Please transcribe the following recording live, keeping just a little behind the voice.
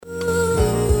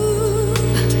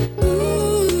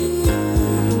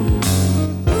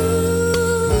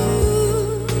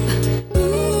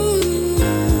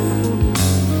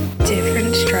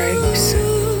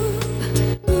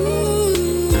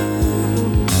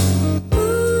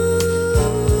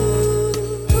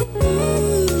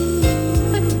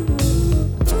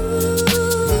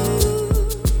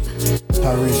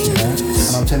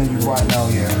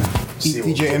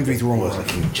DJ Envy's wrong.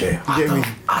 DJ.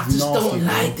 I just don't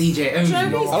like DJ Envy. I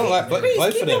don't like both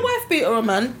of Keep them. your wife beater on,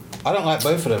 man. I don't like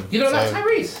both of them. You don't like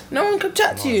Tyrese? No one can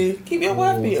chat to you. Keep your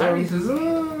wife beater on. Tyrese is.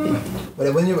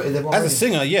 But when As a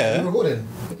singer, yeah. you recording?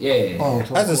 Yeah. Oh,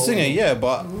 As a singer, yeah,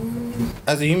 but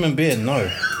as a human being, no.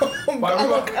 I'm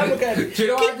okay. Do you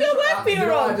know Keep your wife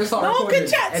beater on. No one can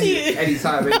chat to you.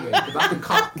 Anytime anyway. Because I can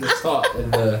cut the top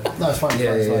and the. No, it's fine.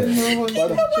 Yeah, It's fine. Keep your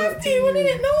wife to you,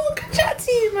 innit? No one can chat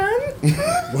to you, man.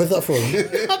 Where's that from? I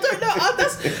don't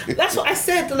know. That's what I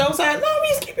said. And I was like, no,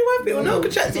 just keep your wife beater on. No one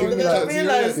can chat to you. And then I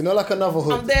realised You know, like another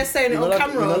hood. I'm there saying it on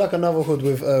camera. You know, like another hood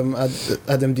with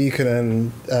Adam Deacon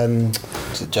and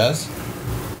Is it jazz?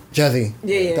 Jazzy.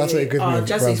 Yeah. That's what it gives me.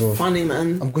 Jazzy's Brazos. funny,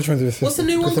 man. I'm good friends with his What's the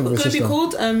new one going to be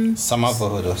called? Some other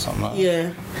hood or something like that.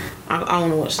 Yeah, I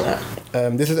want to watch that.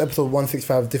 This is episode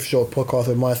 165 Diff Shot podcast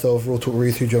with myself, Real Talk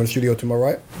Reese, who joined the studio to my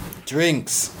right.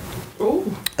 Drinks. Oh.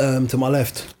 To my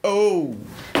left. Oh.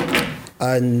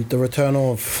 And the return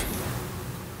of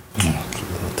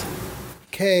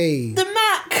K. The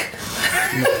Mac.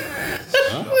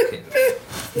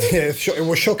 Yeah, it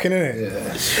was shocking, innit?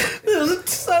 It was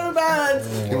so bad.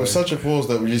 It was such a pause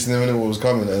that we just never knew what was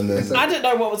coming, and then I didn't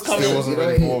know what was coming. still wasn't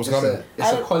ready for what was coming.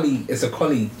 It's a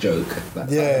colleague joke.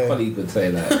 That's Yeah. how a colleague would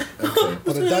say that.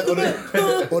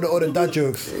 Okay. Or the dad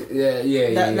jokes.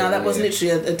 Yeah. That was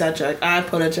literally a dad joke. I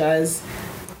apologise.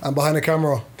 And behind the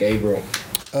camera, Gabriel.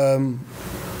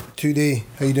 2D.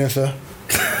 How you doing, sir?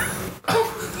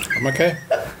 I'm okay.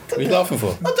 What are you laughing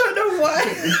for? I don't know why.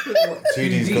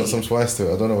 2D's got some spice to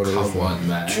it. I don't know what it is. Come though. on,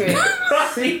 man.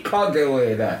 You can't get away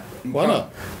with that. Why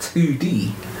not?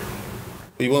 2D.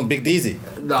 You want Big Deezy?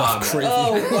 Nah, man.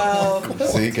 Oh wow.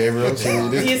 See, Gabriel, see what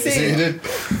you did? You see? See what you did?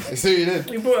 You see what you did?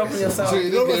 You brought it up on yourself. See what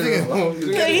you did, Gabriel?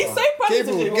 Yeah, he's so proud of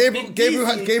you.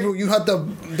 Gabriel, you had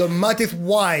the maddest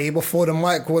Y before the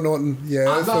mic went on.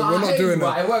 Yeah, so we're not doing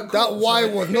that. That Y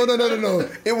was no.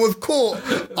 It was caught.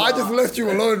 I just left you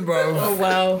alone, bro.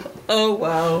 Oh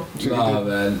wow. Nah,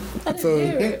 man.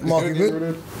 So, Mark, you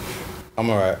good? I'm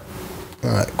alright.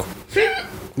 Alright, cool.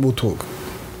 We'll talk.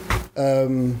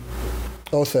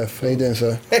 Seth, how you doing,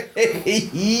 sir?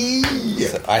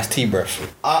 Iced tea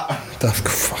breath. That's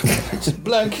fucking. Just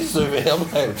blowing kisses over here. I'm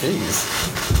like, jeez.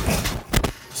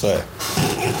 So,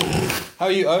 how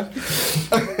are you, O?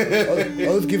 I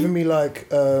was giving me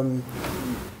like, I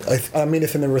mean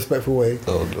this in a respectful way.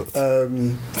 Oh, look.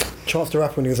 Chance to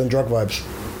rap when he was on drug vibes.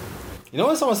 You know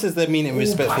when someone says they mean it in a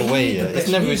respectful but way, he yeah? made the It's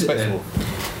best never music respectful.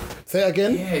 Say it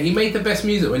again. Yeah, he made the best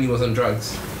music when he was on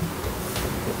drugs.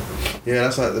 Yeah,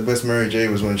 that's like the best Mary J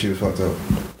was when she was fucked up.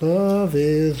 Love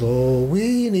is all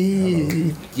we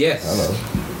need. Yes. Hello.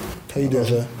 How you doing,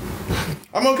 sir?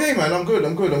 I'm okay, man. I'm good.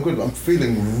 I'm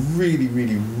feeling really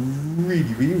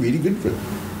good for it.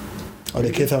 Oh,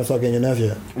 the kids haven't started getting your nerves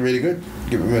yet. Really good.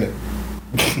 Give it a minute.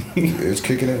 It's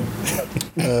kicking in.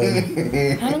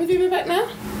 How long have you been back now?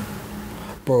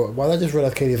 Bro, why did I just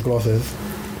realize Katie's glasses?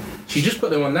 She just put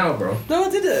them on now, bro. No, I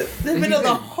didn't. They've been on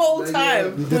the whole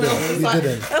time. You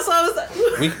didn't. That's why I was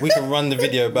like. We can run the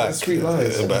video back. Sweet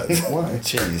lies. But Why?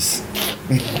 jeez.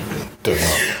 Don't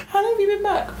know. How long have you been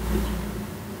back?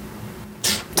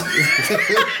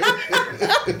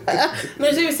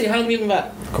 No, seriously, how long have you been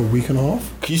back? Like a week and a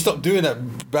half? Can you stop doing that,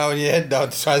 bowing your head down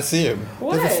to try and see him?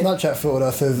 Why? There's a Snapchat filter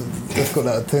that says it's got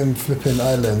that 10 flipping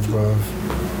islands, bro.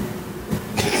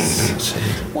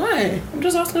 Why? I'm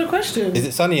just asking a question. Is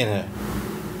it sunny in here?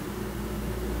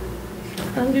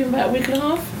 How long have you been back? A week and a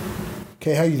half?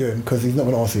 Okay, how you doing? Because he's not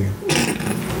going to answer you.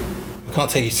 I can't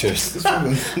take you serious.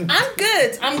 I'm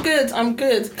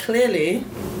good. Clearly.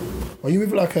 Are you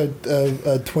with like a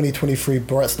 2023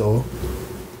 Bright store?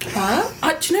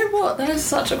 Huh? Do you know what? That is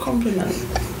such a compliment.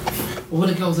 All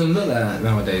the girls don't look like that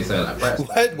nowadays, though. Like,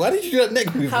 Bratz. Why did you do that neck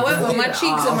movement? However, my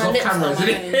cheeks and my lips are my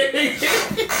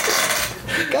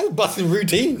Guys busting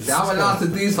routines. I'm allowed to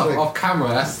do something off camera.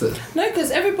 That's the. No,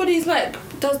 because everybody's like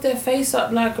does their face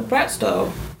up like a brat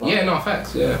style. But Yeah, no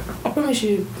facts. Yeah. I promise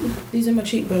you, these are my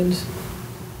cheekbones.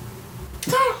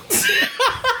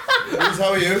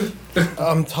 How are you?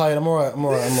 I'm tired. I'm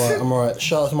alright.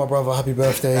 Shout out to my brother. Happy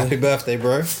birthday. Happy birthday,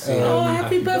 bro. Oh,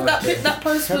 happy birthday! That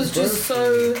post was just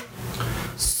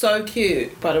so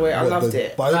cute. By the way, I loved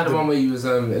it. Was that the one where you was?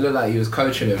 It looked like you was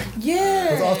coaching him.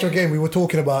 Yeah. After a game, we were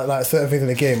talking about like certain things in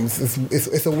the game.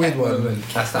 It's a weird one.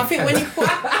 That's I think when you put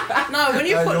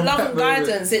love and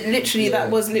guidance, it literally that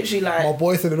was literally like. My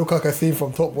boy said it looked like a scene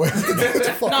from Top Boy. No,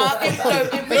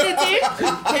 it really did.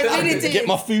 It really did. Get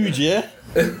my food, yeah?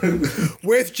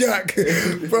 Where's Jack?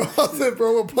 Bro, I said,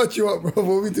 bro, I'll punch you up, bro.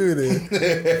 What are we doing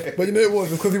here? But you know it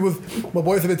was because he was. My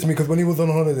boy said it to me because when he was on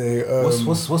holiday. What's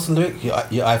the lyric?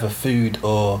 You're either food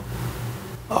or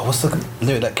what's the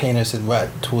lyric that Kano said right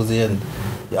towards the end?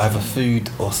 Either food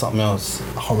or something else.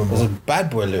 I can't remember. It was a Bad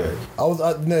Boy lyric. I was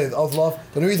laughing.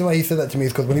 The only reason why he said that to me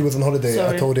is because when he was on holiday,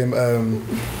 I told him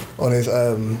on his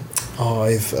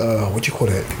what do you call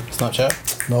it?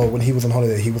 Snapchat? No, when he was on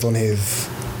holiday, he was on his.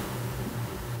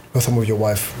 What's some with your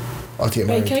wife? After you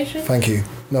get married. Vacation? Thank you.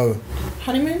 No.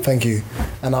 Honeymoon? Thank you.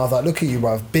 And I was like, look at you,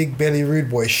 bruv. Big belly rude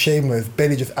boy, shameless,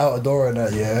 belly just out the door and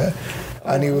that, yeah.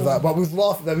 And he was like, but we was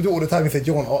laughing, like, we do it all the time. He said,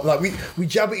 John, like we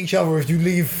jab at each other if you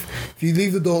leave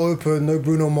the door open, no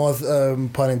Bruno Mars,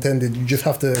 pun intended, you just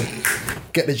have to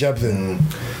get the jabs in.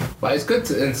 But it's good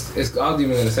to, it's I was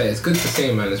even going to say, it's good to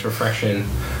see, man. It's refreshing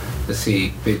to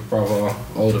see big brother,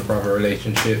 older brother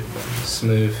relationship,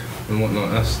 smooth and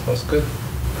whatnot. That's good.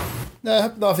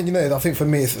 No, I think, I think for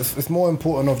me, it's more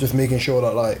important of just making sure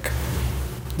that, like,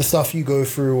 the stuff you go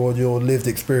through or your lived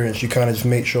experience, you kind of just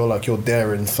make sure, like, you're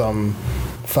there in some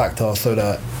factor so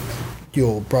that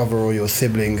your brother or your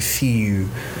siblings see you.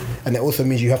 And it also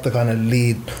means you have to kind of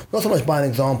lead, not so much by an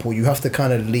example, you have to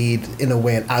kind of lead in a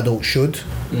way an adult should,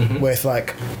 where it's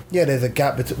like, yeah, there's a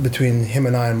gap between him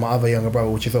and I and my other younger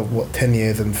brother, which is of 10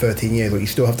 years and 13 years, but you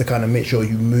still have to kind of make sure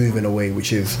you move in a way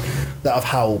which is that of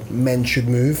how men should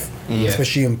move,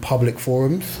 especially in public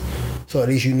forums. So at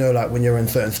least you know, like, when you're in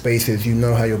certain spaces, you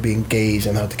know how you'll be engaged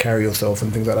and how to carry yourself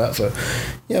and things like that. So,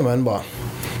 yeah, man, but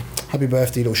happy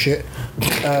birthday, little shit.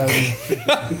 There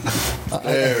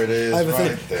it is. I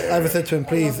even said to him,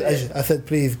 please, I said,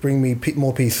 please bring me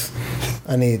more peace.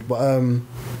 I need. But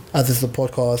as this is a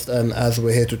podcast and as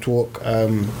we're here to talk, I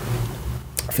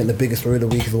think the biggest story of the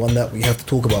week is the one that we have to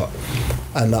talk about.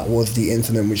 And that was the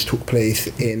incident which took place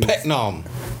in Peckham.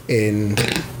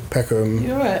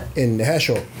 You're right. In the hair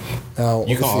shop. Now,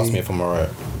 you can't ask me if I'm alright.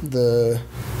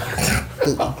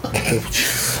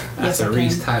 That's a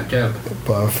Reese type jab.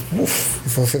 But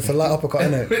it's a light uppercut,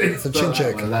 innit? It's a chin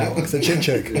check. It's a chin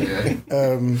check.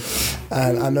 And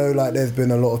I know, like, there's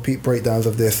been a lot of breakdowns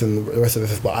of this and the rest of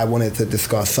this, but I wanted to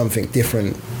discuss something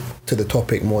different to the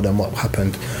topic more than what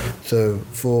happened. So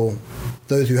for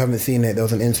those who haven't seen it, there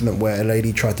was an incident where a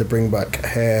lady tried to bring back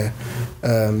hair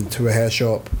to a hair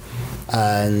shop,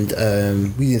 and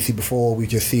we didn't see before, we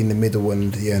just seen the middle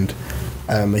and the end.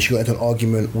 And she got into an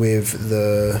argument with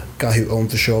the guy who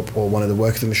owns the shop or one of the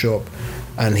workers in the shop,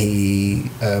 and he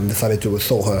decided to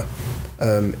assault her.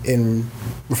 In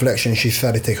reflection, she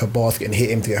decided to take her basket and hit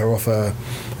him to get her off her,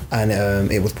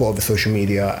 and it was put over social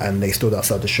media, and they stood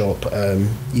outside the shop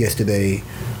yesterday.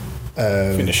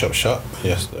 I think the shop shut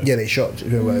yesterday. Yeah, they shut.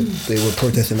 They were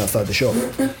protesting outside the shop.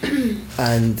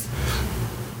 And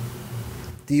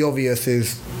the obvious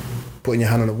is putting your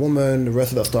hand on a woman, the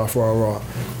rest of that stuff, rah, rah.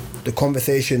 The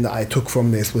conversation that I took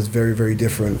from this was very, very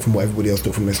different from what everybody else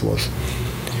took from this was.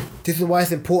 This is why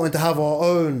it's important to have our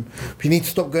own. You need to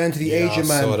stop going to the Asian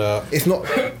man. It's not,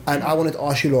 and I wanted to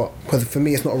ask you a lot, because for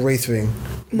me it's not a race thing,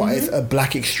 but it's a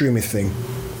black extremist thing.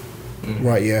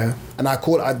 Right, yeah? And I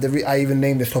even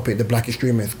named this topic the black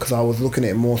extremist, because I was looking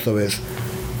at it more so as,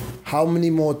 how many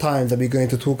more times are we going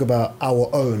to talk about our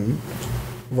own,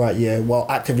 right, yeah, while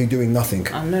actively doing nothing?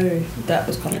 I know that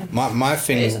was coming. My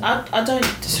thing... I don't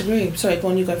disagree. Sorry, go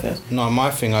on, you go first. No,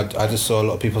 my thing, I just saw a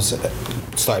lot of people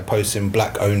started posting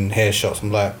black-owned hair shops.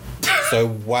 I'm like, so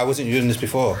why wasn't you doing this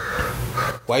before?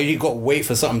 Why you got to wait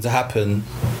for something to happen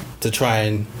to try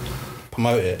and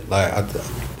promote it? Like,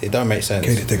 it don't make sense.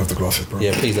 Katie, take off the glasses, bro.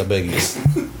 Yeah, please, I beg you.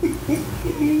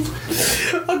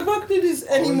 I can't do this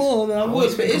anymore than I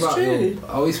would, but it's true.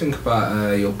 I always think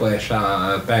about your boy, shout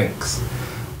out Banks,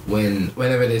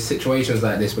 whenever there's situations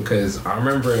like this, because I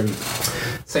remember him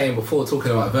saying before,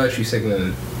 talking about virtue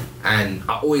signalling, and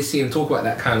I always see him talk about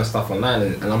that kind of stuff online,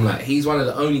 and I'm like, he's one of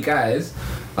the only guys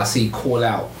I see call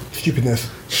out stupidness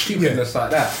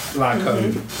like that, like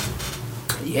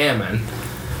yeah, man.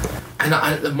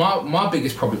 And my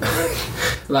biggest problem,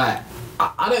 like,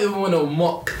 I don't even want to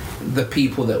mock the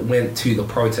people that went to the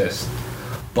protest,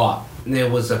 but there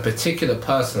was a particular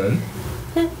person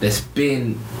that's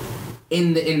been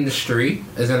in the industry,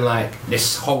 as in, like,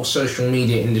 this whole social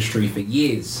media industry for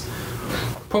years,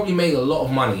 probably made a lot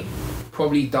of money,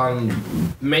 probably done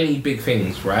many big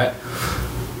things, right?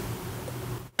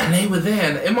 And they were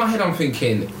there, and in my head I'm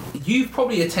thinking, you've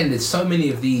probably attended so many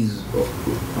of these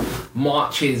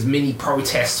marches, mini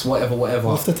protests, whatever.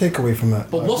 What's the takeaway from that?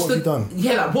 But like, what have you done?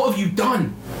 Yeah, like, what have you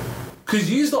done?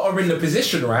 Because you lot are in the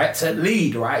position, right, to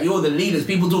lead, right? You're the leaders.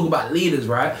 People talk about leaders,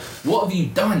 right? What have you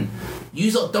done?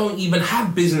 You lot don't even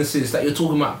have businesses that you're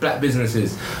talking about, black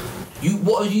businesses.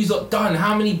 What have you lot done?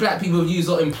 How many black people have you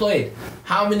lot employed?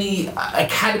 How many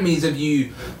academies have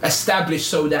you established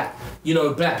so that, you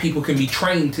know, black people can be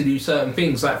trained to do certain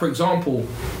things? Like, for example,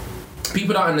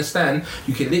 People don't understand.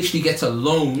 You can literally get a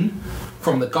loan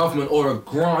from the government or a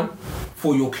grant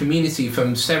for your community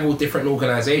from several different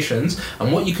organisations.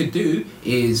 And what you could do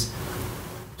is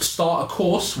start a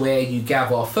course where you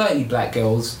gather 30 black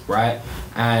girls, right?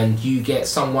 And you get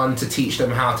someone to teach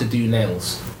them how to do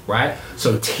nails, right?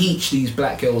 So teach these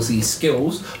black girls these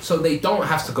skills so they don't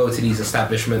have to go to these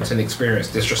establishments and experience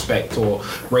disrespect or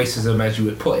racism, as you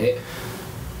would put it.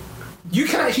 You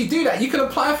can actually do that. You can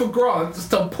apply for grants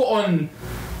to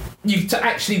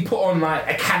actually put on like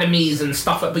academies and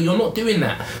stuff like, but you're not doing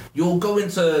that. You're going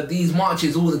to these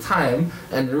marches all the time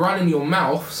and running your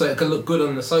mouth so it can look good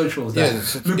on the socials. Yeah,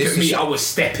 look at me, I was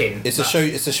stepping. It's a show.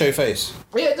 It's a show face.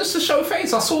 Yeah, just to show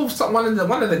face. I saw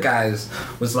one of the guys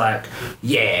was like,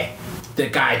 yeah, the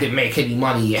guy didn't make any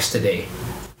money yesterday.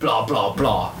 Blah blah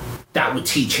blah. That would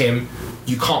teach him.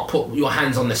 You can't put your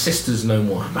hands on the sisters no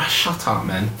more. Man, shut up,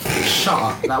 man. Shut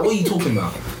up. Like, what are you talking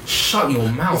about? Shut your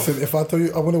mouth. Listen, if I tell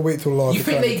you, I want to wait till last. You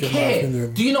think they care?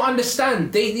 Do you not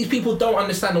understand? These people don't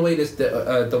understand the way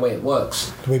the way it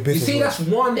works. The way you business see, works. that's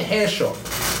one hair shop.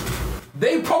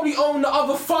 They probably own the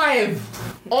other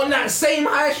 5 on that same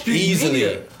high street.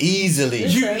 Easily.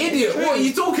 You idiot. What are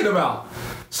you talking about?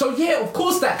 So yeah, of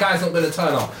course that guy's not going to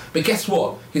turn up. But guess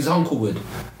what? His uncle would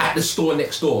at the store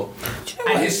next door. Do you know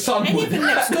And what? his son And would. even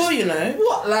next door, you know.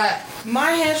 What? Like,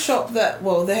 My hair shop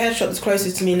the hair shop that's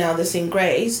closest to me now, that's in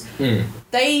Grays,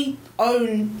 they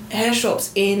own hair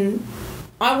shops in...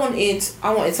 I wanted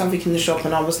something in the shop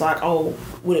and I was like, oh,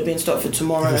 would it be in stock for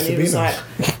tomorrow? Is it And he was like,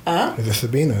 Sabinas? Is it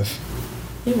Sabina's?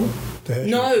 The hair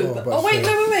no. shop? But,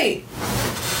 wait.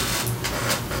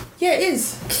 Yeah, it is.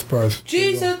 Surprise.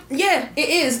 Jesus, yeah, it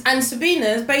is. And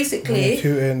Sabina's, basically,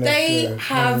 they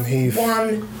have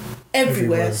one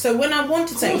everywhere. So when I wanted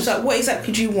something, he was like, what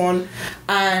exactly do you want?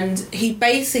 And he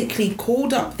basically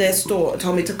called up their store and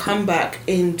told me to come back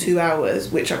in 2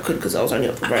 hours, which I could because I was only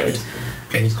up the road.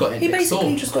 And he's got it He next basically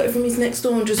door. just got it from his next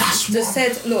door and just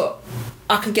said, look,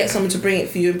 I can get someone to bring it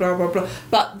for you, blah, blah, blah.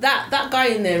 But that guy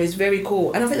in there is very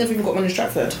cool. And I think they've even got one in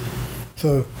Stratford.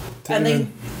 So, And they...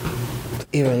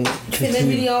 even I think they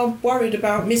really are worried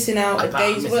about missing out a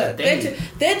day's work.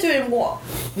 They're doing what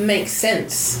makes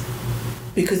sense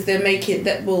because they're making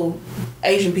that. Well,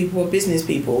 Asian people are business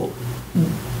people. Do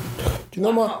you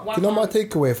know my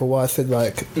takeaway for why I said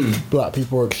like black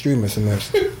people are extremists in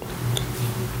this?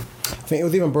 I think it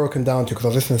was even broken down to because I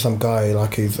was listening to some guy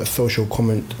like he's a social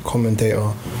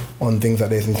commentator on things like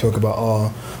this and he talk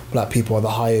about black people are the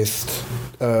highest.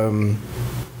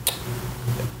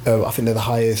 I think they're the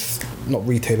highest, not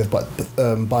retailers, but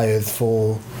buyers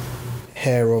for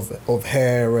hair of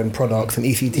hair and products and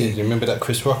ECT. Yeah, you remember that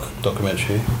Chris Rock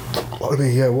documentary? I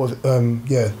mean, yeah, what was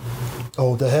it? Yeah.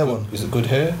 Oh, the hair one. Is it Good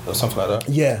Hair or something like that?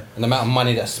 Yeah. And the amount of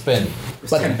money that's spent.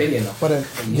 It's 10 billion. But then,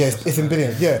 yes, it's in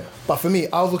billions. Yeah. But for me,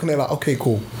 I was looking at it like, okay,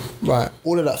 cool, right,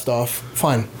 all of that stuff,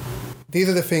 fine. These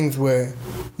are the things where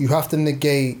you have to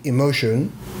negate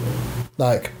emotion.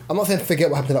 Like, I'm not saying forget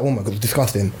what happened to that woman because it's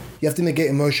disgusting. You have to negate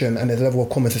emotion and there's a level of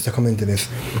common sense to come into this,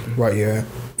 right here.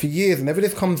 For years, whenever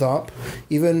this comes up,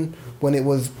 even when it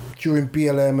was during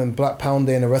BLM and Black Pound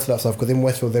Day and the rest of that stuff, because in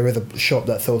Westfield there is a shop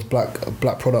that sells black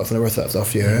products and the rest of that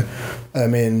stuff, yeah.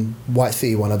 In White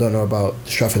City one, I don't know about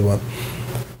Stratford one.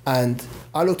 And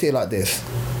I looked at it like this.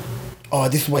 Oh,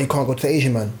 this is why you can't go to the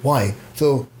Asian man. Why?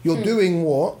 So you're doing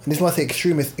what, and this is why I say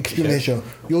extremist.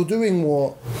 You're doing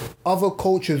what other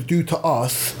cultures do to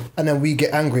us, and then we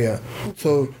get angrier.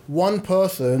 So one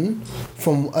person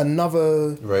from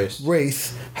another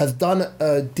race has done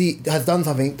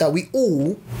something that we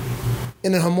all,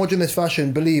 in a homogenous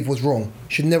fashion, believe was wrong.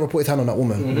 Should never put his hand on that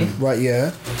woman, right?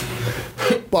 Yeah.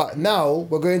 But now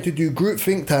we're going to do group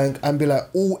think tank and be like,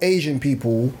 all Asian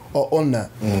people are on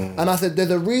that. And I said,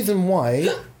 there's a reason why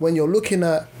when you're looking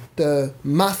at the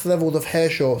mass levels of hair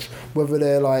shops, whether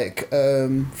they're like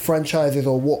franchises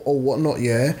or whatnot,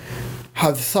 yeah,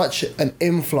 have such an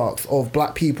influx of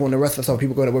black people and the rest of the stuff.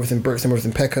 People going to, whether it's in Brixton, whether it's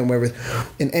in Peckham, whether it's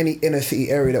in any inner city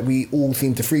area that we all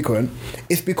seem to frequent.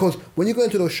 It's because when you go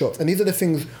into those shops, and these are the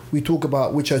things we talk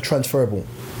about which are transferable.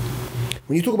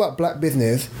 When you talk about black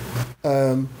business,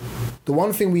 the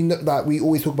one thing we know, that we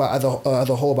always talk about as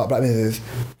a whole about black business is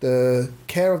the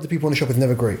care of the people in the shop is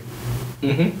never great.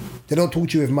 They don't talk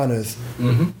to you with manners.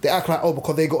 They act like, oh,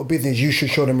 because they got a business, you should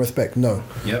show them respect. No.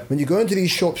 When you go into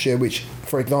these shops here, which,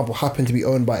 for example, happen to be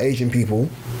owned by Asian people,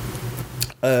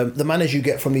 the manners you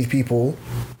get from these people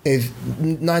is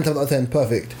 9 times out of 10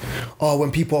 perfect. Oh,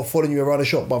 when people are following you around the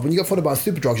shop, but when you get followed by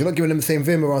Superdrugs, you're not giving them the same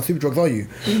vim around Superdrugs, are you?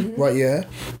 Right? Yeah.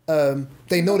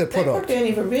 They know their product. They don't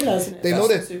even realise it. They know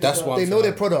their that's one. They know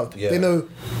their product. Yeah. They know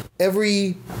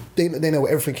they know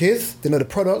what everything is. They know the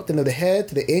product. They know the hair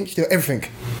to the inch. They know everything.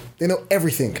 They know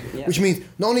everything. Yeah. Which means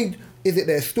not only is it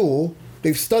their store,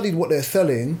 they've studied what they're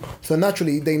selling, so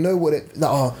naturally they know what it.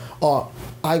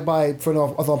 I buy, for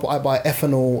example,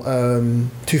 ethanol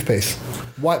toothpaste,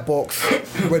 white box,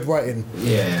 red writing.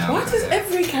 Yeah. Why does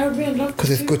every Caribbean love?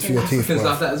 Because it's good for your teeth. Africans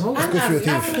love that as well. It's good for your teeth.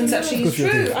 Africans actually, it's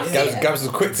true. Gabs is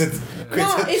quick to.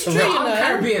 It's true. I'm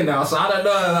Caribbean now, so I don't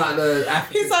know like the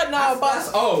African. He's like, nah, but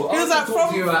he was like,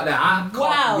 talk to you about that. I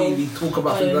can't really talk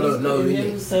about things I don't know.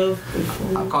 Really.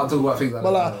 I can't talk about things I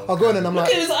don't know. I'll go in and I'm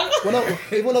like, when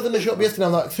I was in the shop yesterday,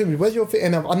 I'm like, Sumi, where's your fit?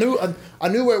 And I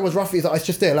knew where it was roughly. It's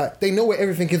just there. Like they know where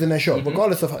everything is in their shop,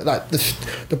 regardless of like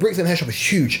the bricks in their shop is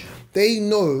huge. They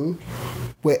know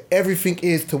where everything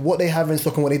is to what they have in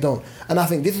stock and what they don't. And I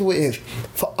think this is what it is.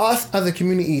 For us as a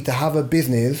community to have a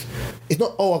business, it's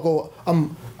not,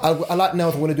 I like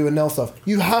nails, I want to do a nail stuff.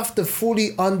 You have to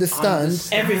fully understand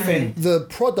everything. The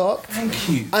product. Thank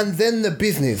you. And then the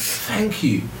business. Thank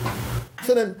you.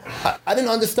 So then, I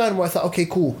didn't understand why I said, okay,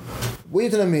 cool. What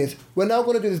you're telling me is, we're now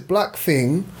going to do this black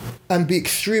thing and be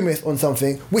extremist on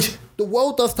something, which the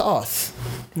world does to us.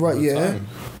 Right, yeah?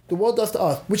 The world does to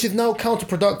us, which is now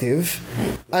counterproductive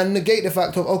and negate the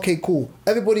fact of, okay, cool.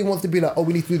 Everybody wants to be like, oh,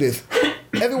 we need to do this.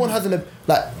 Everyone has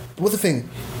what's the thing?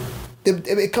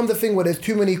 It comes a thing where there's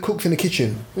too many cooks in the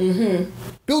kitchen. Mm-hmm.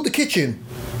 Build the kitchen.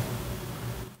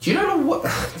 Do you know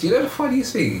the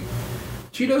funniest thing?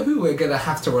 Do you know who we're going to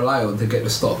have to rely on to get the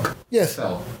stock? Yes.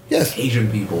 Sell? Yes.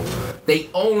 Asian people. They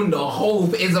own the whole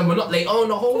thing. They own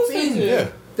the whole thing. Yeah.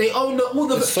 They own all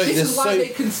the... This is why they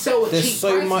can sell at cheap prices.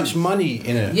 There's so much money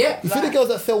in it. Yeah. You see the girls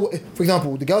that sell... For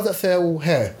example, the girls that sell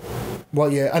hair. Well,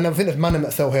 yeah, and I think there's man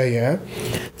that sell hair, yeah.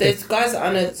 There's guys that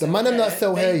I know. The man that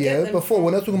sell hair, yeah. Before,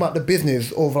 when I was talking about the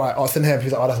business of like, selling hair,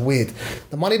 people like, that's weird.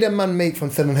 The money that man make from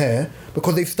selling hair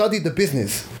because they've studied the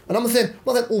business. And I'm not saying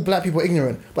all black people are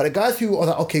ignorant, but the guys who are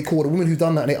like, okay, cool, the women who've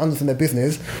done that and they understand their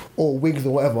business or wigs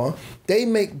or whatever, they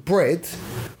make bread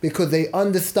because they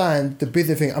understand the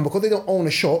business thing, and because they don't own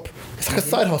a shop, it's like a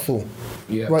side hustle.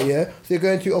 Yeah. Right, yeah. So you're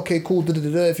going to okay, cool.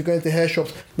 If you're going to hair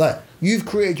shops, like you've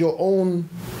created your own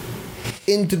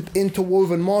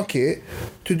interwoven market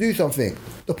to do something.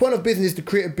 The point of business is to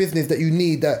create a business that you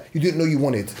need that you didn't know you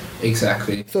wanted.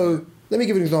 Exactly. So let me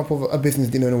give you an example of a business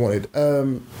you didn't know you wanted.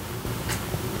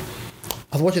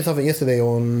 I was watching something yesterday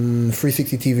on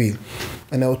 360 TV,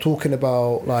 and they were talking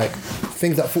about like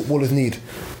things that footballers need.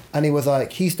 And he was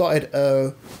like, he started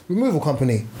a removal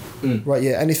company, right?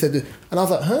 Yeah, and he said, and I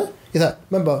was like, huh? He's like,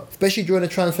 remember, especially during the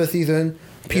transfer season,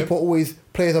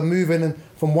 players are moving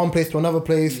from one place to another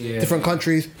place, different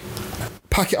countries.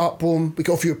 Pack it up, boom. We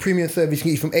can offer you a premium service. You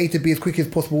can get from A to B as quick as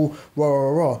possible. Rah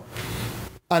rah rah.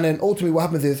 And then ultimately, what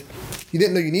happens is, you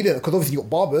didn't know you needed it because obviously you got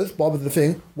barbers. Barbers are the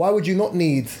thing. Why would you not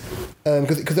need?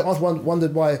 Because I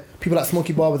wondered why people like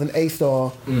Smokey Barbers and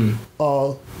A-Star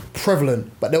are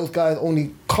prevalent, but those guys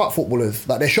only cut footballers.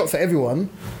 Like they're shots for everyone,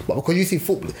 but because you see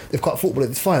football, they've cut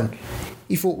footballers. It's fine.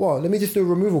 He thought, well, let me just do a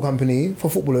removal company for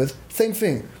footballers. Same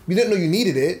thing. We didn't know you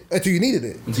needed it until you needed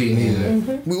it.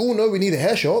 Mm-hmm. We all know we need a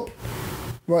hair shop,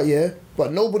 right? Yeah,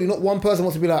 but not one person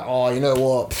wants to be like, oh, you know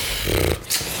what?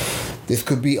 This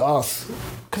could be us.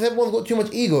 Because everyone's got too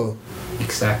much ego.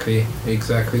 Exactly.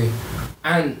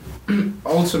 And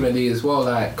ultimately as well,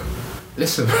 like,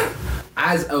 listen,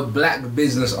 as a black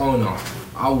business owner,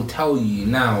 I will tell you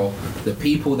now, the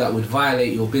people that would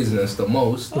violate your business the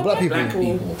most, the black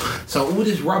people. So all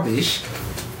this rubbish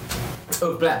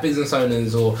of black business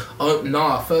owners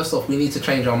first off, we need to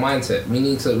change our mindset. We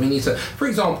need to, for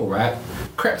example, right,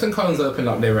 Frghten Cones opened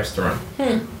up their restaurant.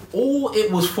 All it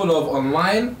was full of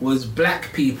online was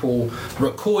black people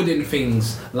recording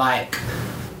things like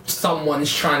someone's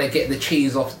trying to get the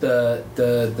cheese off the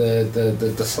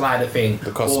slider thing,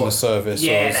 the customer service,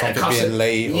 or something being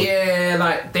late.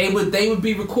 Like they would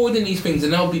be recording these things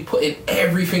and they'll be putting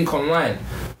everything online,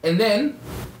 and then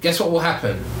guess what will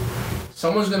happen?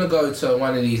 Someone's gonna go to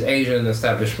one of these Asian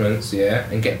establishments,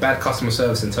 and get bad customer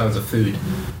service in terms of food.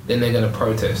 Then they're gonna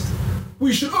protest.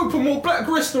 We should open more black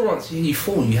restaurants. You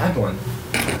fool, you had one.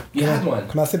 Had one.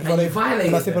 Can I simplify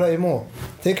it more?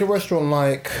 Take a restaurant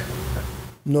like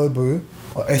Nobu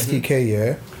or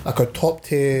STK, like a top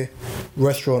tier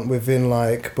restaurant within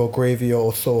like Belgravia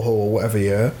or Soho or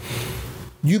whatever,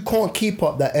 you can't keep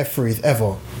up that F3s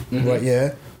ever,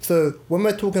 right, So when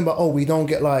we're talking about, we don't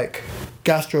get like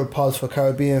gastropubs for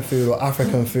Caribbean food or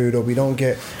African food, or we don't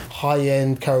get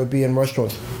high-end Caribbean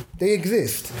restaurants, they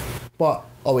exist. But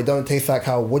oh, it don't taste like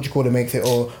how what you call it makes it,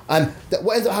 or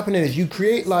what ends up happening is you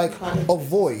create like a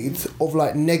void of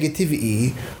like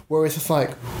negativity where it's just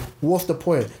like, what's the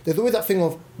point? There's always that thing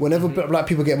of whenever black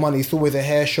people get money, it's always a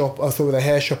hair shop, or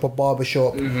barber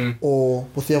shop, or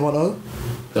what's the other one?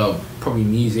 Probably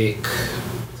music,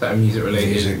 something music related.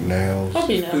 Music, nails,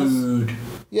 food.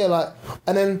 Yeah, like,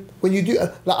 and then when you do,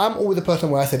 like, I'm always the person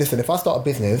where I say, listen, if I start a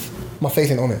business, my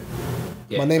face ain't on it,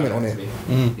 my name ain't on it,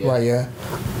 right? Yeah,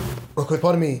 because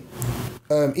pardon me,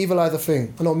 evil eye's a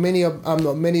thing. I'm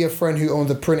not many a friend who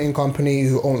owns a printing company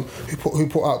who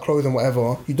put out clothes and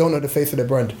whatever. You don't know the face of the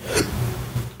brand.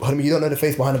 Pardon me, you don't know the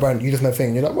face behind the brand. You just know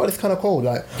thing. You're like, well, it's kind of cool.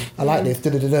 Like, I like this,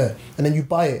 and then you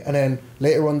buy it, and then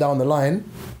later on down the line,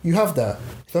 you have that.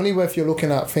 It's only if you're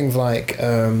looking at things like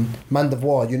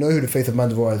Mandevoir, you know who the face of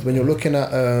Mandevoir is. When you're looking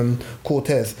at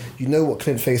Cortez, you know what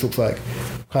Clint's face looks like,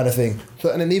 kind of thing. So,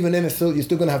 and then even then, you're still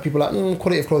going to have people like,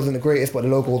 quality of clothes isn't the greatest, but the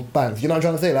logo bangs. You know what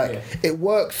I'm trying to say? Like, it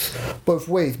works both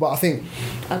ways. But I think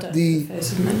I don't know the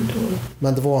face of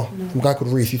Mandevoir. No. Some guy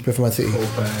called Reese used to play for Man City.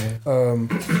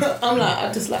 I'm like,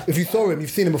 I just like. If you saw him, you've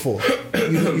seen him before.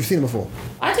 You've seen him before.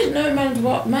 I didn't know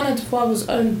Mandevoir was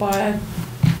owned by.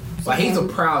 But he's a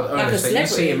proud owner, so you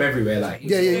see him everywhere. Like,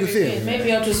 you see him.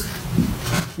 Maybe I'll just.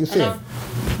 You see him.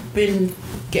 I've been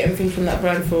getting things from that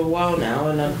brand for a while now,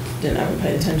 and I haven't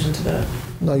paid attention to that.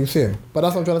 No, you see him. But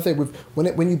that's what I'm trying to say.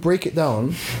 When you break it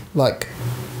down, like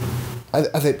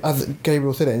as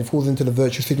Gabriel said it, and it falls into the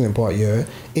virtue signaling part. Yeah,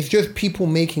 it's just people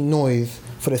making noise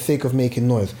for the sake of making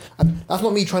noise. And that's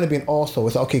not me trying to be an arsehole.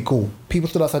 It's like, okay, cool. People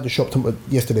stood outside the shop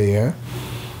yesterday, yeah,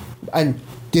 and.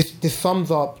 This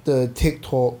sums up the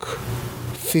TikTok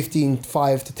 5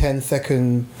 to 10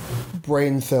 second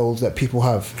brain cells that people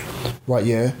have, right?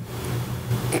 Yeah.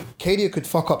 Kadia could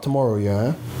fuck up tomorrow,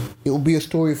 yeah. It will be a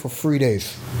story for 3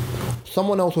 days.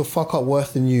 Someone else will fuck up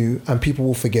worse than you, and people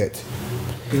will forget.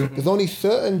 There's only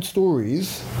certain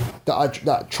stories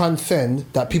that transcend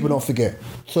that people don't forget.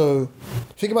 So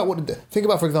think about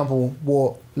for example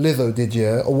what Lizzo did,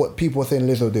 yeah, or what people are saying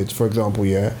Lizzo did, for example,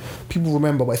 yeah. People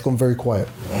remember, but it's gone very quiet.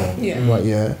 Yeah. Right,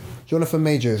 yeah. Jonathan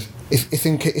Majors, it's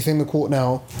in the court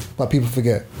now, but people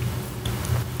forget.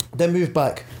 Then move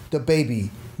back, The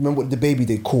Baby. Remember what The Baby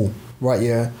did? Cool, right?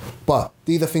 Yeah. But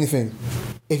these are things.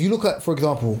 If you look at, for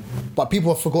example, but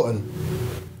people have forgotten.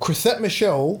 Chrisette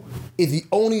Michele is the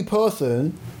only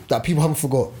person that people haven't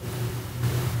forgot.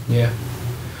 Yeah.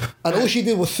 And all she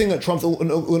did was sing at Trump's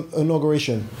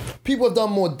inauguration. People have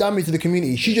done more damage to the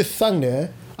community. She just sang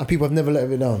there, and people have never let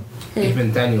it down.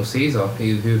 Even Daniel Caesar,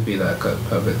 he would be like a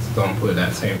perfect example of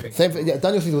that same thing. Same thing. Yeah,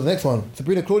 Daniel Caesar was the next one.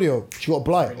 Sabrina Claudio, she got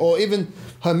blight. Or even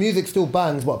her music still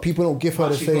bangs, but people don't give her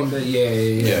the same.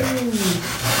 Yeah.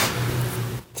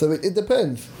 So it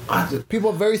depends. People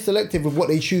are very selective with what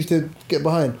they choose to get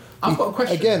behind. I've got a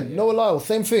question. Again, Noah Lyles,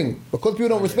 same thing. Because people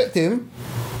don't respect him,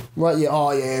 right?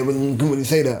 Yeah, when you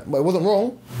say that, but it wasn't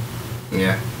wrong.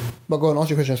 Yeah. But go on, ask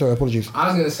your question. Sorry, apologies. I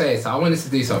was gonna say, so I wanted to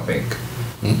do something.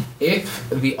 If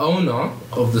the owner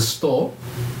of the store,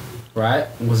 right,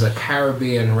 was a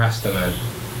Caribbean Rastaman,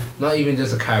 not even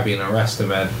just a Caribbean, a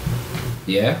Rastaman,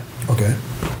 yeah. Okay.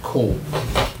 Cool.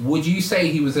 Would you say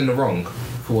he was in the wrong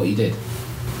for what he did?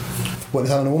 Put his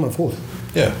hand on a woman, of course.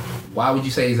 Yeah. Why would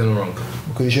you say he's in the wrong?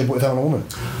 Because he should put his hand on a woman.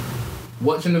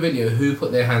 Watching the video, who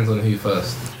put their hands on who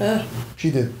first? Her. She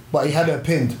did. But he had her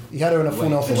pinned. He had her in a full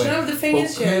Nelson But way. you know the thing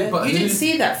is, yeah, you didn't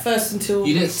see that first until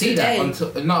you didn't see today. that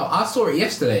until no, I saw it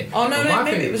yesterday. Oh no,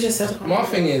 maybe it was just my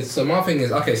thing is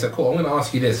okay, so cool. I'm gonna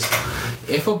ask you this: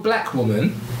 if a black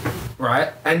woman,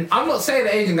 right, and I'm not saying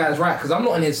the Asian guy's right because I'm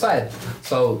not on his side,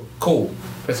 so cool.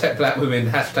 Protect black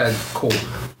women. # cool.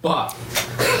 But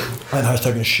And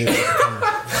hashtagging shit.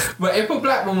 but if a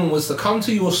black woman was to come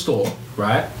to your store,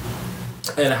 right,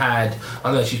 and I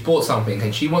don't know, she's bought something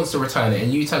and she wants to return it,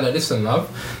 and you tell her, listen, love,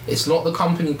 it's not the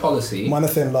company policy. Mine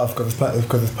is saying love because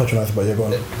it's patronising, but yeah, go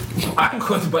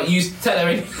on. But you tell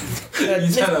her,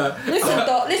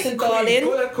 Listen, darling.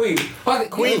 Call her queen.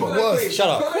 Queen, worse. Shut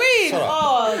up. Queen. Shut up.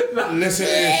 Oh, Listen,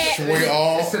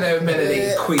 sweetheart. Listen,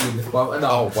 melanin queen. Well, no.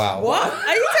 Oh wow. what?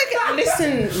 Are you taking?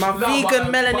 Listen, my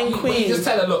vegan melanin but queen. you just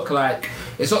tell her, look, like,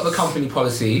 it's not the company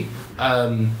policy.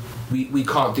 We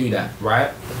can't do that,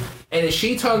 right? And if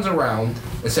she turns around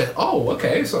and says, oh,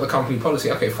 okay, it's not the company policy,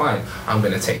 okay, fine. I'm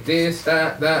going to take this,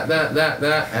 that,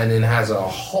 and then has a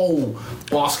whole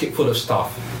basket full of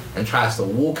stuff and tries to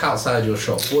walk outside your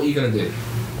shop. What are you going to do?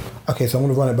 Okay, so I'm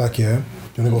going to run it back here.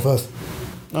 Do you want to go first?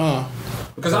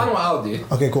 Because I know what I'll do.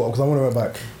 Okay, cool, because I want to run it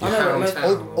back.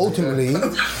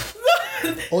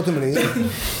 Ultimately,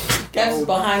 Gav's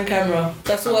behind camera.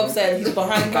 That's all I'm saying. He's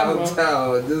behind camera. Just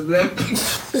let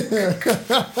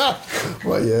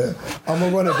right, yeah. I'm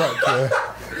gonna run it back,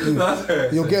 yeah.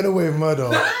 You're getting away with murder.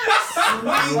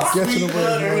 You're getting away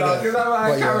with murder.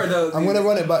 But yeah, I'm gonna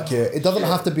run it back here. It doesn't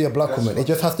have to be a black woman. It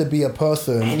just has to be a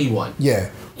person. Anyone. Yeah.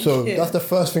 So that's the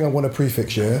first thing I want to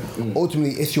prefix, yeah?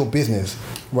 Ultimately, it's your business,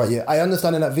 right, yeah? I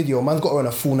understand in that video, man's got her in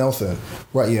a full Nelson,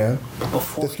 right, yeah?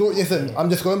 The story, listen,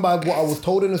 I'm just going by what I was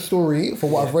told in the story, for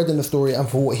what I've read in the story, and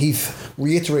for what he's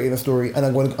reiterated in the story, and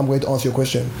I'm going to answer your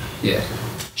question. Yeah.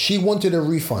 She wanted a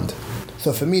refund.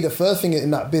 So for me, the first thing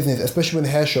in that business, especially in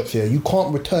hair shops here, you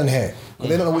can't return hair.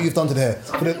 They don't know what you've done to the hair.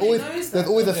 But there's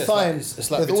always a sign.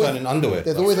 It's like returning underwear.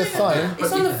 There's always a sign.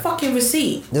 It's on the fucking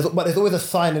receipt. But there's always a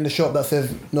sign in the shop that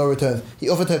says no returns. He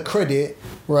offered her credit,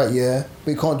 right, yeah,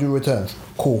 but you can't do returns.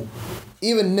 Cool.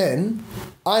 Even then,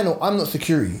 I know I'm not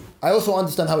security. I also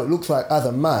understand how it looks like as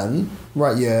a man,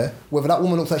 right, yeah, whether that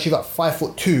woman looks like she's like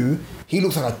 5'2", he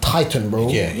looks like a titan, bro.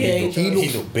 Yeah,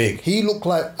 he looked big. He looked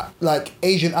like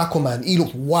Asian Aquaman. He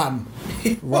looked wham,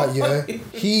 right, yeah.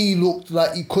 He looked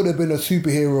like he could have been a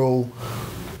superhero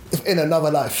in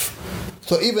another life.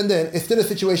 So even then, it's still a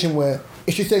situation where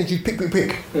if she's saying she's pick,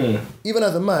 even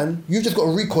as a man, you've just got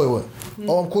to recoil it.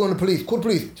 Oh, I'm calling the police. Call the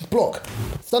police. Just block.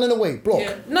 Stand in the way. Block.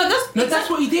 Yeah. That's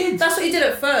what he did. That's what he did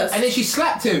at first. And then she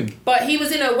slapped him. But he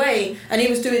was in her way and he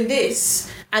was doing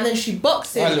this. And then she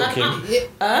boxed him. Hi, little Kim.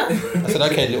 I said,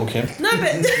 okay, little Kim. No,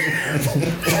 but...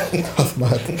 That's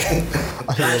mad.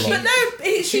 But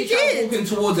no, she did. Walking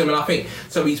towards him and I think,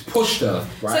 so he's pushed her,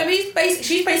 right? So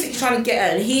she's basically trying to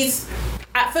get her and he's...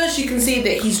 At first you can see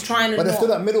that he's trying to But there's still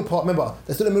that middle part, remember,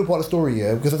 there's still the middle part of the story,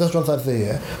 yeah? Because that's what I'm trying to say,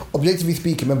 yeah? Objectively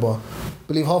speaking, remember,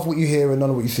 believe half what you hear and none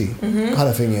of what you see, kind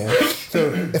of thing, yeah?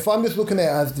 So if I'm just looking at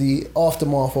it as the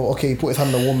aftermath of, okay, he put his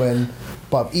hand on the woman,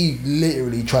 but he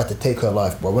literally tried to take her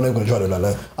life, bro. We're not going to try to do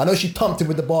that. I know she thumped him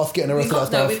with the basket and the rest of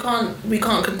that stuff. No, we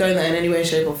can't condone that in any way,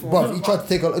 shape or form. Bro, he tried to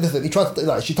take her, listen, he tried to,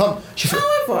 like, she swung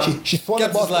the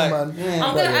basket, man.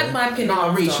 I'm going to add my opinion.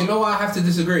 Nah, Reach, you know what? I have to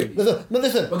disagree.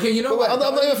 Listen. Okay, you know what? I'm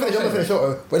not even finished.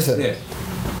 But listen. Yeah.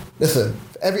 Listen,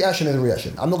 every action is a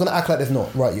reaction. I'm not going to act like there's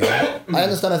not, right, yeah? I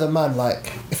understand as a man,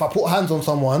 like, if I put hands on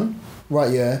someone, right,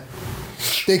 yeah,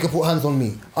 they could put hands on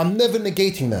me. I'm never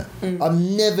negating that.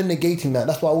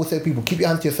 That's why I always say to people, keep your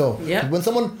hands to yourself. Yeah. When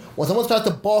someone tries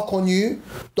to bark on you,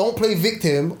 don't play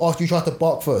victim after you try to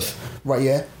bark first, right,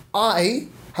 yeah? I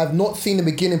have not seen the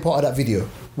beginning part of that video,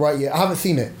 right, yeah? I haven't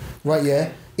seen it, right,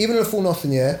 yeah? Even in a full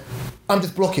Nelson, yeah, I'm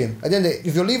just blocking. At the end of the day,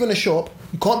 if you're leaving the shop,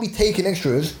 you can't be taking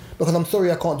extras because I'm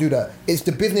sorry, I can't do that. It's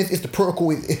the business, it's the protocol,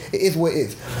 it is what it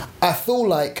is. I feel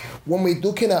like when we're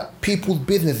looking at people's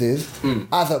businesses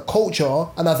as a culture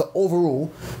and as an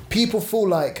overall, people feel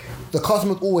like the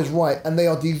customer's always right and they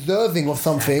are deserving of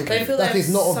something that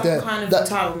is not of their... kind of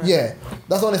entitlement. Yeah,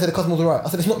 that's why they say the customer's right. I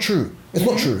said, it's not true. It's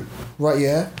not true, right,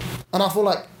 yeah? And I feel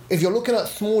like if you're looking at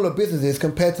smaller businesses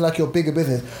compared to like your bigger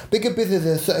businesses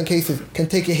in certain cases can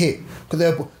take a hit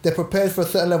because they're prepared for a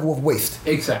certain level of waste.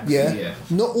 Exactly. Yeah.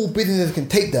 Not all businesses can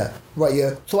take that, right?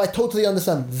 Yeah. So I totally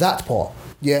understand that part.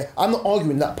 Yeah. I'm not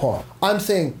arguing that part. I'm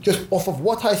saying just off of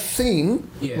what I've seen,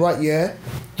 right? Yeah.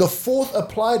 The force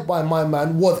applied by my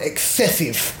man was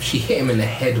excessive. She hit him in the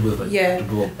head with a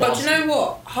But you know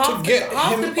what? Half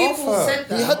the people said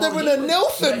that. He had her in a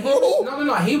Nelson, bro.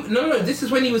 No. This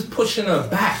is when he was pushing her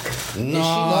back.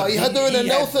 No, he had her in a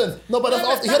Nelson. No, but that's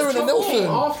after. He had her in a Nelson.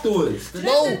 Afterwards.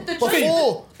 No,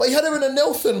 before. But he had her in a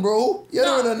Nelson, bro. He had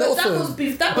her in a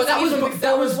Nelson. That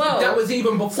was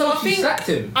even before she slapped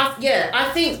him.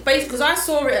 I think basically because I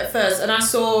saw it at first and I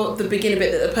saw the beginning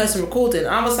bit that the person recorded.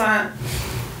 I was like,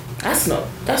 that's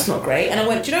not great. And I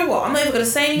went, do you know what? I'm not even going to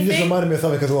say anything. You just reminded me of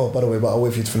something as well, by the way, but I'll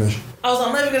wait for you to finish. I was like,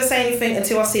 I'm never going to say anything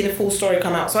until I see the full story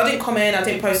come out. So I didn't comment, I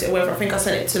didn't post it or whatever. I think I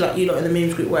sent it to like you lot in the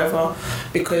memes group, whatever,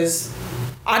 because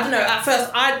I don't know. At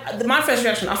first, my first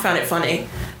reaction, I found it funny.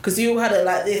 Because you had it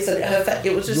like this and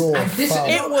it was just...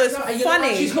 It was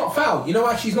funny. She's not foul. You know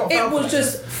why she's not foul? It was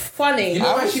just funny. You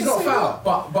know why she's not foul?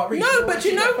 But no, but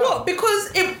you know what? Because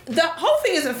the whole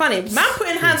thing isn't funny. Man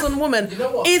putting hands on a woman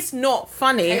is not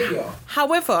funny.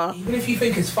 However... Even if you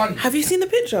think it's funny... Have you seen the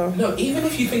picture? No, even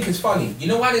if you think it's funny, you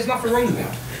know why there's nothing wrong with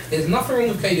it? There's nothing wrong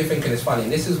with Kadia thinking it's funny.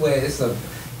 And this is where it's a...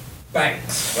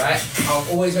 Banks, right?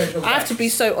 I've always heard your I have to be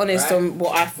so honest on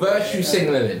what I thought. Virtue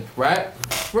signaling, right?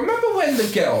 Remember when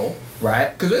the girl, right?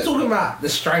 Because we're talking about the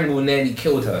strangle nearly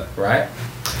killed her, right?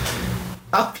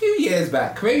 A few years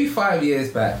back, maybe 5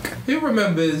 years back, who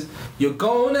remembers? You're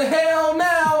going to hell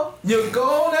now. You're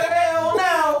going to hell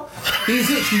now. He's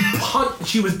literally punched.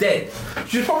 She was dead.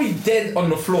 She was probably dead on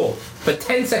the floor for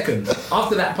 10 seconds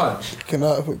after that punch.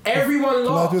 Everyone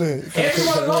laughed.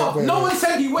 Everyone laughed. No one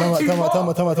said he went too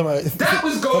far. That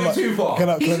was going too far.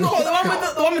 He's not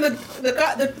the one with the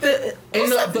guy.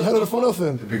 The phone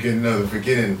open. The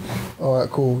beginning. All right,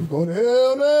 cool. Going to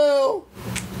hell now.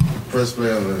 Press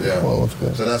play on it, yeah. Well,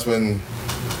 so that's when.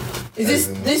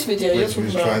 Is this video you're She talking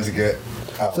was about? trying to get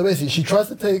out. So basically, she tries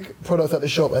to take products at the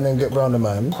shop and then get round the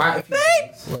man. Quite a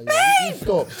few He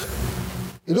stops.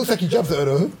 It looks like he jabs at her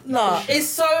though. Nah, it's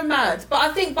so mad. But I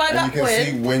think by And that you can point,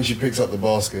 see when she picks up the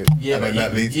basket. Yeah, and then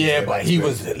that leads. but he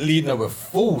was leading her with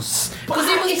force. because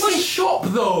he was It's a shop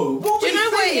though. Do you know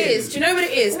what it is? Do you know what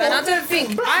it is? And I don't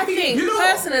think. I think You know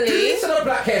what? personally. Do this in a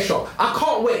black hair shop. I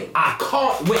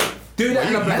can't wait. Do that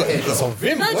in a black hair shop. No, do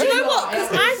you know what? Because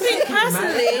I think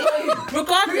personally,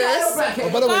 regardless, By the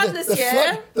way, regardless,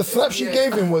 the slap she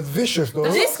gave him was vicious though.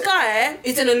 this guy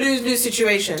is in a lose-lose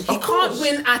situation. He can't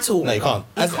win at all. No, you can't.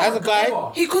 As a guy,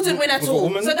 He couldn't win at With a all.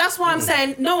 woman? So that's why I'm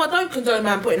saying, no, I don't condone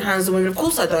man putting hands on women. Of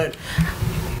course I don't.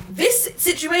 This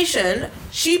situation,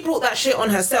 she brought that shit on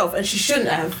herself, and she shouldn't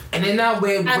have. And then now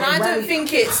we're. And I don't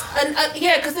think it's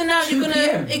yeah, because then now 2 you're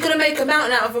PM. gonna make a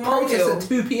mountain out of a protest molehill. at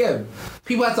 2 p.m.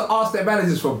 People had to ask their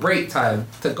managers for break time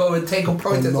to go and take a You're a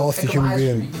protest. nasty human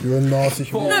being. You're a nasty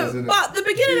human being. No, but the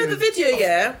beginning of the video,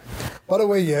 yeah. By the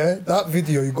way, yeah, that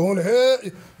video, you're going to hell,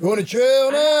 you're going to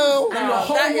jail now. And the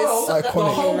whole that is world, so- the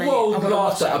whole Mate, world I'm gonna watch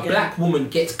laughed that that a again. black woman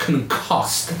gets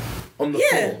concussed on the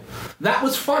floor. That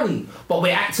was funny, but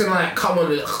we're acting like, come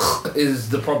on, is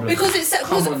the problem. Because it's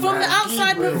Come on, from man. the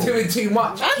outside. We're doing too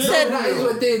much. Man said, that is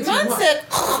what doing too man much. said,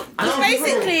 I'll because be real,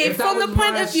 basically, if that from the was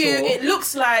point my of view, store- it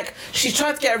looks like she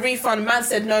tried to get a refund. Man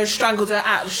said no, strangled her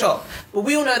out of the shop. But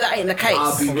we all know that ain't the case.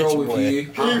 I'll be real with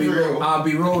you. I'll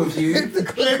be real with you. If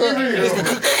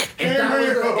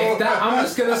that, I'm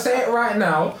just gonna say it right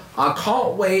now. I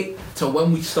can't wait till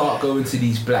when we start going to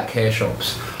these black hair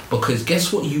shops, because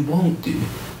guess what you won't do?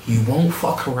 You won't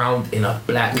fuck around in a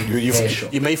black hair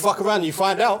shop. you may fuck around, you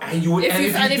find out. And you If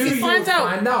you find out,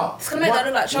 find out. it's gonna make that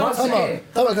look like child Once sex. again,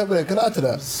 Can I add to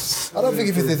that? I don't think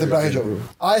if it's a black hair job.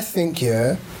 I think,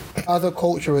 yeah, as a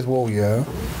culture as well, yeah.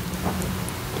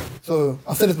 So,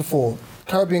 I've said this before,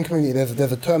 Caribbean community,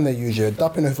 there's a term they use, yeah,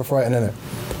 Duppy for Frghten, innit?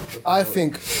 I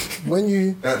think when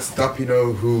you... That's Duppy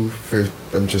know who for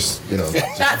I'm just, you know.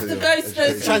 That's the ghost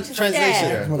of Translation.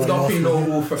 Yeah. Duppy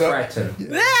know all for Frghten.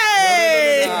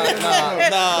 Hey! No,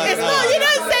 It's not, you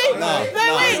don't say. No,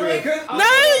 wait. No,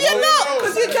 you're not,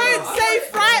 because you don't say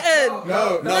frightened. No,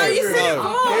 you said no.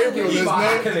 wrong.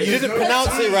 Gabriel, You didn't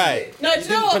pronounce it right. No, do you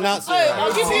know what? pronounce it Oh, right.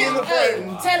 I'll give you.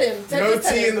 Tell him. No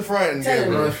tea in the Frghten, Tell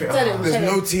him. Gabriel. Tell him. There's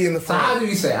no tea in the So how Frghten. do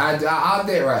you say? I'll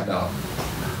do it right now.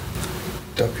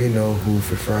 Duppy know who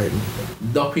for Frghten.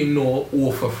 Duppy know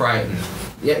all for Frghten.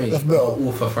 Get me? That's better.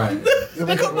 All for Frghten.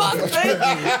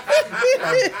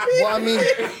 What I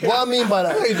mean by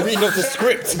that, Reading off the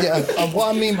script. yeah,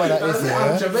 what I mean by that is, I'm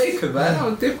yeah, Jamaican, man.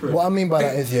 I'm different. what I mean by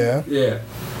that is, yeah, Yeah.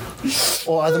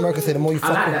 or as Americans say, the more you I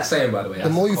like fuck, that saying, by the way. the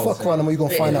more you fuck around, the more you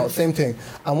gonna find out. Same thing.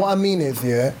 And what I mean is,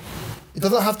 yeah, it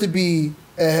doesn't have to be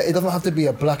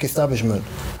a black establishment.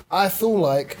 I feel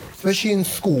like, especially in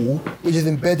school, which is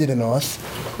embedded in us,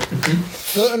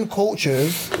 certain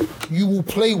cultures you will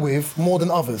play with more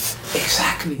than others.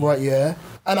 Exactly. Right, yeah.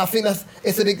 And I think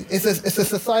it's a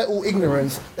societal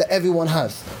ignorance that everyone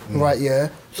has. Right, yeah.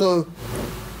 So,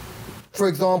 for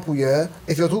example, yeah,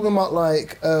 if you're talking about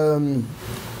like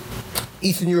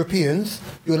Eastern Europeans,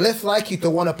 you're less likely to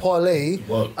want to parlay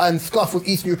and scuff with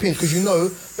Eastern Europeans because you know,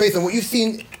 based on what you've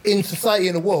seen in society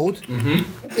in the world,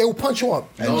 they will punch you up.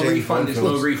 No refund is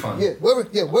no refund. Yeah,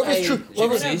 whether it's true,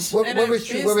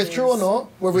 whether it's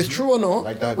true or not,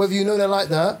 Like that. whether you know they're like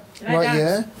that, right?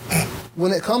 Yeah.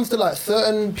 When it comes to like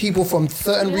certain people from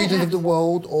certain regions of the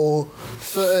world or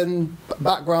certain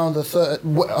backgrounds or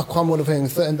certain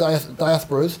certain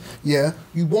diasporas, yeah,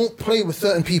 you won't play with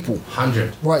certain people.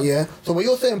 100. Right, yeah. So when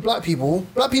you're saying black people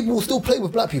will still play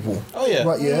with black people. Oh, yeah.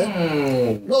 Right,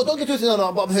 yeah. No, don't get twisted.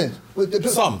 No, but I'm saying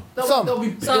Some. They'll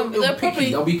be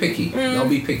picky. They'll be picky. They'll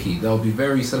be picky. They'll be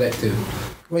very selective.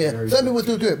 Well, yeah, certain people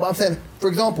still do it, but I'm saying, for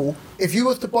example, if you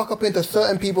was to buck up into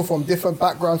certain people from different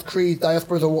backgrounds, creeds,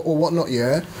 diasporas, or whatnot,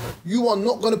 yeah, you are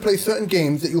not going to play certain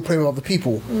games that you'll play with other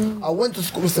people. I went to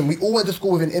school, listen, we all went to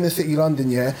school within inner city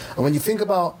London, yeah, and when you think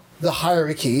about the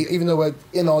hierarchy, even though we're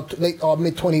in our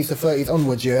mid-20s to 30s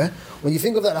onwards, yeah, when you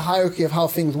think of that hierarchy of how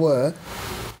things were,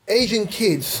 Asian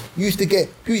kids used to take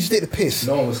the piss.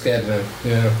 No one was scared of them.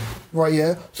 Yeah. Right,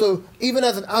 yeah. So even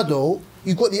as an adult,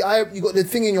 you got the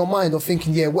thing in your mind of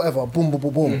thinking, yeah, whatever, boom, boom,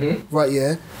 boom, boom. Right,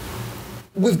 yeah.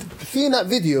 With seeing that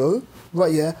video,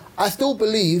 right, yeah, I still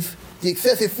believe the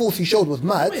excessive force he showed was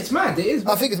mad. It's mad. It is.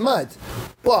 I think it's mad.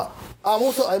 But I'm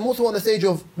also on the stage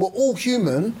of we're all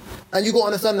human, and you got to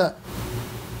understand that.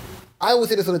 I always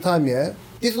say this all the time, yeah?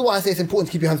 This is why I say it's important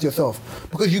to keep your hands to yourself.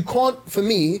 Because you can't, for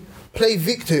me, play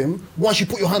victim once you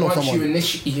put your hand on someone.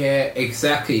 Yeah,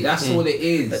 exactly. That's all it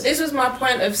is. But this was my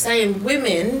point of saying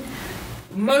women,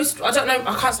 I don't know,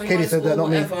 I can't say Katie most said or that, not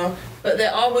me. whatever, but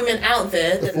there are women out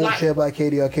there The that fault like... shared by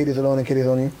Katie, Katie's alone and Katie's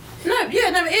on you. No,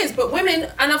 it is. But women,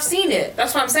 and I've seen it,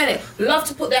 that's why I'm saying it, love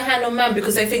to put their hand on man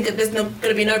because they think that there's going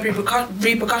to be no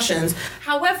repercussions.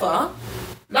 However,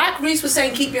 like Reese was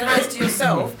saying, keep your hands to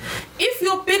yourself. If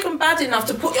you're big and bad enough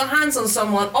to put your hands on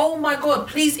someone, oh my God,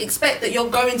 please expect that you're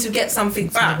going to get something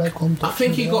back. I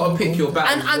think you got to pick your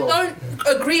battles. And I don't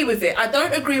agree with it. I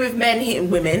don't agree with men hitting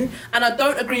women, and I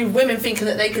don't agree with women thinking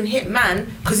that they can hit man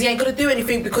because he ain't going to do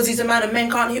anything because he's a man and men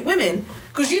can't hit women.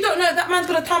 Because you don't know if that man's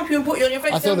going to thump you and put you on your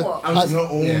face, then what? Not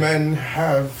all men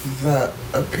have that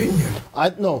opinion.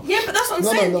 No. Yeah, but that's what I'm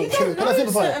saying. You don't Can I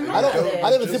simplify it? I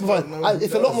never simplify it.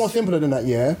 It's a lot more simpler than that,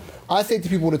 yeah? I say to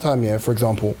people all the time, yeah, for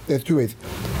example, there's two ways.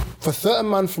 For certain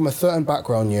man from a certain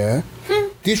background, yeah,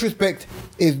 disrespect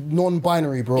is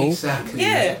non-binary, bro. Exactly.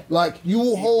 Yeah. Like, you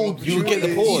will hold... You will get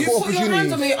the pause. You put your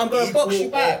hands on me, I'm going to box you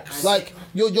back. Like,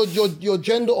 your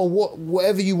gender or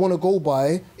whatever you want to go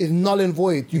by is null and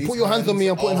void. You put your hands on me,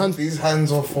 I'm putting hands... These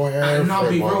hands are for everyone. And I'll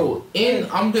be real.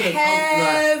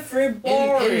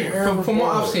 From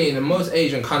what I've seen in most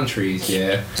Asian countries,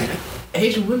 yeah,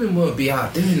 Asian women won't be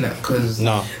out doing that because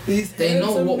they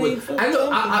know what would. And look,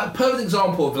 a perfect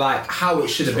example of like how it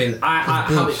should have been,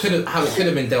 how it could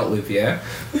have been dealt with. Yeah,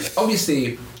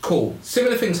 obviously, cool.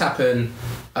 Similar things happen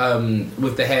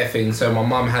with the hair thing. So my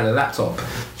mum had a laptop.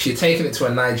 She had taken it to a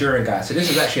Nigerian guy. So this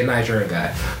was actually a Nigerian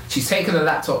guy. She's taken the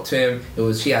laptop to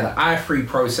him. She had an i3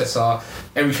 processor.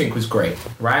 Everything was great,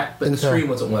 right? But the screen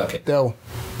wasn't working. Dell,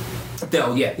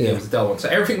 yeah, it was a Dell one. So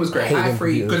everything was great.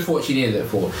 i3, good for what she needed it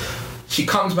for. She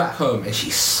comes back home and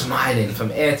she's smiling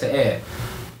from ear to ear.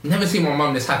 Never seen my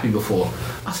mum this happy before.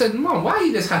 I said, Mum, why are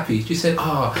you this happy? She said,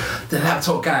 the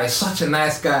laptop guy is such a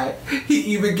nice guy.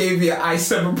 He even gave me an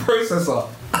i7 processor.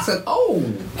 I said,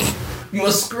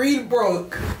 your screen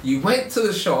broke. You went to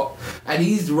the shop and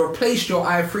he's replaced your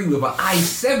i3 with an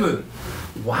i7.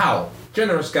 Wow.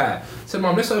 Generous guy. So,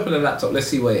 Mum, let's open the laptop. Let's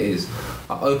see what it is.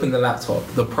 I opened the laptop.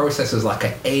 The processor's like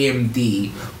an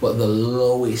AMD, but the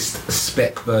lowest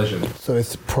spec version. So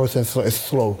its processor is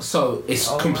slow. So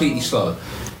it's completely slow.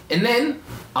 And then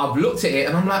I've looked at it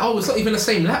and I'm like, it's not even the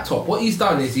same laptop. What he's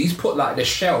done is he's put like the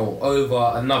shell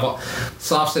over another.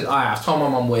 So I've said, I've told my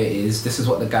mum where it is. This is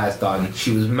what the guy's done.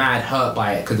 She was mad hurt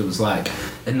by it because it was like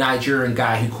a Nigerian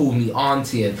guy who called me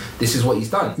auntie and this is what he's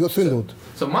done. You got swindled.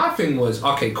 So my thing was,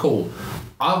 okay, cool.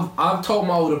 I've told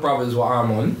my older brothers what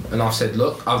I'm on, and I've said,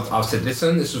 look, I've said,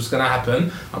 listen, this was gonna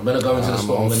happen. I'm gonna go into the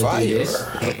store. I'm gonna do this.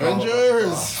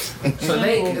 Avengers. So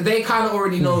they kind of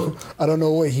already know. I don't know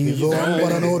what he's on,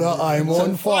 but I know that I'm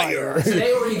on fire. So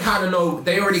they already kind of know.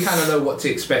 They already kind of know what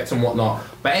to expect and whatnot.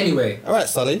 But anyway, all right,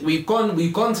 Sully. We've gone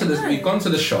to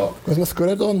the shop. Where's my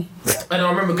square on? And I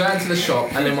remember going to the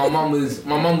shop, and then my mum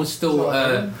was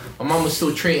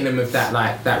still treating them with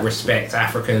that respect,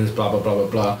 Africans, blah blah blah blah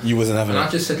blah. You wasn't having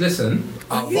it. I just said, listen,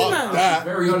 I'll be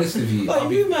very honest with you.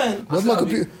 Where's my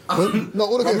computer? No,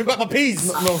 all bring back my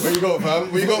peas. No, where you got, fam?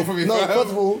 Where you got from me, fam? No, first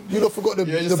of all, you don't forgot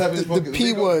the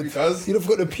P word. You don't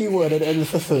forgot the P word at the end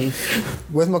of the session.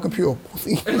 Where's my computer?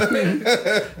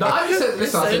 No, I just said,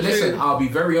 listen. I said, listen, I'll be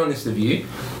very honest with you.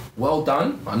 Well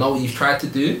done. I know what you've tried to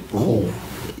do. Cool.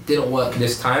 It didn't work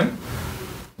this time.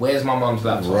 Where's my mum's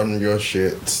laptop? Run your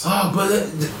shit. But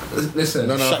listen.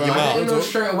 No, I let him know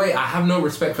straight away. I have no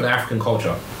respect for the African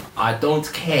culture. I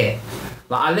don't care.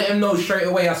 Like, I let him know straight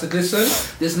away. I said, listen,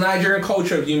 this Nigerian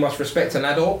culture, you must respect an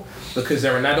adult because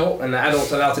they're an adult, and the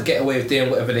adult's allowed to get away with doing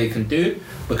whatever they can do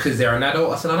because they're an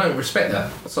adult. I said, I don't respect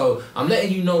that. So I'm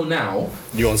letting you know now.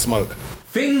 You on smoke?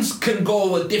 Things can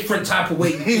go a different type of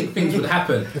way you think things would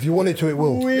happen. If you want it to, it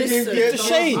will. Listen, it's a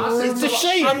shame. It's a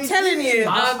shame. I'm telling you.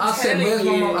 I said, where's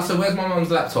my mum? I said, where's my mum's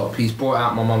laptop? He's brought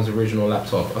out my mum's original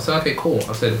laptop. I said, okay, cool.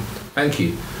 I said, thank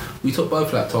you. We took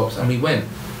both laptops and we went.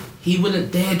 He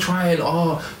wouldn't dare try and,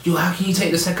 how can you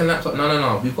take the second laptop?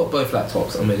 No. We've got both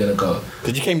laptops and we're going to go.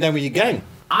 Because you came down with your gang.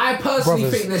 I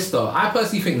personally think this, though.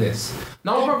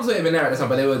 No, my brothers weren't even there at the time,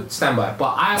 but they were standby.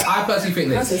 But I personally think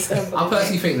this.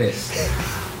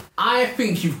 I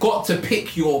think you've got to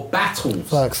pick your battles.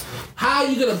 Facts. How are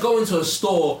you going to go into a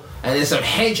store and there's some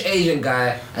hench Asian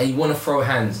guy and you want to throw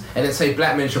hands and then say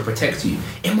black men should protect you?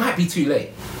 It might be too late.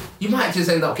 You might just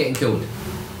end up getting killed.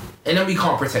 and then we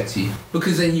can't protect you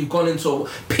because then you've gone into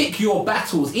pick your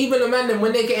battles. Even the man, then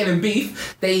when they're getting in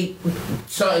beef,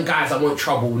 certain guys I want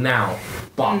trouble now,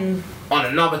 but on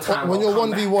another time when you're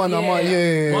 1v1, I might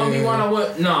 1v1 I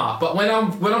won't. Nah, but when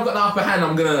I've got the upper hand,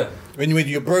 I'm gonna. When you're with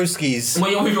your broskies.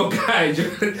 When you're with your guys,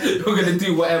 you're gonna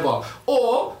do whatever.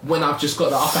 Or when I've just got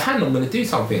the upper hand, I'm gonna do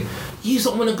something. You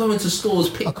don't want to go into stores,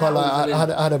 pick. I can't lie.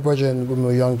 I had a brother when we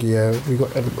were younger. Yeah, we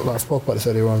got. I spoke about this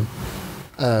earlier on.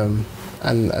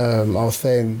 I was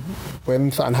saying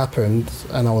when something happened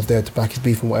and I was there to back his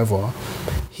beef and whatever,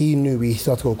 he knew we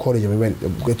started to go to college and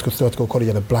we started to go to college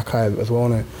at a black eye as well,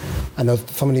 innit? And there was,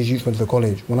 some of these youths went to the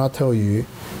college. When I tell you,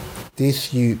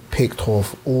 this youth picked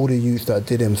off all the youths that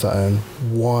did him something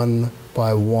one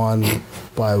by one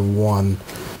by one.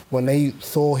 When they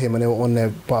saw him and they were on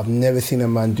there, but I've never seen a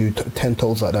man do 10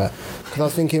 toes like that. Because I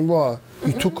was thinking, right,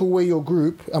 you took away your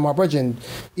group, and my brethren,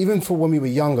 even for when we were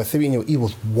younger, 17-year-old, he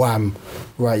was wham,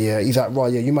 right, yeah. He's like,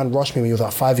 right, yeah, you man rushed me when you was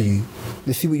like 5 of you.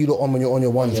 Let's see what you look on when you're on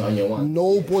your ones.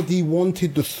 Nobody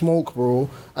wanted the smoke, bro,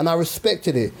 and I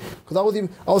respected it. Because what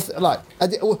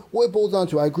it boils down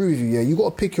to, I agree with you, yeah, you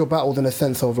got to pick your battles in a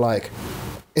sense of like,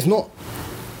 it's not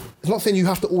saying you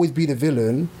have to always be the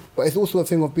villain, but it's also a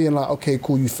thing of being like, okay,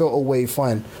 cool, you felt away,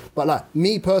 fine. But like,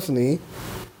 me personally,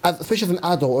 especially as an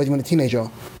adult or even a teenager,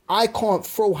 I can't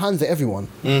throw hands at everyone.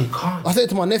 I said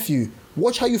to my nephew,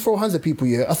 watch how you throw hands at people,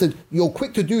 yeah? I said, you're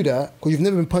quick to do that because you've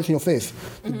never been punched in your face.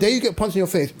 The day you get punched in your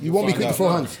face, you won't be quick to throw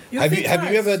hands. Have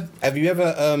you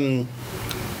ever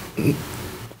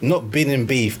not been in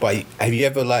beef, but have you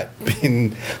ever like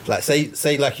been like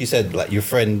say like you said, like your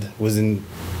friend was in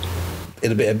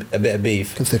a bit of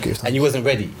beef consecutive and you wasn't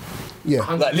ready? Yeah.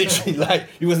 Like literally, like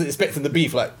you wasn't expecting the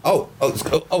beef. Like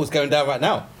it's going down right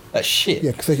now. Like shit.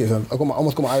 Yeah, consecutive. I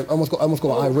almost got my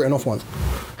eye written off once.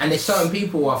 And there's certain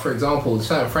people, for example,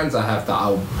 certain friends I have that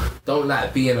I don't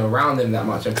like being around them that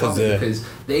much in public because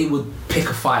they would pick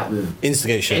a fight with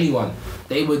instigation. Anyone.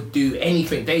 They would do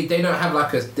anything. They don't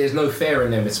have there's no fear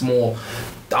in them. It's more,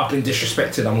 I've been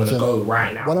disrespected, I'm gonna go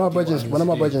right now. One of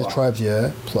my brethren's tribes,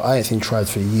 yeah. So I ain't seen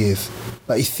tribes for years.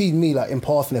 Like he seen me like in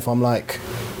passing if I'm like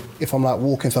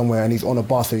walking somewhere and he's on a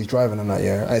bus or he's driving and that,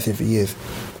 yeah. I ain't seen him for years.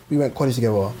 We went college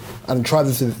together, and tried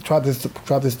this to the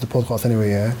podcast anyway,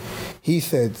 yeah. He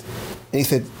said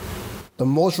the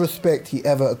most respect he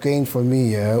ever gained from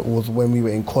me, yeah, was when we were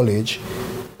in college,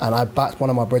 and I backed one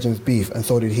of my brethren's beef, and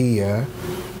so did he, yeah.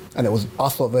 And it was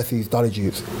us lot versus Dolly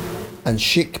Jutes. And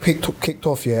shit kicked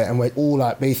off, yeah, and we all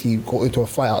like basically got into a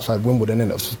fight outside Wimbledon,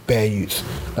 and it was just bare youths.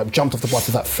 Like jumped off the bus,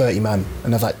 there's like 30 man,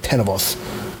 and there's like 10 of us,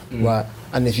 right?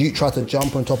 And this youth tried to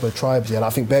jump on top of the tribes, yeah. Like,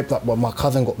 I think my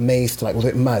cousin got maced, like was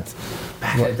it mad?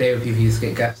 Back in the day when people used to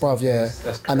get gassed. Bruv, yeah.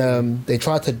 And they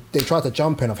tried to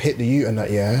jump in, I've hit the youth and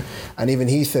that, yeah. And even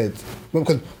he said,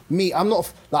 because me,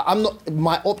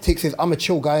 my optics is I'm a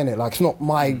chill guy, innit? Like it's not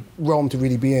my realm to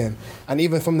really be in. And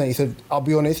even from there he said, I'll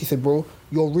be honest, he said, bro,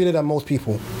 you're realer than most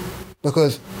people.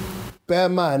 Because bare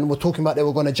man were talking about they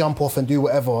were going to jump off and do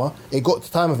whatever. It got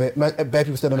to the time of it, bare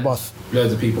people stayed on the bus.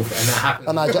 Loads of people, and that happened.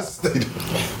 And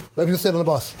bare people stayed on the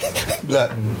bus.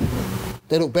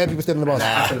 Bare people stayed on the bus.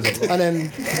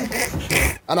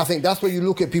 And I think that's where you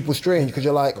look at people strange, because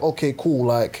you're like, okay, cool,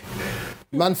 like,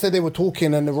 man said they were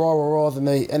talking and the rah-rah-rahs and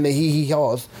the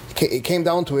hee-hee-haws. It came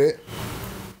down to it.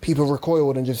 People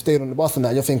recoiled and just stayed on the bus and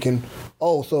that. You're thinking,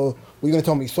 oh, so you're going to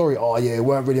tell me sorry? Oh, yeah, it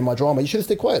weren't really my drama. You should have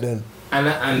stayed quiet then. And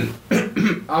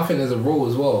I think there's a rule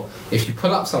as well. If you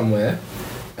pull up somewhere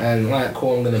and like,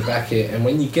 cool, I'm going to back it, and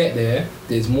when you get there,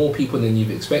 there's more people than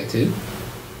you've expected,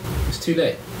 it's too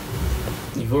late.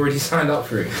 You've already signed up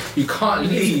for it. You can't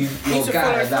leave your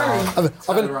guy down. I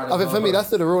think for me, that's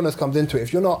where the realness comes into it.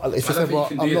 If you're not, if you say, well,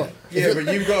 I'm not. Yeah,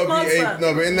 but you've got to be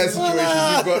no, but in that situation,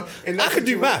 you've got. I could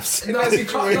do maths. In that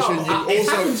situation, you also. It's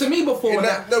happened to me before.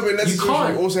 But in that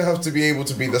situation, you also have to be able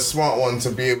to be the smart one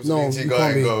to be able to go to your guy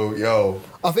and go, yo.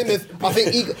 I think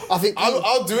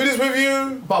I'll do this with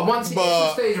you. But once it gets to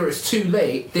the stage where it's too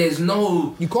late, there's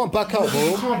no. You can't back out, bro.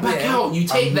 You can't back out. You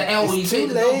take the L. You take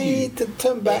the W. It's too late to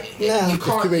turn back now. You can't.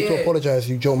 It's too late to apologise,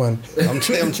 you Joe man. I'm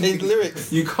changing the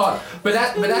lyrics. You can't. But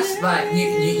that's like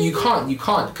you can't.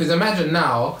 Because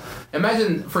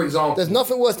imagine, for example, there's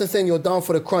nothing worse than saying you're down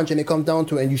for the crunch and it comes down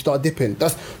to it and you start dipping.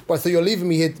 So you're leaving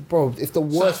me here, bro. It's the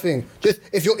worst thing. Just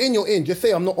if you're in, you're in. Just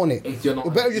say I'm not on it. If you're not,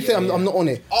 it's better you say I'm not on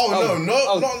it.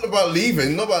 Not about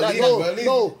leaving. Not about leaving.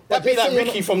 No, that'd be like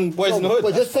Ricky from Boys in the Hood.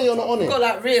 But just say you're not on it. You've got to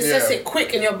like reassess it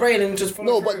quick in your brain and just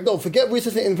follow through. But no, forget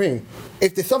reassessing in the brain.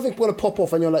 If there's something going to pop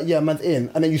off and you're like, yeah, man's in,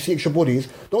 and then you see extra bodies,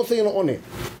 don't say you're not on it.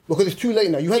 Because it's too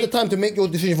late now. You had the time to make your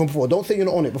decision from before. Don't say you're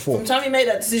not on it before. From the time you made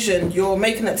that decision, you're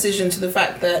making that decision vision to the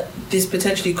fact that this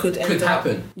potentially could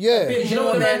happen. Yeah. Do you know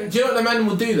what the man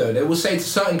will do though? They will say to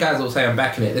certain guys, they'll say, "I'm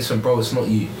backing it. Listen, bro, it's not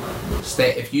you.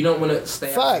 Stay. If you don't want to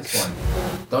stay out this one,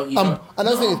 don't you? And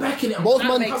that's the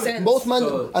thing. Most man,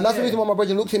 and that's the reason why my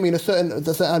brother looked at me in a certain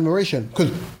admiration,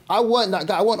 because I weren't that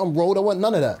guy. I weren't on road. I weren't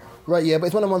none of that. Right, yeah, but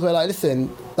it's one of the ones where, like,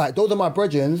 listen, like, those are my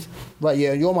brethren, right,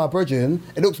 yeah, you're my brethren.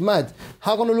 It looks mad.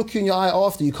 How gonna look you in your eye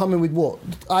after you come in with what?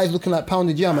 Eyes looking like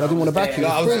pounded jam, and I didn't want to back you.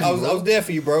 I was there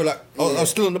for you, bro. Like, I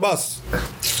was still on the bus.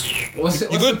 What's the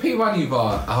P1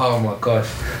 bar? Oh my gosh,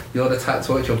 you're the type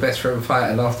to watch your best friend fight,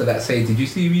 and after that say, "Did you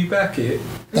see me back it?"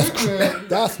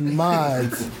 That's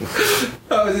mad.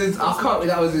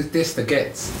 That was his diss to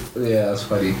Gets. Yeah, that's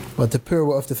funny. But to pure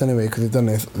what off this anyway, because he's done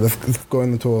this. Let's go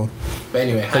on the tour. But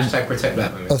anyway, hashtag protect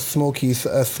black women. A smoky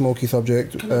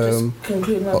subject. Can I just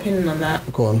conclude my opinion on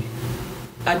that? Go on.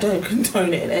 I don't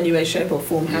condone it in any way, shape, or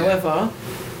form. Yeah. However,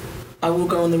 I will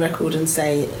go on the record and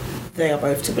say they are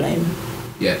both to blame.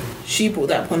 Yeah. She brought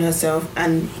that upon herself,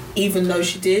 and even though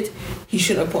she did, he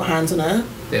shouldn't have put hands on her.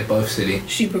 They're both silly.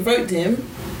 She provoked him,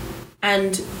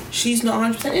 and she's not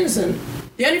 100% innocent.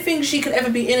 The only thing she could ever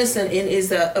be innocent in is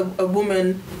that a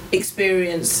woman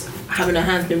experienced having her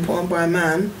hands been put on by a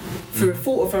man through a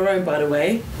fault of her own, by the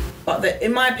way. But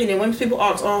in my opinion, when people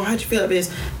ask, "Oh, how do you feel about this?"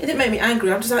 it didn't make me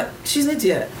angry. I'm just like, she's an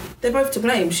idiot. They're both to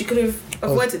blame. She could have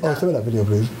avoided that. Oh, show me that video,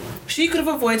 please. She could have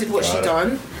avoided what she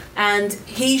done, and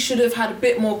he should have had a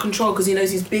bit more control because he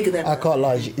knows he's bigger than her. I can't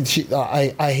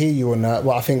lie. I hear you on that,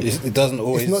 but I think it doesn't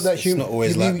always. It's not that human. It's not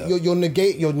always like that. You'll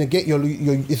negate.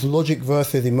 It's logic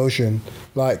versus emotion.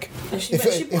 Like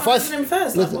if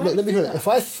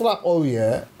I slap O,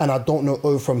 yeah, and I don't know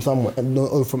O from somewhere, and know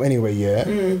O from anywhere,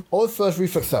 yeah. O's first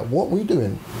reflex is like, what were you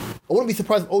doing? I wouldn't be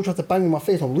surprised if O tried to bang me in my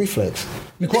face on reflex.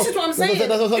 This is what I'm saying.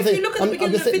 If you look at the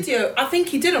beginning of the video, I think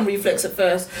he did on reflex at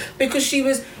first because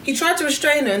he tried to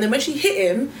restrain her, and then when she hit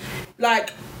him,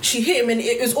 she hit him, and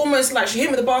it was almost like she hit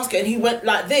him with a basket, and he went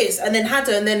like this, and then had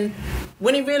her, and then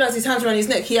when he realised his hands were around his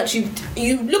neck, you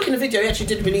look in the video, he actually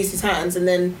did release his hands, and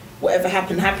then whatever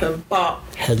happened, but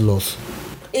head loss.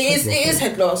 It is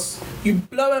head loss. You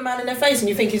blow a man in the face and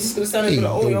you think he's just going to stand and be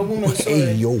like, "Oh, you're a woman, sorry."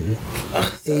 Hey, yo.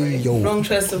 Hey, yo. Wrong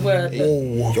choice of word. Hey,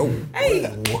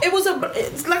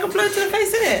 it's like a blow to the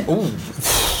face, isn't it? Ooh.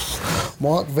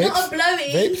 Mark, vapes. Not a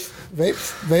blowy.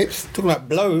 Vapes. Talking about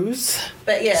blows.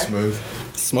 But yeah. Smooth.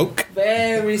 Smoke.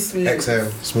 Very smooth.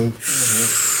 Exhale. Smooth.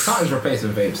 Something's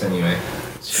replacing vapes anyway.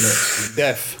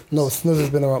 Death. No, snus has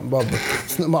been around.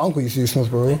 My uncle used to use snus,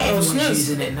 bro. Snus.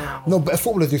 Using it now. No, but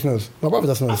footballers do snus. My brother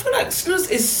does snus. I feel like snus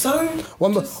is so.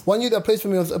 One year that played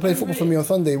football for me on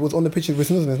Sunday was on the pitch with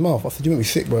snus in his mouth. I said, "You make me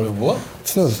sick, bro." What?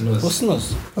 Snus. What's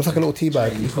snus? It's like a little tea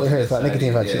bag. You put it here. It's like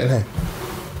nicotine patch in here.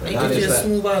 It gives you a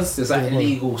small buzz. There's like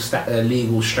legal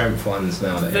strength ones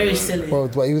now. Very silly. Bro,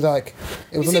 but he was like,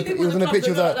 it was on the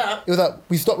picture. It was like,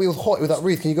 we stopped. It was hot. It was like,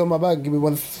 "Reese, can you go in my bag and give me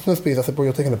one snus, please?" I said, "Bro,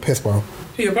 you're taking a piss, bro."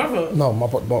 For your brother? No, my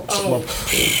brother. I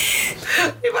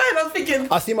was thinking.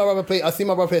 I see my brother play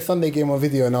a Sunday game on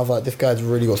video, and I was like, "This guy's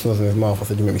really got snus in his mouth." I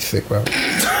said, "You make me sick, bro."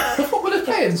 What were they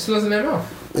playing? Snus in their mouth.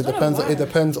 It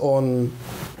depends on.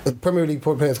 Premier League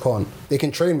players can't. They can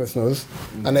train with snus,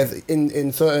 and there's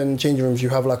in certain changing rooms you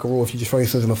have like a rule: if you just throw your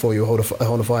snus in before, you hold a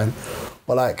fine.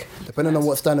 But like, depending on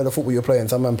what standard of football you're playing,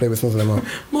 some man play with snus in their mouth.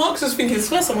 Mark's just thinking, it's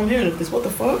the first time I'm hearing of this. What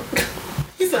the fuck?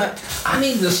 He's like, I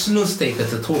need the snus taker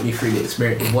to talk me through the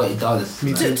experience of what it does. To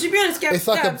be honest, Gab, it's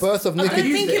like a burst of nicotine. I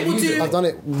don't think it will do. I've done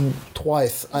it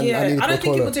twice, and I need to go to the toilet. I don't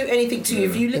think it will do anything to you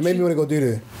if you literally. It made me want to go do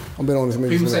this. I'm being honest.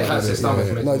 People say it hurts their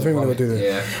stomach. No, it's made me want to go do this.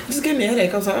 Yeah. It just gave me a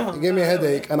headache. I was like, oh. It gave me a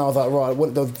headache, and I was like,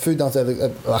 right, the food downstairs,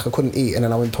 like I couldn't eat, and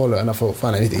then I went to the toilet, and I thought,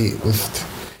 fine, I need to eat.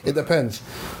 It depends.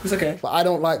 It's okay. But I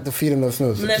don't like the feeling of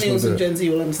snus. Millennials and Gen Z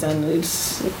will understand.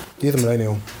 He's a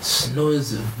millennial.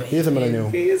 Snus. He's a millennial.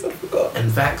 He is, I forgot.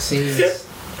 And vaccines.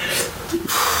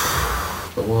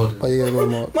 The world. Oh, yeah,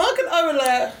 Mark. Mark and Owen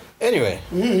like. Anyway.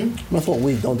 I thought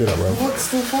weed. Don't do that, bro.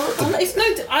 What's the fuck? It's no.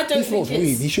 I don't he smokes think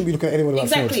it's. weed. He shouldn't be looking at anyone like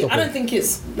exactly. I don't think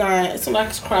it's like it's not like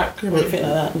it's crack or anything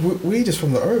like that. Weed is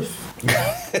from the earth.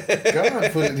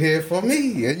 God put it here for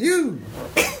me and you.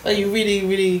 Are you really,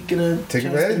 really gonna take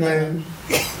advantage, man?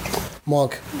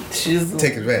 Mark,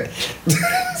 take advantage.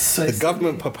 The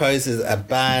government proposes a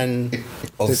ban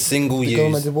of single-use. The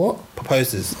government did what?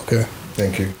 Proposes. Okay.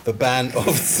 Thank you. The ban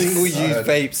of single-use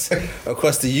vapes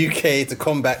across the UK to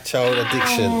combat child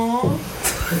addiction.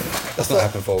 That's not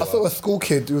happened for a while. I saw a school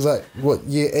kid who was like, what,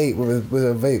 year 8 with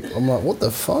a vape. I'm like, what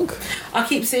the fuck? I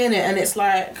keep seeing it and it's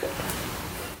like,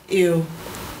 ew.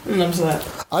 And I'm just like...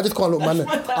 I just can't look man.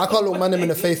 I can't look man them in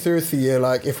the face seriously. Yeah,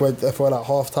 like if we're like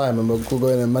half time and we're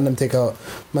going and man them take out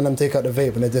the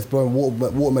vape and they're just blowing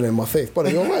watermelon in my face. Brother,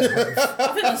 you're right. I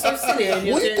think that's so silly. And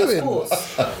you're What are you doing?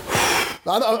 Sports.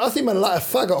 I see man light a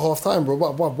fag at half time, bro.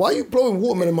 Why are you blowing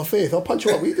watermelon in my face? I'll punch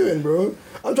you up. What are you doing, bro?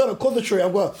 I'm trying to concentrate.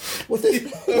 I'm going, what's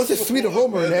this sweet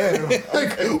aroma in the air?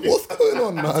 Like, what's going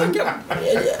on, man?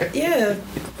 Yeah.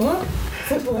 What?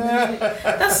 Football.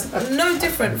 That's no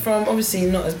different from, obviously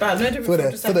not as bad. No different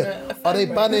from just having a are they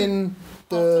banning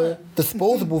the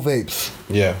disposable vapes?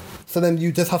 Yeah. So then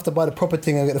you just have to buy the proper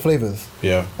thing and get the flavours?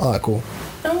 Yeah. Alright, cool.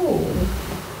 Oh.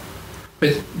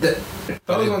 But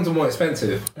those ones are more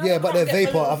expensive. Yeah, but they're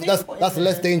vapor. That's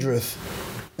less dangerous.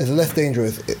 It's less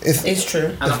dangerous. It's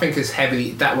true. And I think it's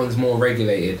heavily, that one's more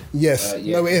regulated. Yes.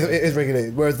 Yeah. No, it is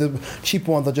regulated. Whereas the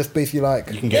cheaper ones are just basically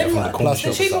like... You can get it from the corner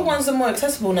shop. The cheaper ones are more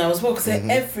accessible now as well because they're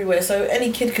everywhere. So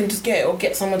any kid can just get it or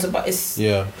get someone to buy it.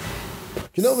 Yeah.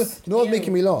 You know what's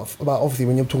making me laugh about, obviously,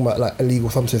 when you're talking about like illegal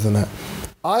substances and that?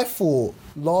 I thought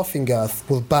laughing gas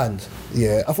was banned.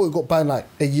 Yeah, I thought it got banned like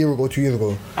a year ago, 2 years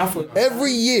ago.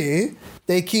 Every year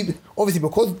they keep, obviously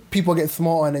because people are getting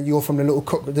smarter and then you're from the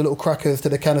little crackers to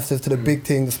the canisters to the big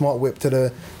thing, the smart whip to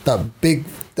the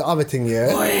other thing. Yeah.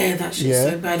 Oh yeah, that shit's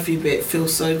so bad for you, but it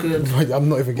feels so good. I'm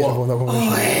not even getting involved in that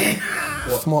conversation.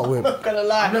 Smart whip. I'm not gonna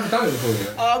lie. I've never done it before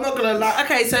yet. I'm not gonna lie.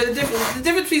 Okay, so the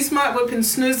difference between smart whip and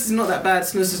snus is not that bad.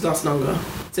 Snus just lasts longer.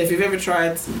 So if you've ever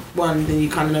tried one, then you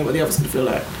kind of know what the other's gonna feel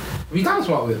like. Have you done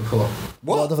smart whip before?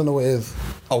 What? Doesn't know what it is.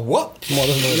 A what? Smart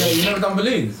doesn't know what it is. You've never done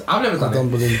balloons? I've never done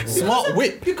balloons. Smart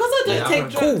whip. Because I don't take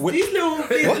drugs, cool whip. these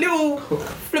little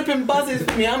flipping buzzes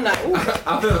for me, I'm like, ooh.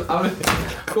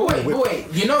 But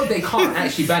wait, you know they can't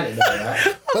actually ban it though,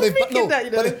 right? But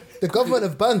the government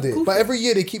have banned it. But every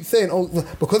year they keep saying,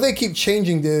 because they keep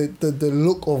changing the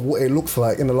look of what it looks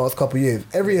like in the last couple of years.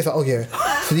 Every year it's like, oh yeah,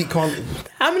 so you can't.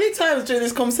 How many times during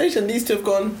this conversation these two have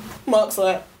gone, Mark's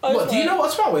like, oh, What, do you know what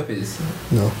a smart whip is?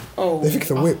 No. Oh. They think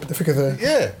it's a whip. They think it's a...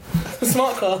 Yeah. A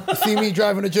smart car. See me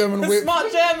driving a German whip.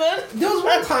 Smart German. There was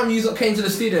one time you came to the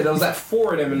studio, there was like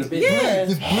 4 of them in the bin. Yeah.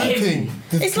 This blue thing.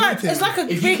 It's like a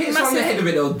If you big hit someone in the head massive... of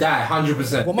it, they'll die,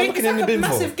 100%. What am I looking in the bin for?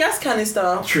 massive gas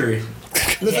canister. True.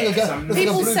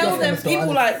 People sell them.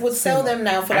 People like would sell them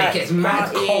now for And like it gets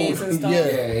mad parties cold. and stuff.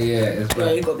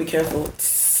 Yeah. You got to be careful.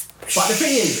 But the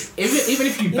thing is, even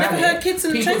if you ban never heard kids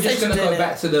in the people are train just going to station go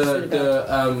back to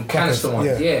the canister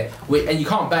ones. Yeah. And you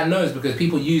can't ban those because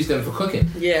people use them for cooking.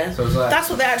 Yeah. So it's like, that's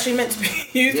what they're actually meant to be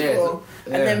used for.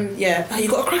 And then, you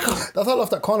got a cracker. That's why I love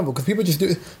that carnival, because people just do...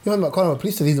 You know about carnival,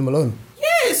 please just leave them alone.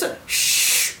 Yeah, so,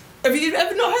 shh. Have you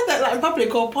ever not heard that like in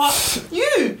public or park?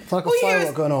 It's like a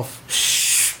firework going off.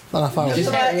 Like a firework. It's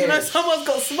like, you know, someone's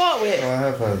got smart whip. I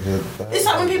have heard it. It's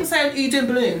like when people say, are you doing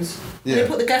balloons? Yeah. They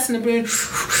put the gas in the balloon.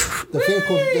 The thing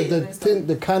called...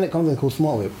 The can it comes in called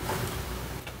smart whip.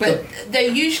 But they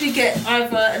usually get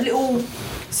either a little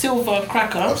silver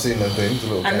cracker. I've seen them things.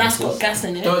 And that's got gas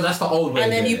in it. No, that's the old way.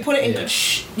 And then you put it in,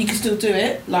 you can still do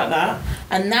it like that.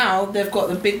 And now they've got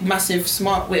the big, massive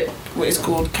smart whip, what it's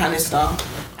called, canister.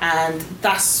 And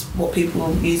that's what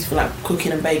people use for like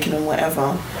cooking and baking and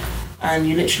whatever. And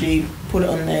you literally put it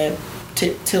on there,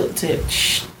 tilt tip,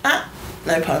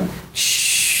 no pun.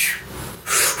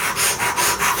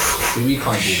 We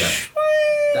can't do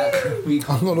that. We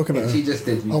can't. I'm not looking at it. She just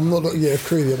did. I'm not... Yeah, it's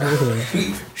crazy. I'm not looking at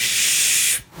it.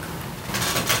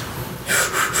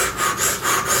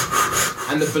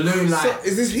 And the balloon like... So,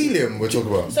 is this helium we're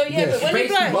talking about? So yeah, but when you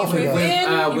Basically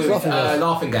blow with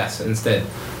laughing gas instead.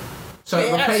 So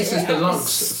it replaces the lungs.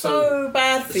 So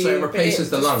bad for you. So it replaces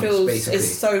the lungs, basically. It's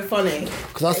so funny.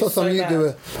 Because I saw some you do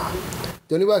it.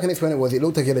 The only way I can explain it was it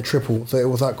looked like it had a triple, so it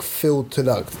was like filled to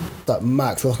that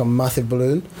max. It was like a massive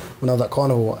balloon when I was at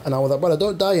Carnival, and I was like, brother,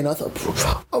 don't die, you know. I was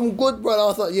like, I'm good, brother. I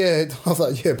was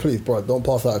like, yeah, please, bro, don't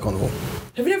pass out at Carnival.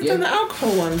 Have you ever done the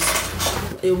alcohol ones?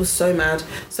 It was so mad.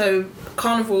 So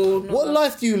Carnival. What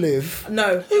life do you live?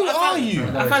 No. Who are you?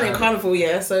 I found it in Carnival,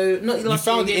 yeah. So not You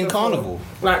found it in Carnival?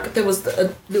 Like there was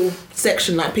a little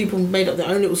section, like people made up their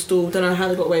own little stall. Don't know how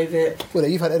they got away with it. Well,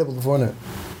 you've had edibles before, innit?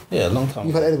 Yeah, a long time.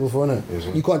 You've had edibles before,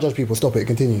 innit? You can't judge people. Stop it.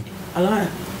 Continue. I lie.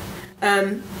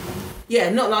 Yeah,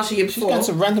 not last year before. She's going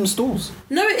to random stalls.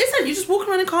 No, it isn't. You just walk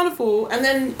around in Carnival and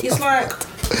then it's like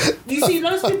you see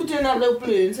loads of people doing that little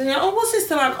balloons and you're like, oh, what's this?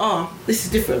 They're like, oh, this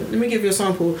is different. Let me give you a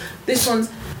sample. This one's...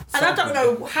 And I don't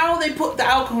know how they put the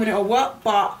alcohol in it or what,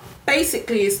 but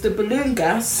basically it's the balloon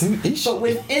gas. But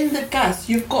within the gas,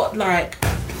 you've got like,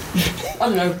 I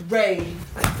don't know, Ray,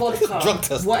 vodka, Drug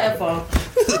test. whatever.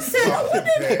 I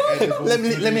said, Let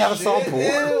me have a sample.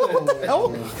 What the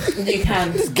hell? you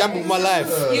can. Gamble my life.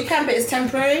 You can, but it's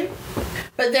temporary.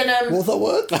 But then What was that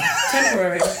word?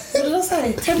 temporary. What did I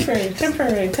say?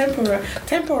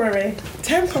 Temporary.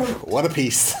 What a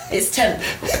piece. It's temp.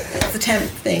 It's the temp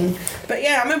thing. But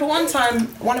yeah, I remember one time,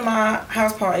 one of my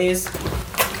house parties,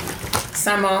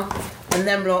 Sama and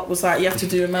them lot was like, you have to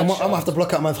do a I'm man gonna have to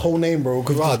block out man's whole name, bro.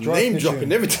 Because Name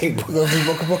dropping everything.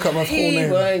 block out man's whole He name.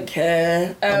 won't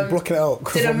care. I'm blocking it out.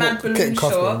 'Cause Did a I'm mad not balloon getting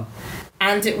cuffed, shot. man.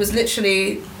 And it was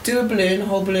literally do a balloon, a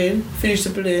whole balloon, finish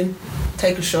the balloon,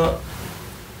 take a shot,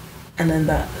 and then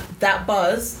that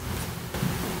buzz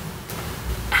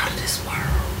out of this world.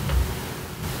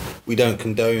 We don't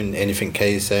condone anything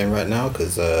Kay's saying right now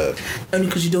because Only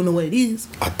because you don't know what it is.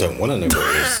 I don't want to know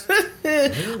what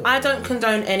it is. I don't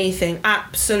condone anything.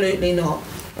 Absolutely not.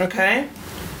 Okay?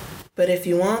 But if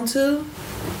you want to,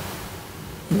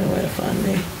 you know where to find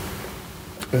me.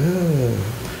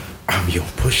 I'm your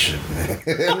pusher, man.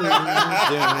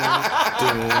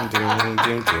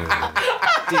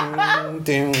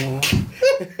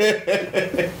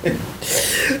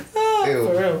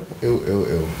 For real.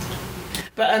 Ill.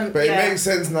 But But yeah. it makes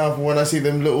sense now for when I see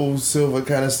them little silver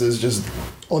canisters just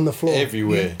On the floor.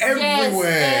 Everywhere. everywhere.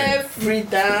 Yes, every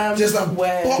damn Just a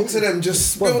where. box of them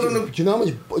just Bro, spilled on do the. you know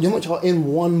how much are in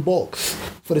one box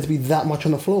for there to be that much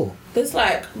on the floor? There's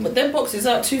like, but them boxes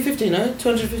are 250, no?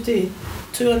 250?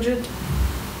 200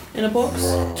 in a box?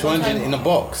 200 in a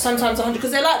box. Sometimes 100,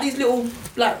 because they're like these little,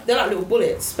 they're like little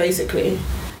bullets, basically.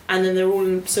 And then they're all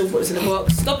in silver bullets in a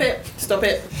box. Stop it. Stop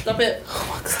it. Stop it.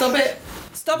 Stop it.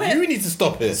 Stop it. You need to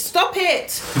stop it. Stop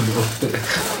it.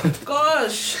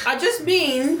 Gosh. I just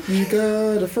mean, You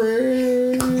got a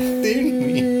friend.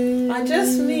 I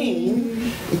just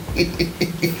mean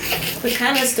the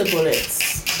canister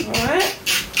bullets. Alright?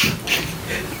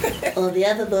 Or the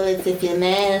other bullets if you're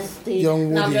nasty.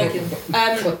 Young No, I'm Woody. joking.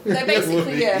 They're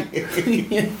basically, yeah.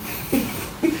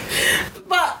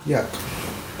 But, Yeah.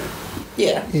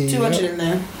 yeah, 200 in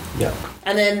there. Yeah.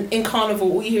 And then in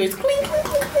Carnival, all you hear is clink, clink,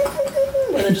 clink, clink, clink, clink,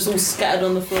 and they're just all scattered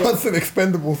on the floor. That's an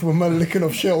expendable from a man licking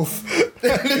off shells.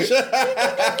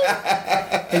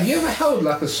 Have you ever held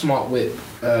like a smart whip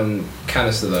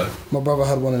canister though? My brother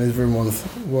had one in his room once.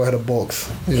 Well, I had a box.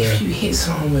 Yeah. If you hit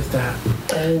someone with that,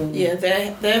 Yeah,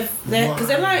 they're because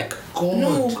they're like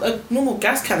normal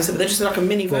gas canister, but they're just like a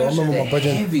mini Bro, I version. remember my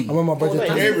budget. I heavy. remember my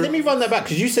budget. Let me run that back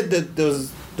because you said that there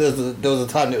was a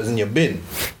time that it was in your bin.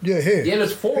 Yeah, here. yeah,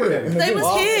 there's 4 of them. They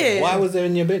was here. Why was there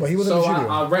in your bin? But he was in So the studio.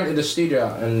 I rented a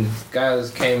studio and guys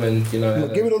came and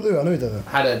Look, give it all do. I know he does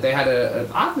that. they had a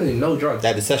I don't even know drugs. They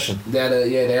had a session. They had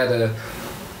a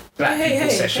black Hey, people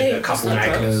hey, session, hey, a couple it's not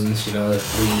magnums,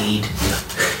 weed,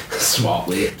 smart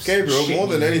whips. Gabriel, shit. more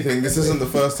than anything, this isn't the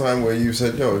first time where you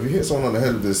said, yo, if you hit someone on the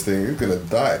head with this thing, you're gonna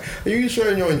die. Are you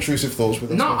sharing your intrusive thoughts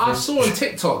with us? No, my I friend? saw on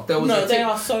TikTok there was they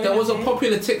are so there was a heavy.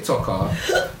 popular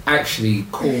TikToker actually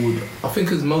called I think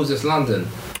it was Moses London.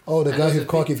 Oh, the And guy there's whose a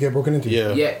car big- keeps getting broken into.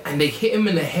 Yeah. Yeah, and they hit him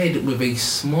in the head with a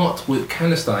smart whip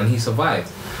canister and he survived.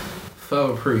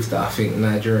 Further proof that I think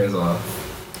Nigerians are,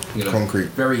 Concrete.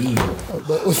 very evil.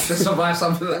 But To also, survive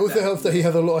something it like also that. helps that he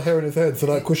has a lot of hair in his head, so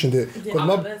that cushioned it. 'Cause Yeah,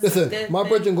 my, that's- listen, they're- my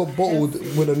brethren got bottled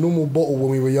with a normal bottle when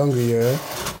we were younger, yeah,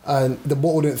 and the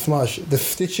bottle didn't smash. The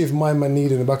stitches my man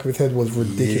needed in the back of his head was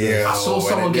ridiculous. Yeah. I saw when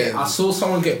someone it get. did. I saw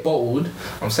someone get bottled.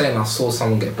 I'm saying I saw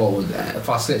someone get bottled. If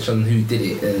I snitch on who did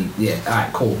it, then yeah,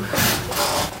 alright, cool.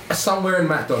 Somewhere in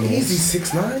McDonald's, Easy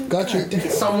 6'9". Got you.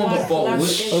 someone got bottled.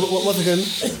 Once again,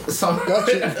 got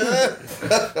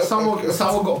you.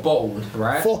 Someone got bottled,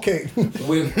 right? 4K.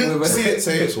 With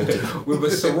Say it, Salty. with a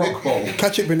Ciroc bottle.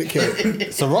 Catch it, Bennett Kid.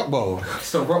 It's a rock bowl.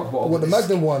 Ciroc bottle. What, the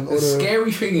Magnum one? Or The the...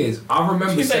 scary thing is, I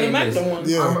remember You say the saying this. Magnum one?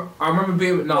 Yeah. I remember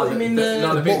being no, What, you mean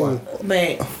the big bottle? one.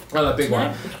 Mate. No, the big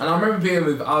one. And I remember being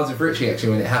with I was with Richie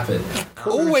actually when it happened.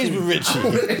 Always with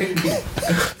Richie.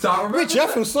 So I remember. Richie, I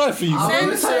feel sorry for you.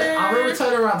 I remember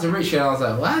turning around to Richie and I was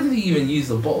like, why did he even use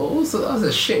the bottle? That was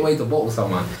a shit way to bottle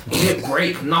someone. He didn't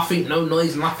break, nothing, no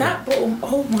noise, nothing. That bottle,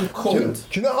 oh my Cool. god.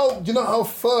 Do you know how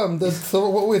firm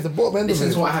the bottom end This of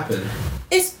is it? what happened.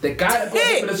 It's The guy that got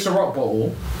hit with the Ciroc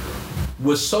bottle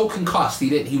was so concussed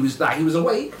he was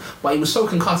awake, but he was so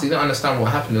concussed he didn't understand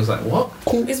what happened. He was like, what?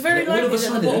 It's very All of a likely that the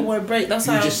sudden, bottle won't break. That's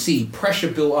You how. just see pressure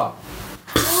build up.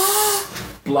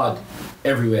 Blood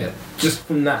everywhere. Just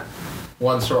from that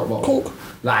one Ciroc bottle. Cool.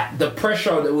 Like the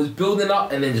pressure that was building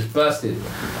up and then just bursted.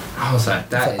 I was like,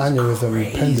 that It's an is aneurysm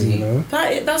crazy. pending, you know?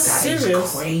 That's That is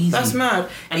serious. crazy. That's mad.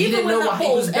 And he Even didn't when know that what he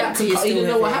bottle's was that empty, it's concussed. He didn't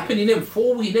still know what heavy. happened. He didn't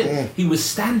fall. He didn't. He was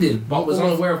standing, but was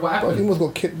unaware of what He happened. must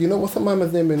got kid. You know what's that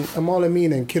man's name in Amal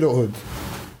Amin in Kidulthood?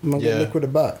 Man got Yeah. licked with a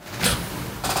bat.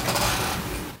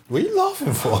 What are you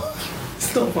laughing for?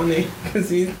 It's not funny because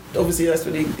he obviously that's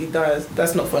when he dies.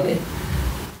 That's not funny.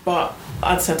 But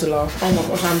I just had to laugh. Oh my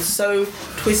gosh, I'm so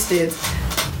twisted.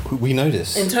 We know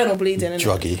this. Internal bleeding.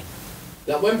 Druggy.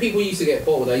 Like when people used to get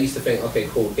bottled, I used to think, okay,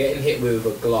 cool, getting hit with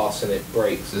a glass and it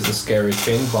breaks is the scariest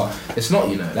thing, but it's not,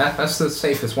 you know. That's the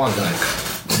safest one.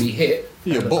 Like, be hit.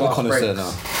 You're a bottle connoisseur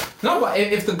now. No, but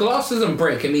if the glass doesn't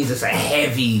break, it means it's a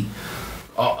heavy.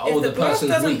 If the glass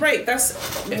doesn't break,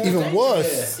 that's even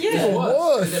worse. Yeah. Even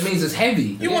worse. It means it's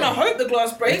heavy. You want to hope the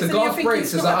glass breaks. If the glass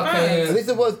breaks, it's like, okay. At least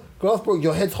it was glass broke.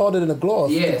 Your head's harder than a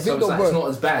glass. Yeah, so it's not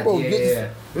as bad. Bro,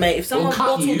 yeah. Mate, if someone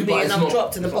bottled me and I'm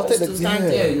dropped and the bottle's still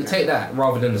standing. Yeah, you take that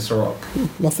rather than the Ciroc.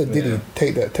 Must have did it.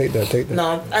 Take that.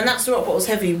 No, and that Ciroc bottle's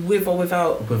heavy with or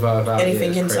without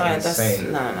anything inside. That's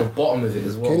insane. The bottom of it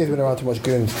as well. Kenny's been around too much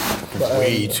goons.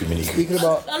 Way too many. Speaking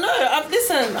about... I know, I've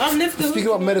lived the... Speaking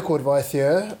about medical advice,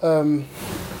 yeah?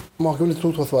 Mark, you want to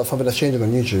talk to us about something that's changing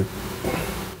on YouTube?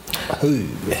 Who?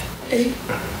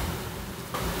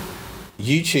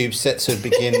 YouTube set to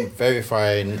begin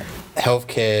verifying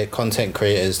healthcare content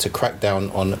creators to crack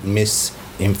down on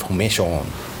misinformation.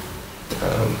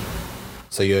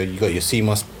 So you got your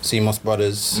CMOS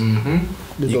brothers.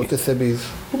 Mm-hmm. The Dr. Sebbies.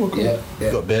 Oh my God. Yeah.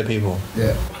 You got bare people.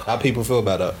 Yeah. How people feel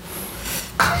about that?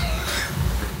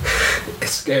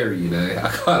 It's scary, you know. I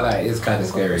can't lie, it's kind of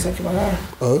scary.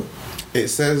 Oh? It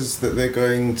says that they're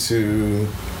going to...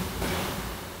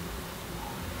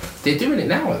 They're doing it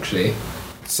now, actually.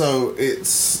 So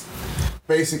it's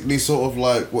basically sort of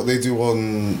like what they do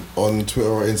on Twitter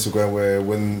or Instagram, where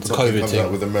when The something COVID comes thing.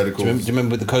 out with a medical... Do you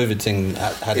remember with the COVID thing?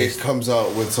 It comes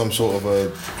out with some sort of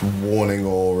a warning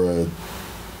or a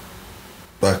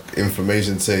like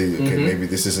information say, okay, maybe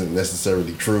this isn't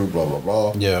necessarily true, blah blah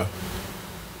blah. Yeah.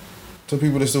 So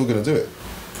people are still gonna do it.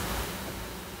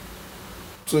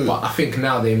 So But I think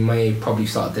now they may probably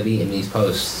start deleting these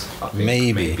posts. I think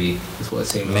Maybe. That's what it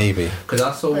seems like. Maybe. Because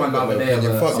I saw one the other day.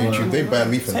 fuck YouTube, they banned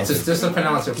me for nothing. Just to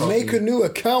pronounce it properly. Make a new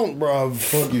account, bruv.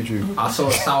 Fuck YouTube. I saw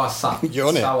a sour sup. You're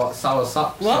on it. Sour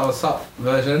sup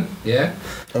version, yeah.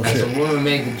 Okay. And some woman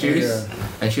made the juice,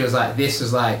 and she was like, "This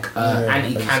is like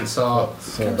anti-cancer, blah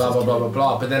blah blah blah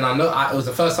blah." But then it was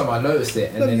the first time I noticed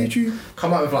it, and then it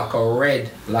come out with like a red,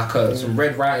 some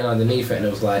red writing underneath it, and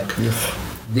it was like,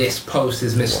 "This post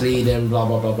is misleading, blah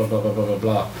blah blah blah blah blah blah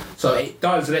blah." So it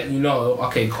does let you know,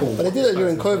 okay, cool. But they did it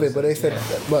during COVID, but they said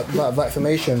about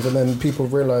vaccinations, and then people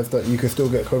realised that you could still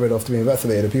get COVID after being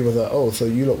vaccinated. And people were like, oh, so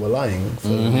you lot were lying.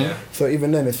 So, so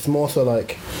even then, it's more so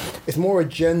like, it's more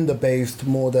agenda-based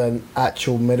more than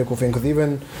actual medical thing, because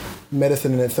even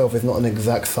medicine in itself is not an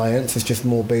exact science, it's just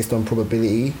more based on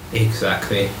probability.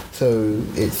 Exactly. So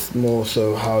it's more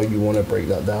so how you want to break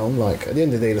that down. Like, at the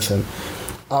end of the day, listen,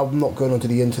 I'm not going onto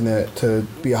the internet to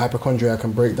be a hypochondriac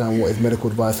and break down what is medical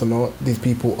advice or not. These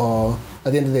people are,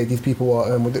 at the end of the day, these people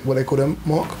are, what they call them,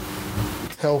 Mark?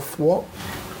 Health what?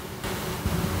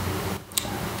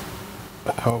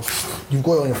 Health. You've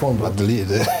got it on your phone, I bro.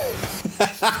 deleted it.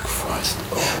 Christ.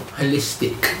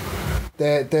 Holistic.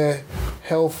 They're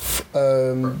health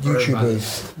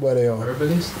YouTubers, where they are.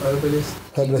 Herbalist.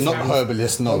 Herbalists. Not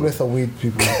herbalist, no. Herbalists are weed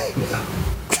people.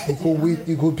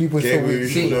 you call people so Yeah, weed. we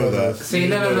should know that. See,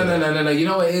 no. You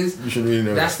know what it is? You should really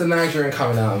know That's the Nigerian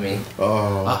coming out of me.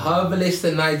 Oh. A herbalist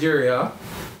in Nigeria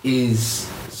is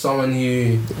someone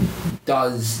who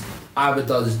either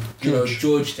does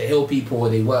George to heal people, or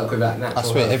they work with that natural. I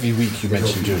swear herbs every week you to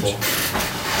help mention George. people.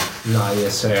 Nah,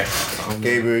 yes sir.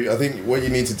 Gabriel, I think what you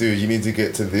need to do is you need to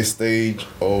get to this stage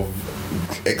of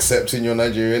accepting you're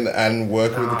Nigerian and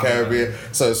working with the Caribbean.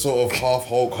 So it's sort of half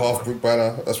Hulk, half Brooke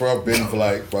Banner. That's where I've been for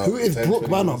like about Who is 10, Brooke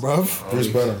 20 Banner, years. bruv? Bruce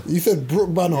Banner. You said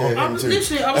Brooke Banner. Yeah. I was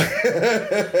literally,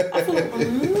 I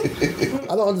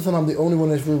thought, I don't understand. I'm the only one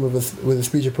in this room with a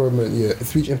speech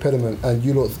impediment, and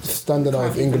you lot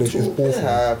standardized English is It awful.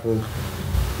 happened.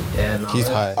 Yeah, no. He's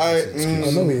high.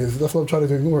 I know he is. That's why I'm trying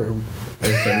to ignore him.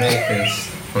 It's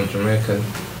Jamaicans. I'm Jamaican.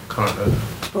 Can't know.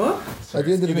 what? At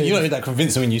the end of the day, You're not even that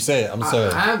convincing when you say it. I'm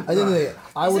sorry. at the end of the day,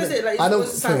 I would. Says it like I don't.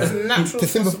 it's supposed to sound as natural To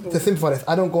as possible. simplify this,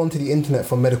 I don't go onto the internet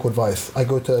for medical advice. I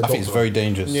go to a I doctor. think it's very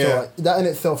dangerous. Yeah. So that in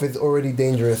itself is already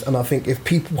dangerous, and I think if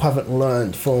people haven't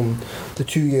learned from the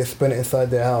 2 years spent inside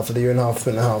their house or the year and a half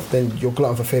spent in the house, then you're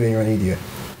glutton for failing. You're an idiot.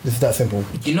 It's that simple.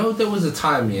 You know, there was a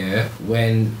time, yeah,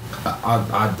 when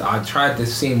I tried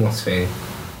this CMOS thing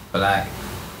for like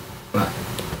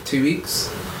 2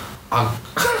 weeks.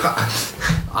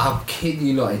 I kid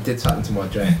you not, it did something to my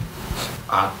joint.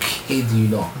 I kid you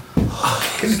not. I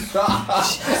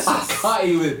can't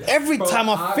even. Every time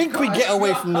I think we get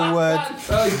away from the word,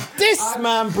 this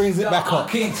man brings it back I up.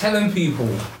 keep telling people.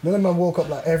 Then man woke up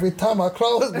like every time I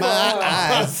close my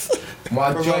eyes.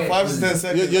 My For joint about 5 to 10 was,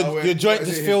 seconds. Your joint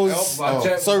just feels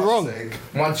so wrong.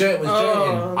 my joint was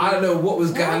jointing. I don't know what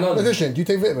was going on. Listen, do you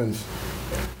take vitamins?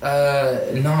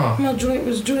 Nah. My joint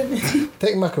was jointing.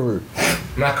 Take macaroon.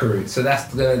 Macaroon. So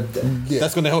that's gonna.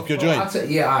 That's gonna help your joint.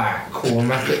 Yeah, alright, cool.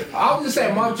 Macaroon. I was just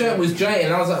saying my joint was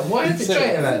jointing. I was like, why is it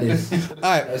jointing like this?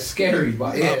 Alright, It's scary,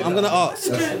 but yeah. I'm gonna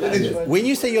ask. When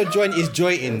you say your joint is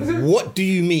jointing, what do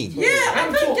you mean? Yeah, I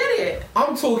don't get it.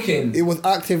 I'm talking. It was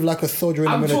active like a soldier in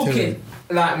the I'm military. talking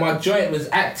like my joint was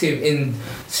active in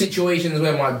situations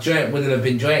where my joint wouldn't have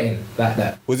been jointing like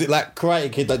that. Was it like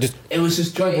Karate Kid that just? It was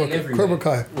just jointing everywhere. Cobra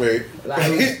Kai. Wait. Like,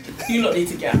 it You lot need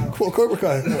to get out. What Cobra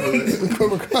Kai?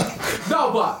 Cobra Kai. was,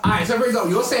 no, but alright. So for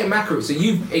example, you're saying macaroon, so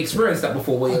you've experienced that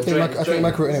before, where your joint I is think jointing.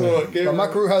 macaroon anyway. So, But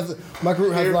macaroon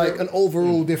has like an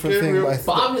overall different thing. Gabriel.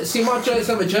 But see, my joints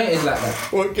never jointed like that.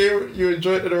 What game you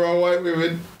enjoyed it around white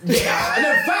women? Yeah, I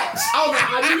know facts. I was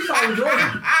like, I knew something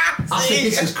wrong. I said,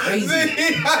 this is crazy. I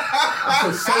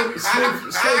said,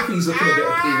 Sophie's looking a bit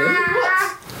appealing.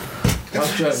 What? My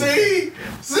joint. See?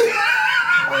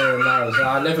 Oh no, so I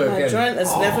never My again. joint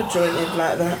has never jointed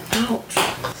like that. Ouch.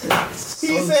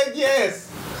 He said yes.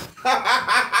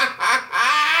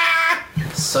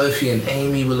 Sophie and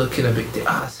Amy were looking a bit.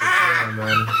 I said, yeah,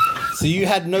 man. So you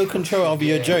had no control over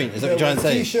your joint? Is that what you're trying to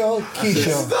say?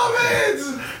 Keisha. Stop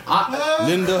it!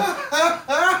 Linda,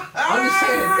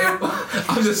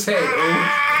 I'm just saying.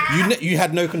 you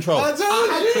had no control. I told I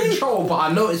had you. control, but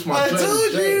I noticed my I joint told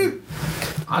was drained. you.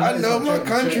 I know my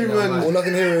countrymen. All I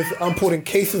can hear is I'm putting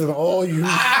cases of all you.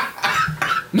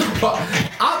 No, but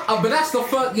that's the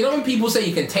first. You know when people say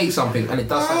you can take something and it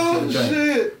does something to your joint.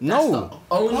 Shit. No. That's the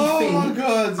only Oh thing my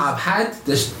God. I've had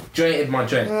that's jointed my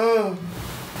joint.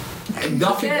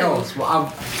 Nothing else. But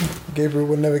I've. Gabriel,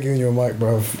 we're never giving you a mic,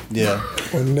 bruv. Yeah.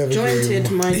 We're never giving you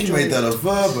Jointed my He made joint. that a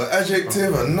verb, an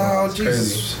adjective, and now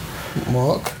Jesus.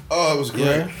 Mark. Oh, it was great.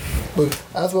 Yeah. But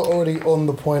as we're already on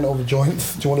the point of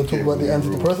joints, do you want to talk about the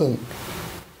antidepressant?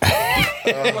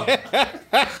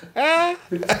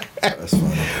 That's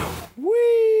funny. Whee!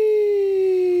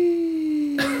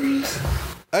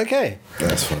 Okay.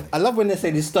 That's funny. I love when they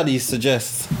say these studies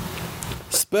suggest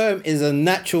sperm is a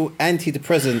natural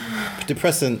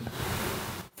antidepressant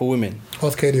for women.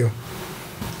 Ask Kadio.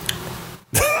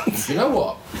 You know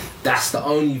what? That's the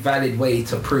only valid way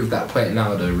to prove that point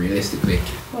now, though. Realistically,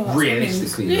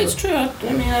 Yeah, it's true. I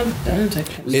mean, I don't take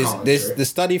it. The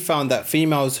study found that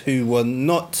females who were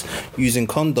not using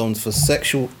condoms for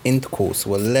sexual intercourse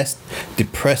were less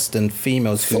depressed than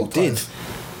females who did.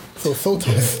 So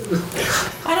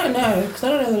tough. I don't know, because I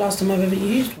don't know the last time I've ever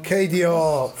used one.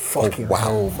 KDR. Fucking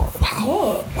Wow.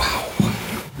 What? Wow.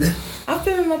 I've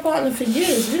been with my partner for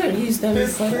years. We don't use them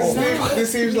for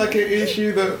This seems like an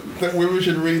issue that women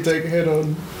should really take head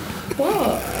on.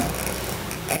 What?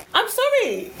 I'm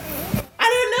sorry.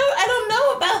 I don't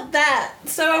know about that.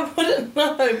 So I wouldn't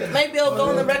know. But maybe I'll go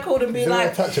on the record and be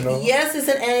like, yes, it's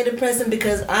an antidepressant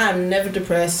because I'm never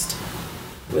depressed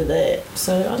with it.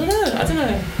 So I don't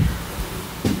know.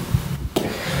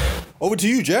 Over to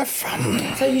you, Jeff.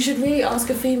 So you should really ask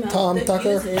a female Tom that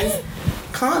Tucker. uses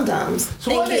condoms. So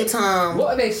Thank you, Tom.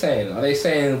 What are they saying? Are they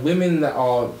saying women that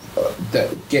are that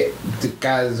get the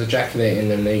guys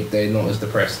ejaculating and they're not as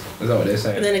depressed? Is that what they're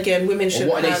saying? And then again, women should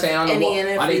Or what are they have saying? any and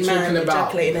Are every they man talking about?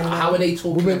 ejaculating in them. How are they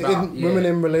talking about? Women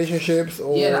in relationships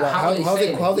or Yeah, like, like, how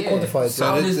they quantify it?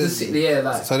 How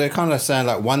does So they're kind of saying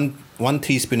like one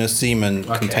teaspoon of semen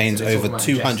contains so they're over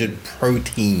talking about 200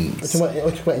 proteins. What you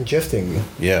about ingesting?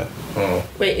 Yeah. Oh.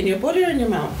 Wait, in your body or in your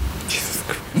mouth?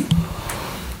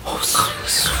 Oh,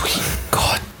 sweet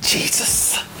God,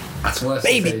 Jesus. That's worse.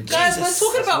 Baby. Guys, we're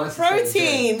talking about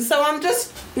protein, so I'm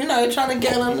just, trying to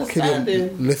get an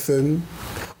understanding. Listen.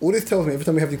 All this tells me every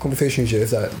time we have these conversations here is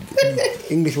that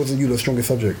English wasn't your strongest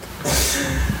subject.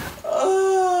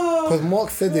 Because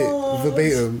Mark said it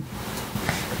verbatim.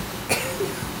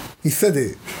 He said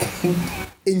it.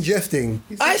 Ingesting.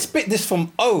 I spit this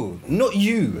from O, not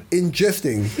you.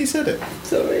 Ingesting. He said it.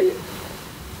 Sorry.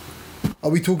 Are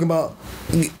we talking about...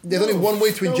 There's only one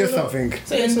way to ingest something.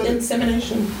 So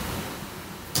insemination.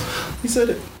 He said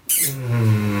it.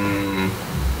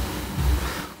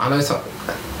 I know something.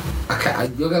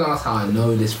 Okay, you're gonna ask how I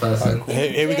know this person.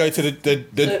 Here we go to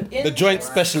the joint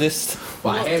specialist.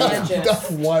 But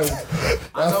That's wild.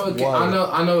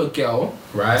 I know a girl,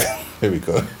 right? Here we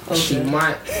go. She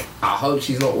might. I hope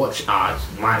she's not watching. I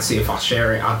might see if I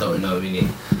share it. I don't know innit.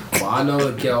 But I know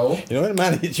a girl. You know when a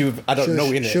man hits you with, I don't know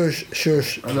innit.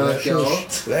 Shush. I know a girl.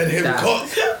 Let him cook.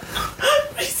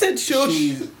 He said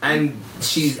shush. I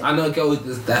know a girl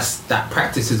that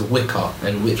practices Wicca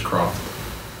and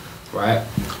witchcraft, right?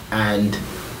 And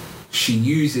she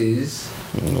uses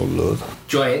Oh Lord.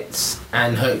 joints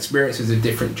and her experiences with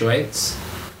different joints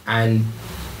and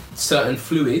certain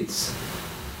fluids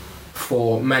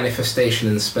for manifestation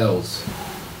and spells.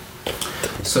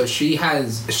 So she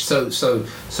has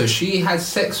she has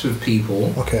sex with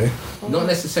people. Okay. Not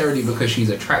necessarily because she's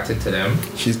attracted to them.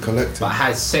 She's collecting. But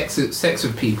has sex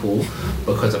with people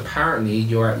because apparently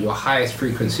you're at your highest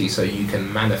frequency, so you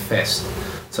can manifest.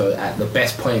 So at the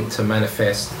best point to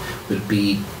manifest would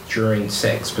be during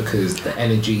sex, because the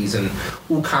energies and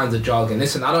all kinds of jargon.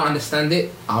 Listen, I don't understand it.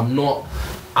 I'm not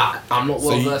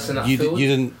well versed in that field.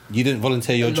 You didn't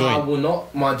volunteer your joint? No, I will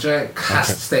not. My joint has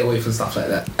to stay away from stuff like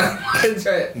that.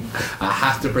 I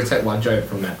have to protect my joint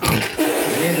from that. At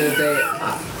the end of the day,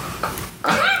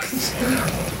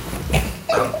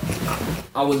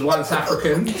 I was once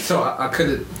African, so I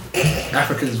couldn't.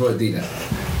 Africans won't do that.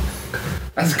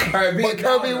 That's Caribbean. But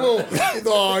Caribbean will.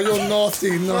 Oh, you're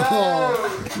nasty. No,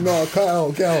 cut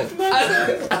out. I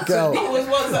was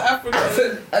once an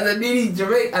African. As a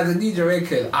new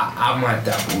Jamaican, I might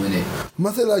dabble in it.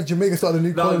 Must say like Jamaica started a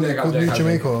new colony called New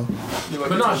Jamaica.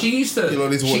 But no, she used to. You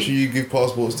don't need to watch who you give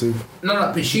passports to.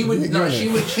 No, but she would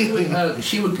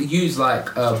use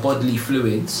like bodily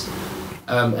fluids,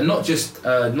 and not just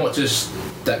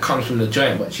that comes from the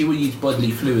joint, but she would use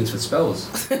bodily fluids for spells.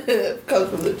 Comes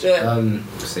from the joint.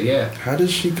 So yeah. How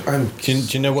does she? Do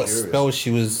you know what spell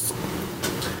she was?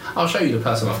 I'll show you the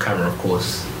person off camera, of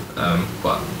course.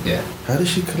 But yeah. How does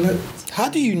she collect? How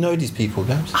do you know these people,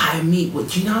 guys? I meet. Do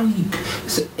you know how many?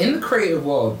 So in the creative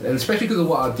world, and especially because of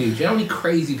what I do, you know how many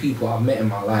crazy people I've met in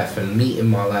my life and meet in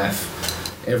my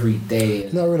life every day?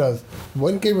 No, I realise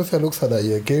when Gabriel's hair looks like that,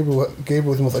 yeah,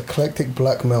 Gabriel's the most eclectic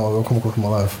black male I've ever come across in my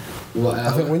life.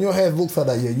 I think when your hair looks like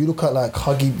that, yeah, you look at like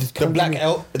huggy. The black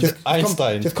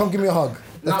Einstein. Just come give me a hug.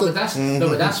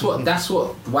 That's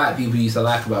what white people used to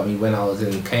like about me when I was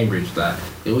in Cambridge. That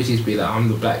they always used to be like, I'm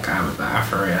the black guy with the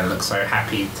afro and I look so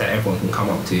happy that everyone can come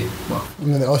up to. But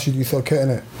and then they ask you, do you sell kit in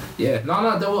it? Yeah,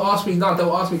 no, they will ask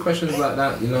me questions like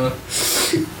that, you know.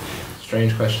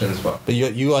 Strange questions, but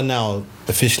you are now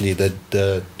officially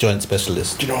the joint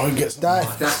specialist. Do you know how it gets?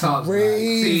 That's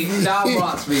crazy. See, that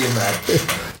marks me,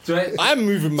 man. I'm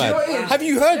moving mad. Have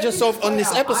you heard yourself on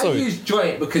this episode? I use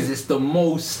joint because it's the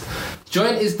most.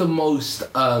 Joint is the most.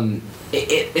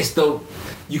 It's the.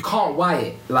 You can't wire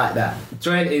it like that.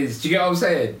 Joint is. Do you get what I'm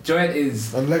saying? Joint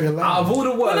is. Out of all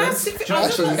the words.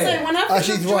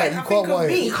 She's right. You can't wire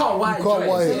it. You can't wire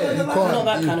it. Not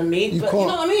that kind of meat. But you know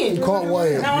what I mean. You can't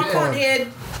wire it.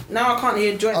 Now I can't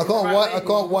hear joint. I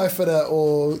can't wire for that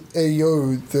or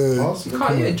ayo. You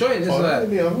can't hear joint. It's like.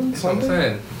 That's what I'm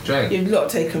saying. Joint. You've not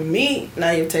taken meat. Now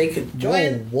you've taken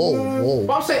joint. Whoa.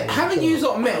 But I'm saying, haven't you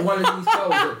not met one of these girls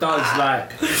that does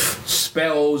like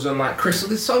spells and like crystals?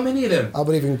 There's so many of them. I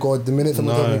believe in God. The minute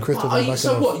someone tells me crystals, I'm back.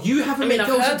 So what? You haven't met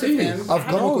girls that do this? I've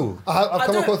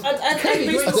come across.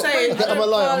 I'm a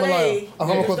liar. I've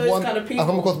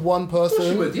come across one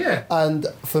person. Yeah. And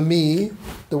for me,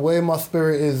 the way my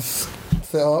spirit is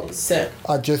set up,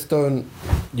 I just don't.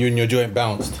 You and your joint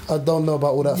bounced. I don't know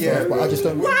about all that stuff, but I just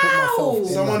don't put myself in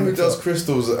someone who does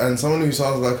crystals and someone who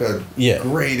sounds like a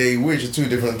grade A witch are two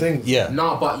different things. Yeah.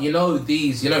 No, but you know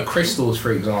crystals,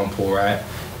 for example, right?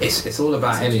 It's all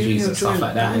about energies and stuff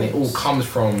like that, and it all comes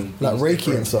from like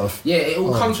Reiki and stuff. Yeah, it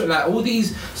all comes from like all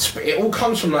these. It all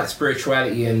comes from like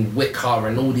spirituality and Wicca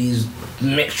and all these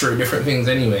mixture of different things.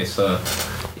 Anyway, so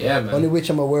yeah, man. Only witch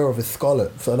I'm aware of is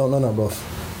Scarlet, so I don't know that, bro.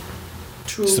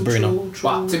 Sabrina.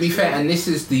 But to be fair, and this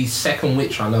is the second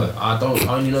witch I know. I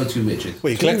only know 2 witches.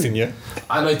 Wait, you collecting, yeah?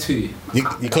 I know 2. You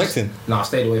collecting? No, I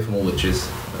stayed away from all witches.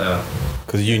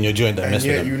 Because you and your joint don't mess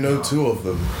with them. You know 2 of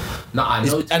them. No, I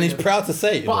know. And he's proud to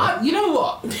say it. But you know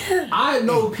what? I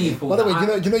know people. By the way,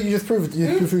 you just proved to me,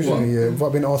 yeah,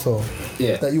 without being an arsehole,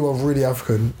 that you are really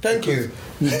African. Thank you.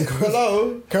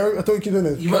 Hello? I thought you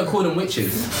didn't. You won't call them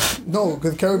witches. No,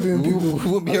 because Caribbean people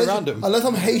wouldn't be around them. Unless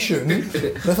I'm Haitian.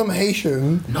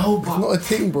 No, but it's not a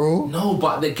thing, bro. No,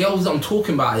 but the girls I'm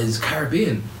talking about is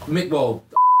Caribbean. Well,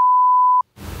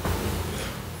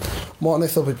 Mark,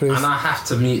 next topic, please. And I have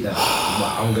to mute that.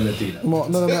 But I'm gonna do that. Mark,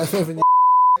 no, it's not even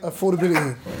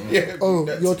affordability.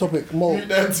 Your topic, Mo. You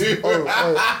know too.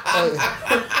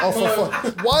 For fun.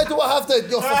 Why do I have to?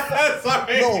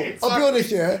 Sorry. No, I'll be honest,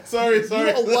 yeah. Sorry. You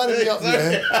are winding me up,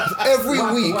 yeah.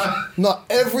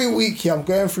 Every week, yeah, I'm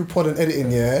going through pod and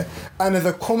editing, yeah, and there's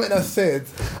a comment that said,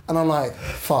 and I'm like,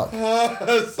 fuck.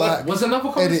 Like, was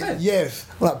another comment edit, said? yes.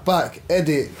 Like back,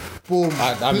 edit, boom,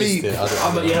 I missed it.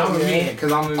 I'm gonna read it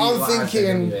because I'm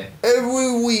thinking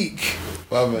every week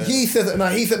He said that now.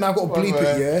 He said now I've got to bleep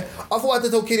it. Yeah. I thought I had to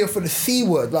tell Katie for the C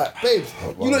word. Like, babes,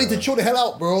 you don't need to chill the hell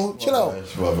out, bro. Chill out.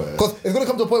 Because it's gonna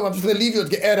come to a point where I'm just gonna leave you to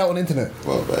get aired out on the internet.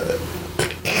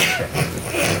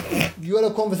 You had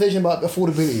a conversation about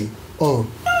affordability. Oh.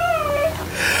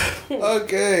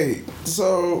 Okay,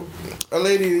 so a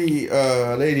lady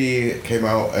came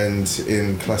out and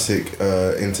in classic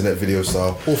internet video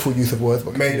style, awful use of words,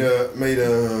 made a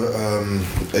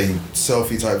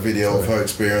selfie type video of her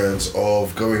experience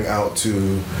of going out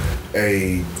to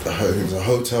a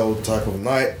hotel type of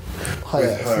night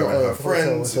with her and her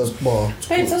friends. It's a bar.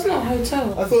 Babes, that's not a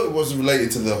hotel. I thought it was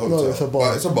related to the hotel. No, it's a bar.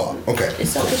 But it's a bar. Okay.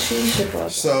 It's like a shisha bar.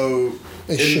 So.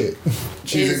 Shit.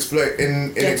 She's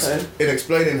explaining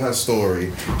her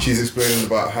story. She's explaining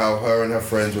about how her and her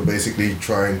friends were basically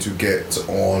trying to get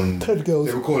on. 10 girls.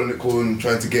 They were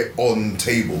trying to get on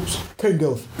tables. 10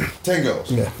 girls. 10 girls.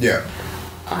 Yeah.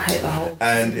 I hate the whole.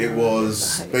 And it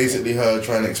was basically her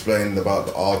trying to explain about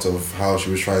the art of how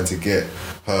she was trying to get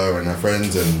her and her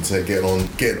friends and to get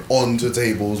onto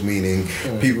tables, meaning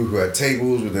people who had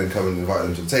tables would then come and invite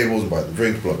them to the tables and buy them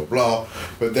drinks, blah blah blah.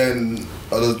 But then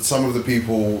some of the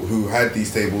people who had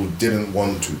these tables didn't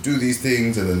want to do these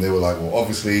things, and then they were like, well,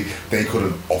 obviously they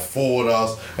couldn't afford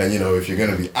us, and if you're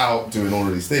going to be out doing all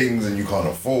of these things and you can't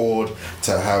afford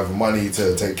to have money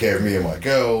to take care of me and my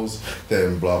girls,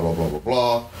 then blah blah blah blah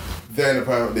blah. Then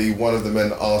apparently one of the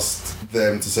men asked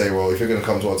them to say, well, if you're going to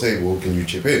come to our table, can you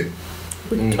chip in?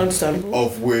 Understandable.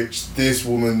 Of which this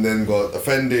woman then got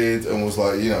offended and was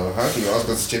like, how can you ask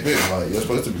us to chip in? Like, you're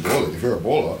supposed to be balling. If you're a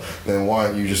baller, then why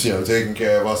aren't you just, taking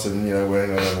care of us and,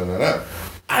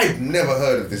 I've never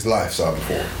heard of this lifestyle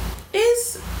before.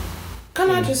 Can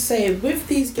I just say, with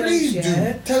these girls, please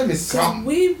do. Tell me something.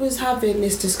 We was having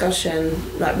this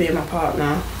discussion, like me and my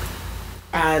partner,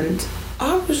 and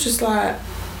I was just like,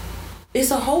 it's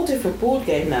a whole different board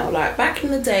game now. Like, back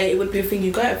in the day, it would be a thing,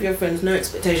 you go out with your friends, no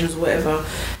expectations or whatever.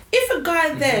 If a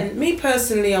guy then, me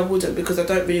personally, I wouldn't, because I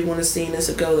don't really want to see him as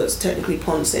a girl that's technically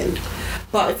poncing.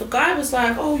 But if a guy was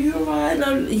like, oh, you're alright,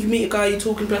 no, you meet a guy, you're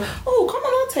talking about, oh, come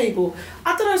on our table.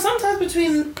 I don't know, sometimes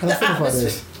between Can I think about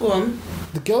this? Go on.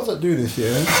 The girls that do this,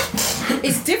 yeah?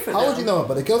 It's different. How would you know?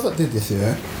 But the girls that did this,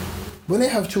 yeah? When they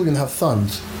have children, have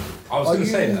sons. I was going to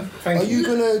say that. Thank you.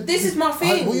 This is my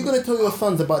thing. What are you going to tell your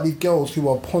sons about these girls who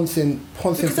are poncing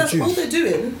because for that's juice? all they're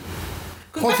doing.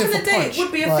 Because back in the day, it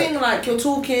would be a thing like you're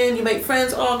talking, you make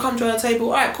friends, oh, come to our table,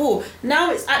 alright, cool.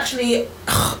 Now it's actually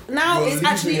expected.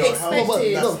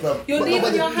 You're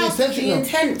leaving your house with the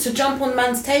intent to jump on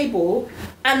man's table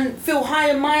and feel high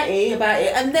and mighty about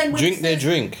it, and then drink their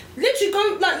drink. Literally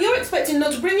go, like, you're expecting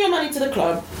them to bring your money to the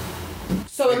club.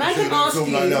 So a man can ask you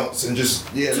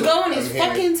to go on his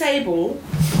fucking table,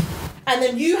 and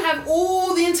then you have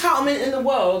all the entitlement in the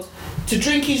world to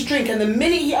drink his drink, and the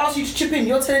minute he asks you to chip in,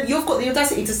 you've got the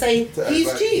audacity to say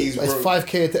he's cheap. It's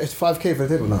 5k. It's 5k for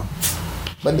the table now.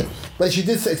 But she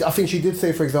did say. I think she did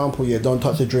say, for example, don't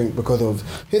touch the drink because of.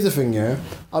 Here's the thing, yeah.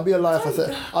 I'll be a liar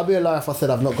if I said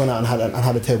I've not gone out and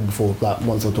had a table before, like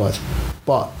once or twice.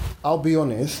 But I'll be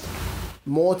honest.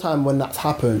 More time when that's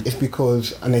happened, it's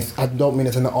because, and I don't mean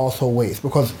it's in an arsehole way, it's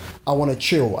because I want to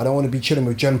chill. I don't want to be chilling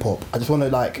with Gen Pop. I just want to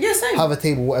have a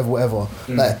table, whatever.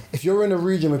 Like, if you're in a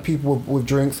region with people with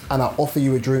drinks and I offer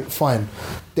you a drink, fine.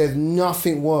 There's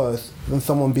nothing worse than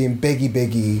someone being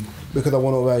beggy because I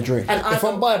want to buy a drink. And if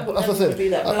I'm buying, as I said,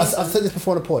 I've said this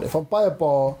before on the pod. If I buy a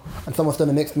bar and someone's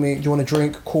standing next to me, do you want a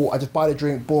drink? Cool. I just buy the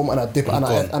drink, boom, and I dip it and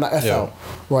I S out.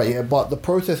 Right, yeah. But the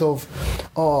process of,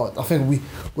 I think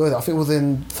it was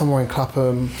in somewhere in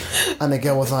Clapham, and the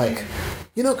girl was like,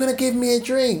 "You're not gonna give me a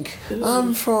drink?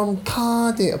 I'm from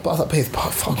Cardiff." But I was like, "Please,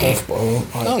 fuck off, bro."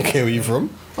 I don't care where you're from.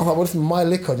 I was like, well, this is my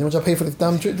liquor. Do you know what I pay for this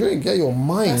damn drink? Yeah, you're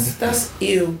mine. That's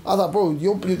ew. I was like, bro, if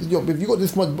you got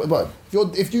this much, but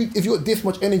if you got this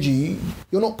much energy,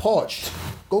 you're not parched.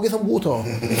 Go get some water.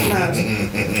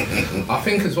 I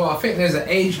think as well. I think there's an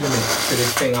age limit to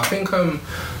this thing. I think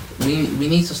we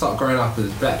need to start growing up as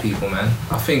black people, man.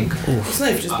 I think it's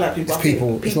not even just black people. It's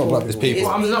people. It's not black people. It's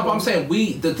people. I'm saying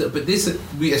we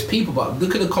as people. But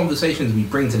look at the conversations we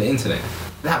bring to the internet.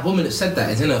 That woman that said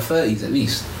that is in her 30s at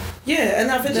least. Yeah, and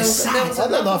I think I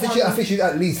think she's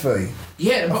at least 30.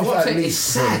 Yeah, but what I'm saying is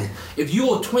sad. If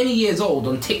you're 20 years old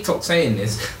on TikTok saying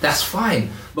this, that's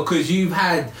fine. Because you've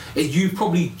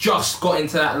probably just got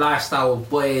into that lifestyle of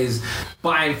boys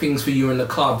buying things for you in the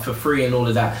club for free and all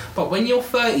of that. But when you're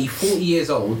 30, 40 years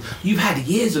old, you've had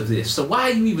years of this. So why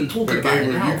are you even talking about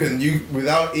it now? You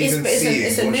without even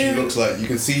seeing what she looks like, you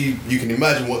can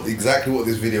imagine exactly what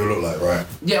this video looked like, right?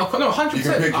 Yeah, no,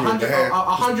 100%.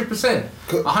 100%.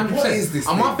 What is this?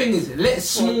 And my thing is, let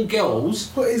small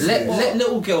girls, let let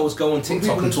little girls go on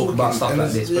TikTok and talk about stuff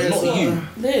like this, but not you.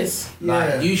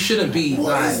 Like, you shouldn't be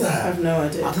like. I have no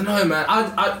idea. I don't know, man.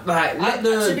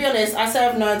 To be honest, I say I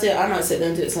have no idea. I might sit there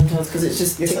and do it sometimes because it's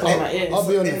just tickling my ears. I'll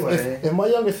be honest. If my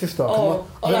younger sister,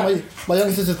 my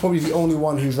younger sister's probably the only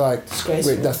one who's like,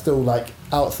 that's still like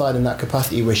outside in that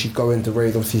capacity where she's going to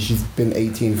raise. Obviously, she's been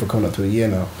 18 for coming up to a year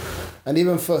now, and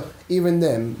even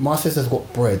then, my sister's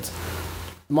got bread.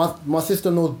 My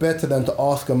sister knows better than to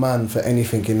ask a man for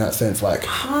anything in that sense. Like,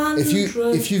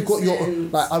 100%. if you've got your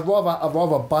like, I'd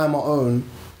rather buy my own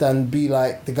than be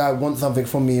like the guy wants something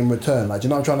from me in return. Like, do you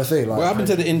know what I'm trying to say? Like, what happened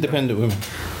to the independent women?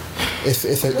 It's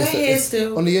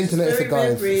on the internet. It's a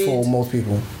guide for most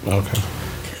people. Okay.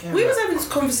 Yeah. We was having this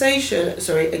conversation.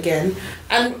 Sorry, again,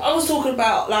 and I was talking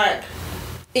about like,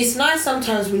 it's nice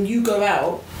sometimes when you go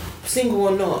out, single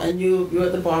or not, and you're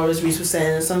at the bar, as Reese was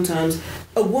saying, and sometimes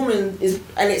a woman is,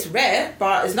 and it's rare,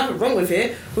 but there's nothing wrong with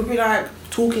it, would be like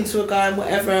talking to a guy and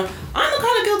whatever. I'm the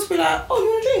kind of girl to be like, oh, you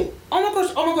want a drink? Oh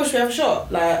my gosh, we have a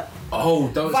shot. Like,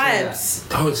 don't vibes. Say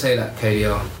that. Don't say that,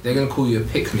 KDR. They're gonna call you a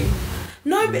pick-me.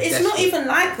 No, but it's not even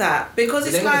like that, because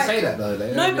it's like. They're gonna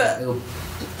say that though.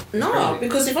 No,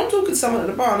 because if I'm talking to someone at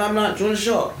the bar and I'm like, do you want a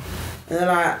shot? And they're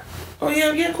like, oh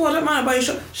yeah, cool, I don't mind, I'll buy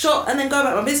you a shot, and then go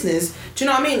about my business. Do you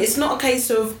know what I mean? It's not a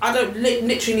case of, I don't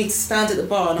literally need to stand at the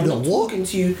bar and I'm not talking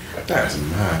to you. That's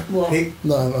mad. What?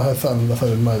 No, I found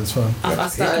mad, it's fine. I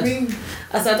said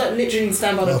I don't literally need to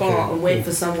stand by the bar and wait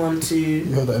for someone to... You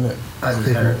heard that, innit? I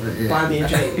heard it, yeah. Buy me a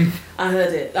drink. I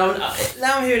heard it.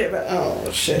 Now I'm hearing it, but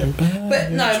oh shit. But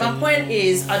no, my point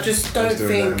is, I just don't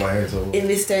think in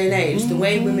this day and age, the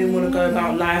way women want to go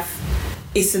about life,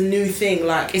 it's a new thing.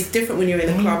 Like, it's different when you're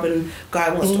in the club and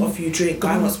guy wants to offer you a drink,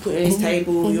 guy wants to put it on his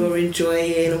table, you're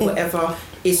enjoying or whatever.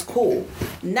 It's cool.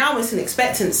 Now it's an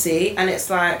expectancy, and it's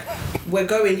like, we're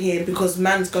going here because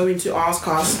man's going to ask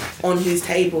us on his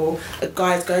table, a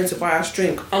guy's going to buy us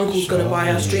drink, uncle's going to buy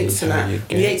us drinks tonight,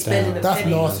 and you ain't spending a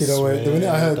penny. That's nasty though. The minute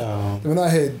I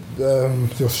heard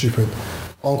you're stupid,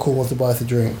 uncle wants to buy us a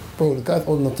drink, bro, the guy's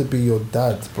old enough to be your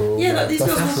dad, bro. Yeah, like these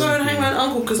girls will go and hang around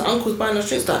uncle because uncle's buying us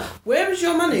drinks. Like, where is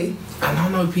your money? And I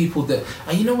know people that,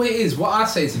 and you know what it is, what I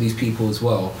say to these people as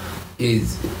well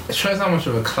is, it shows how much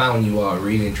of a clown you are,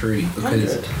 really and truly, because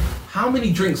 100. How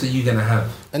many drinks are you gonna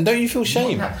have? And don't you feel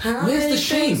shame? Where's the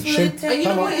shame? And you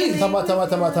know what it is? Time out.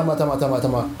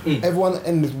 Everyone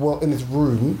in this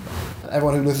room,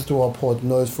 everyone who listens to our pod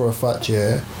knows for a fact,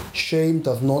 yeah, shame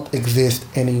does not exist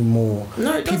anymore.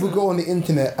 No, it doesn't. People go on the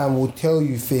internet and will tell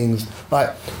you things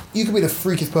like, you could be the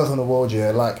freakiest person in the world,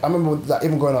 yeah. Like, I remember, like,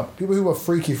 even growing up, people who were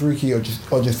freaky or just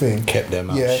thing kept them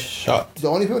out shut. The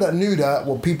only people that knew that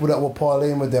were people that were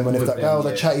parlaying with them, and if that guy was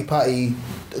a chatty patty,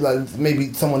 like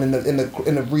maybe someone in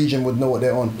the region would know what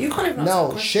they're on. You can't even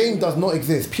now, shame does not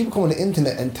exist. People come on the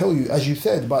internet and tell you, as you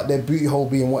said, about their booty hole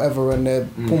being whatever and their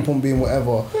pom pom being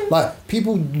whatever. Like,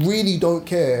 people really don't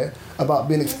care about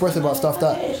being expressive about stuff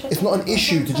that it's not an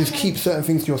issue to just keep certain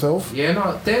things to yourself. Yeah,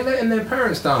 no, they're letting their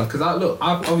parents down. Because I've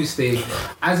obviously,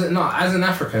 as an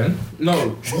African,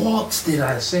 what did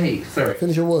I say? Sorry.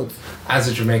 Finish your words. As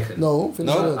a Jamaican. No,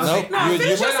 finish your words.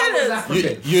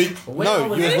 You was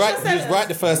right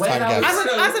the first time, guys.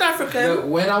 As an African.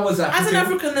 When I was African. As an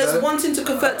African that's wanting to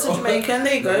convert to Jamaican,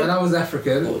 there you go. When I was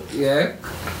African, yeah.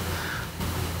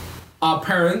 Our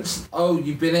parents,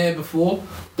 you've been here before.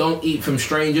 Don't eat from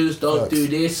strangers. Don't do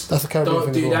this. That's a Caribbean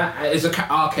Don't thing do that. It's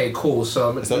okay, cool.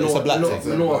 So it's a black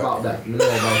thing. I know about that.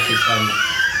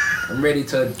 I'm ready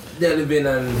to delve in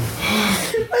and.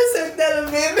 I said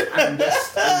delve in.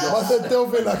 I said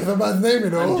delve in like it's a man's name, you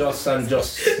know. And just.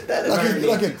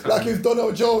 like it's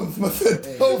Donald Jones. I said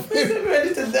delve in. I'm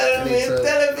ready to delve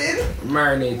in.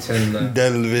 Marinating.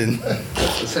 Delve in.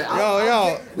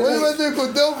 Yo. What do you do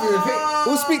called Delvin?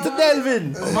 We'll speak to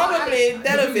Delvin. Probably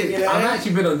Delvin, you know. I've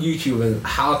actually been on YouTube and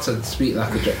how to speak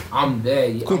like a J. I'm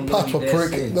there. Called Papa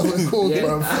Prick. That's what it's called,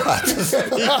 bro.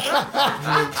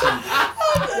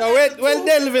 Yo, where's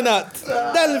Delvin at?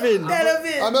 Delvin.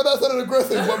 I know that sounded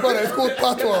aggressive, but brother, it's called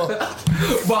Patois.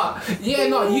 But yeah,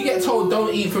 no, you get told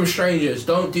don't eat from strangers,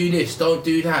 don't do this, don't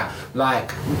do that.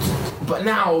 Like, but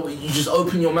now you just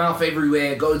open your mouth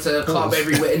everywhere, go to a club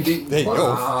everywhere and do.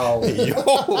 Wow. Yo.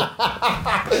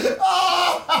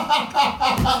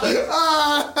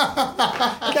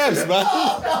 Cavs, man.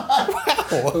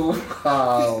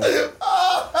 Wow.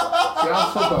 See, I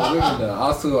was talking about women though. I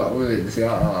was talking about women. See,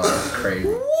 that's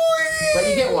crazy. But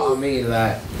you get what I mean,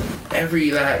 like. You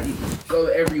go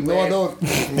everywhere. No, I don't.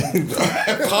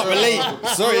 Can't relate.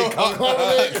 Sorry, can't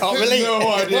relate.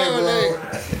 No idea, bro.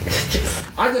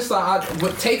 I just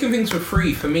but taking things for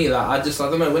free for me, like I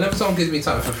don't know. Whenever someone gives me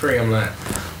something for free, I'm like,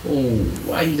 oh,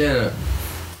 why are you doing it?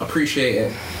 appreciate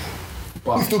it.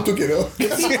 But You still took it though. The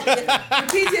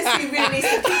PTSD really needs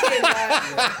to kick in.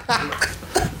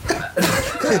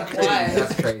 Why?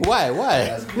 That's crazy. Why?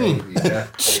 That's crazy.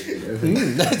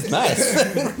 That's nice.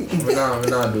 We're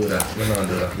not do that.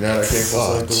 Yeah, that came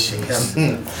full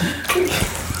circle.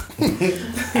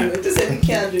 Just said we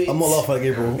can't do it. I'm not laughing at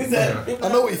Gabriel. I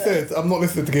know what he said. I'm not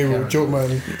listening to Gabriel. Joke,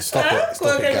 man. Stop it.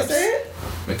 Stop it, Gabs.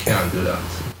 We can't do that.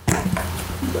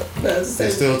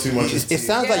 There's still too much. It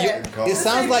sounds like you. It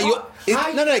sounds like you.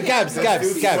 No, Gabs.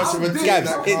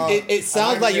 It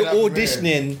sounds like you're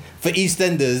auditioning for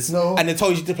EastEnders, No. and they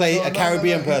told you to play a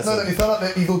Caribbean person. No, it sounded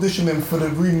like he's auditioning for the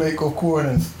remake of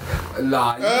Coroners.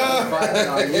 Nah, you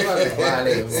might be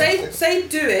violating. Say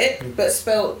do it, but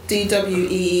spelled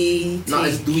DWEET. No,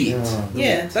 it's do it.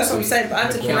 Yeah, that's what I'm saying. But I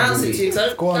had to pronounce it to you.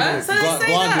 So Go on, don't do say it.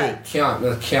 Go on, do that.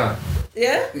 it. Can't.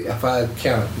 Yeah. If I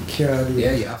can't.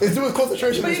 Yeah. It's doing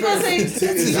concentration. But you gotta say. He's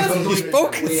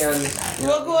focused.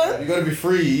 What? Go on. You gotta be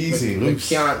free, easy, We loose.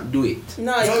 can't do it.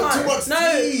 No, you No, can't. too much No,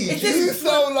 tea. it's You just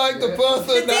sound like the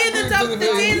person the D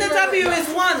and the W is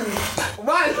one.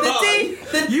 Right,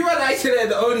 you are actually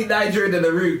the only Nigerian in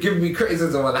the room giving me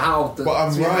criticism on how. But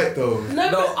I'm right though.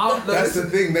 That's the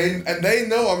thing. They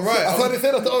know I'm right. That's why they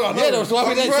said that. Oh, Yeah, that's why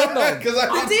we didn't say no. Because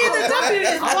The D and the W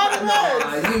is one word.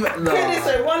 Credit,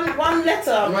 so one letter. I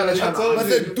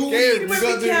said, do it. You We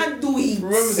gotta can't do it.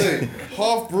 Remember saying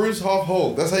half bruised, half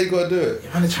whole. That's how you gotta do it.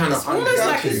 I'm trying to. It's almost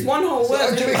like it's one whole word.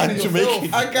 I'm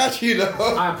Jamaican. I got you though.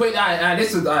 I put.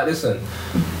 Listen.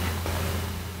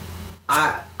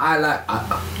 I like.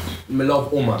 Me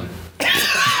love woman.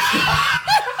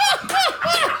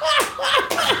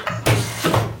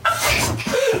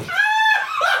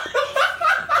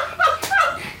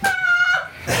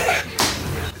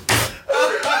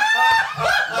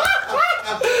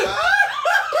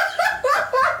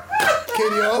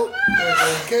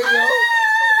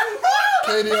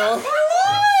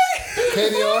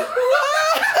 KDR.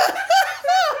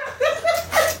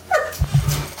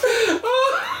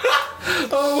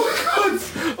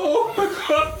 Oh my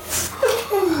god.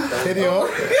 KDR.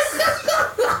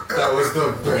 That was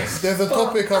the best. There's a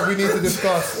topic we need to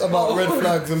discuss about red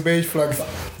flags and beige flags.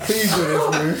 Please do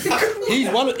this,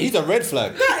 move. He's a red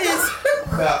flag.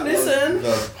 That Listen.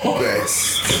 was the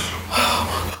best.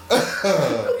 I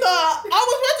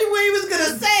was wondering what he was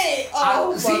gonna say.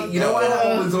 See, you know why that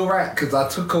one was alright? Because I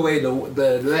took away the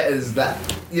letters that,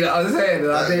 you know what I'm saying?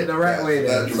 And I did it the right way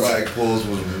That then. dramatic pause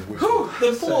was.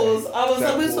 The pause. I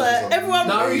was like, everyone.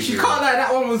 No, you can't lie,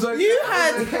 that one was okay. You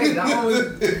That had- was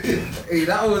okay.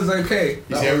 That one was okay.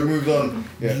 You see how we moved on?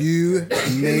 Yeah. You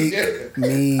make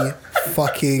me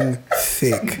fucking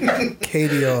sick.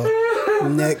 KDR.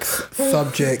 Next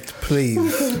subject, please.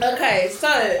 Okay, so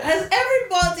has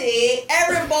everybody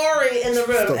in the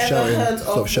room Stop ever shouting. heard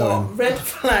Stop of shouting. what red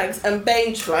flags and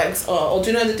beige flags are? Or do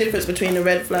you know the difference between a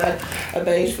red flag, a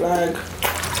beige flag?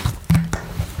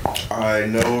 I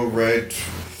know red.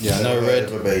 Yeah, I know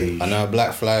red. A beige. I know a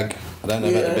black flag. I don't know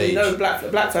about the beige. You know black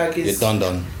flag is... You're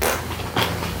done.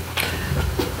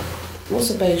 What's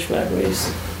a beige flag,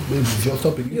 Reese? It's your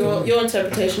topic. Your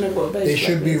interpretation of what a beige They flag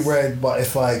should be is. red, but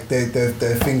it's like they're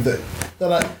things that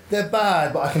they're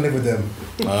bad, but I can live with them.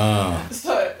 Ah.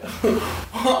 So,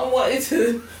 I wanted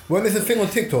to... When there's a thing on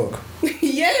TikTok.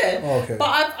 Yeah. Oh, okay.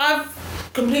 But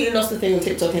I've completely lost the thing on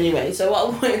TikTok anyway. So what I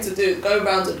wanted to do is go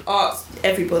around and ask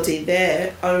everybody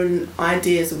their own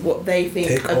ideas of what they think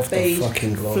Take a off the beige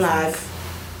fucking glasses.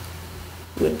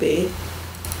 flag would be.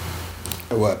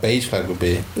 What a beige flag would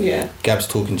be. Yeah. Gab's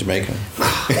talking Jamaican.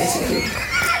 Basically.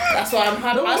 That's why I'm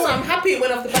happy. That's why I'm happy it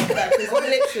went off the back of that, because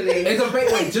literally It's a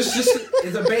beige, just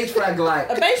is a beige flag like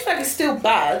a beige flag is still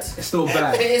bad. it's still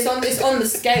bad. But it's on the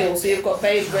scale, so you've got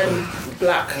beige, red, and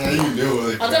black. You do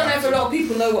it. I don't know if a lot of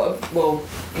people know what.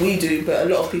 We do, but a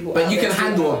lot of people. But out you there can still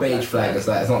handle know a beige flag. It's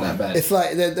not that bad. It's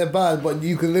like they're bad, but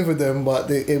you can live with them.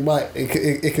 But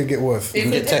it could get worse.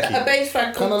 It get could, techie. a beige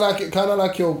flag. Kind of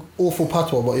like your awful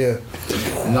patois, but yeah.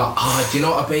 No, do you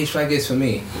know what a beige flag is for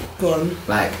me? Gone.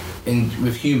 Like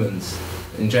with humans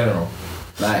in general,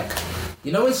 like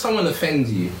you know when someone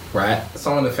offends you, right?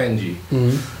 Someone offends you,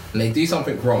 and they do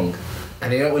something wrong,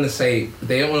 and they don't want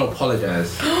to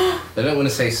apologize. They don't want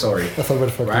to say sorry. That's a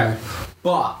red flag.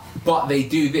 Right? But they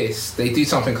do this. They do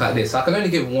something like this. I can only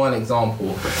give one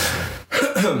example.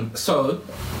 So,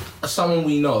 someone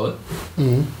we know,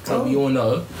 that we all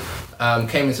know,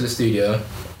 came into the studio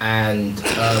and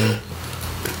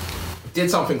did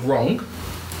something wrong.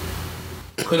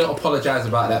 Couldn't apologise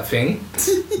about that thing.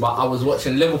 But I was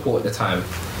watching Liverpool at the time.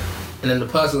 And then the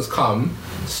person's come,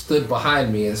 stood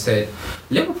behind me and said,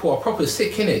 Liverpool are proper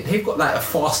sick, innit? They've got like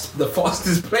the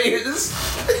fastest players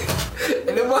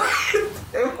And in my head,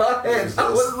 I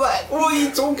was like, what are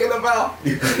you talking about?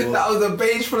 That was a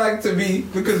beige flag to me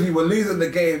because we were losing the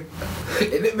game. It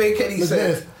didn't make any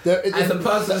sense. And the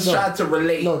person's tried to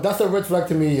relate. No, that's a red flag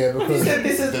to me, yeah, because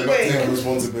this is They're not taking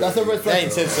responsibility. that's a red flag.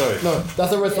 Ain't said sorry. No,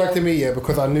 that's a red flag to me, yeah,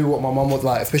 because I knew what my mum was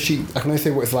like. Especially, I can only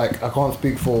say what it's like. I can't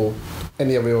speak for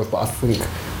any of else, but I think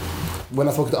when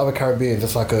I talk to other Caribbeans,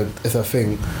 it's a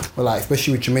thing. But like,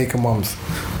 especially with Jamaican mums,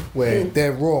 where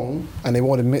they're wrong and they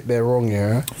won't admit they're wrong,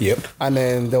 yeah. Yep. And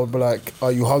then they'll be like,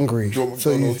 "Are you hungry?"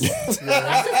 So you,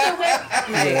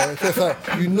 yeah, so it's like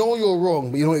you know you're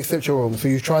wrong, but you don't accept you're wrong. So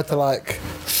you try to like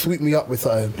sweep me up with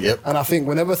something. Yep. And I think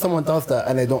whenever someone does that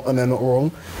and they're not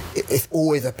wrong, it's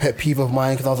always a pet peeve of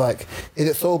mine because I was like, "Is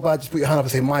it so bad? Just put your hand up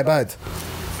and say my bad."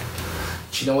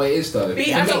 Do you know what it is though?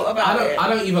 Be adult about it. I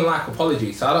don't even like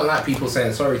apologies, so I don't like people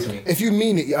saying sorry to me. If you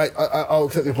mean it, I'll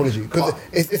accept the apology because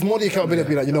it's more the accountability.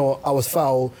 Be like, you know what, I was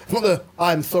foul. It's not the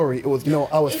I'm sorry. It was, you know,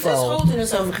 I was It's foul. just holding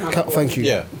yourself accountable. Thank you.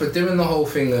 Yeah. But doing the whole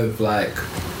thing of like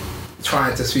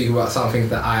trying to speak about something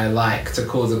that I like to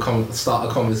cause start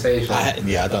a conversation. I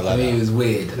don't like I mean, that. it was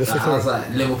weird. Like, I was like,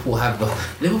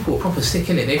 Liverpool proper sick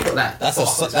in it. They've got that. That's a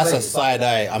side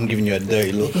eye. I'm giving you a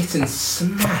dirty look. Getting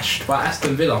smashed by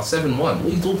Aston Villa 7-1. What are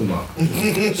you talking about?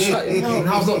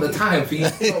 Now's not the time for you to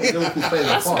stop Liverpool playing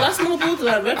the part. That's more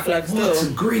borderline red flag What?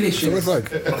 still. Grealish It's is. like,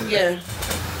 Yeah.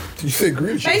 did you say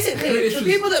Grealish? Basically, Grealish for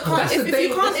was- people that can't, that's the if day-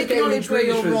 you can't that's the game when acknowledge where Grealish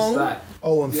you're was wrong, like,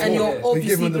 Oh, and and you're They give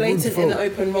obviously him the room to blatant in the fault.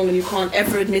 open wrong and you can't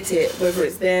ever admit it, whether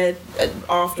it's there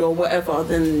after or whatever,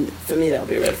 then for me that'll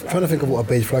be a red I'm flag. trying to think of what a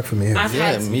beige flag for me is.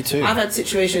 Yeah, me too. I've had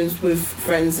situations with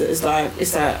friends that it's like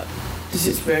this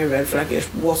is very red flagish.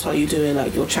 What are you doing?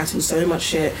 Like, you're chatting so much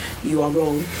shit, you are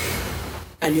wrong.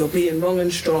 And you're being wrong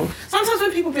and strong. Sometimes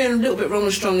when people being a little bit wrong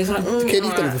and strong, it's like, Katie's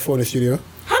done it before in the studio.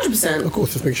 100%. Of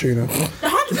course, just make sure you know. 100%.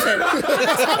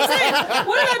 That's what I'm saying.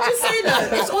 What did I just say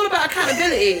though? It's all about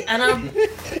accountability, and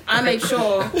I make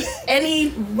sure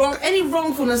any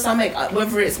wrongfulness I make,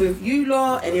 whether it's with you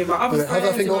lot, any of my other How's friends,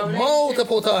 that thing in my got relationship,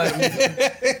 multiple times?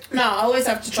 no, I always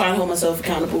have to try and hold myself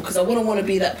accountable because I wouldn't want to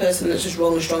be that person that's just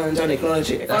wrong and strong and don't acknowledge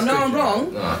it. If I know I'm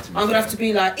wrong, I'm gonna have to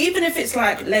be like, even if it's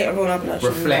like later on, I'll be like,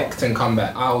 reflect and come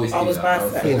back. I was bad for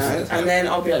that, you know. And then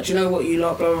I'll be like, do you know what, you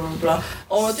lot, blah blah blah blah,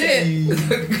 or I'll do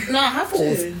it. No, I have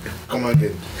to. Come on,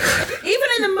 kid. Even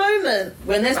in the moment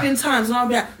when there's been times when I'll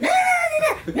be like,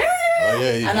 nah,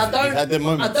 and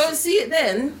I don't see it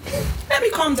then, let me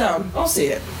calm down. I'll see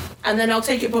it. And then I'll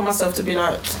take it upon myself to be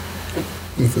like,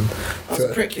 Listen, I was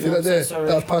a prick, you see know, that there? I'm so sorry.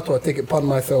 That was part two. I take it upon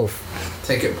myself.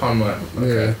 Take it upon my.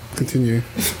 Okay. Yeah, continue.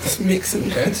 Just mix them,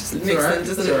 just mix alright, them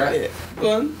just a it's little alright. bit.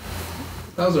 Go on.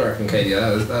 That was alright from Katie.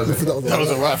 That was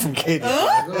alright from Katie.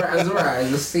 alright.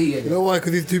 Just see it. You know why?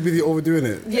 Because he's too busy overdoing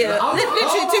it. Yeah,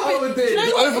 literally too busy.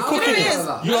 You're overcooking it.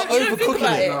 You are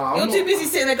overcooking it. No, I'm You're not. too busy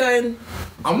sitting there going,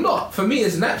 I'm not. For me,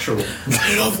 it's natural.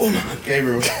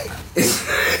 Gabriel.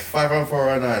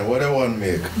 51409. What they want,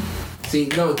 Mick? See,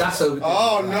 no, that's overdue.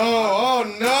 Oh no! Oh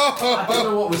no! I don't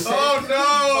know what was said. Oh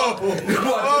no!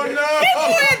 Oh no!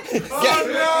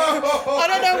 Oh I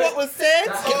don't know what was said.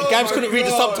 Gabs couldn't read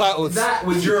the subtitles. That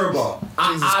was Yoruba.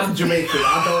 I'm Jamaican.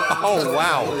 Oh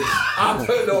wow! I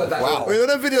don't know what that Wow. was. Wait, when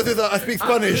that video says that I speak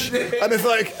Spanish, and it's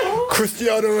like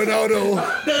Cristiano Ronaldo,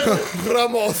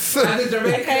 Ramos. As a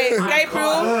Jamaican, Okay,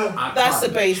 Gabriel, that's a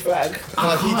beige flag.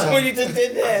 What you just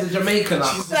did there. As a Jamaican,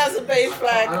 That's a beige I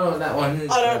flag. don't know what that one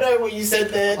is. I don't know what you said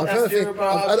there. I'm trying That's to think.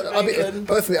 Yoruba. I mean,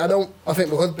 personally, I think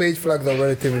because beige flags are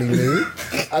relatively new,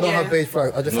 I don't have beige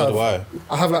flags. I just Nor have. do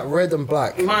I have like red and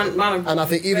black. Man, And I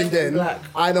think even red and then, black.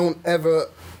 I don't ever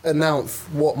announce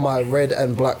what my red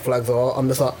and black flags are. I'm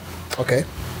just like, okay.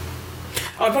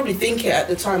 I'll probably think it at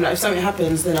the time. Like if something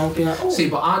happens, then I'll be like, oh. See,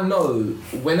 but I know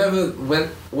whenever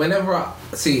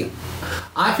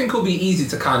I think it'll be easy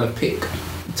to kind of pick,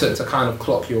 to kind of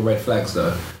clock your red flags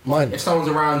though. Mine. If someone's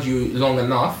around you long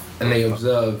enough and they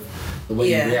observe the way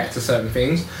Yeah. you react to certain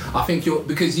things, I think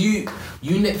because you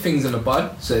nip things in the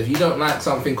bud. So if you don't like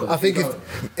something, I think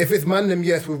if it's man them,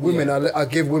 yes. With women, I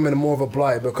give women more of a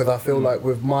blight because I feel like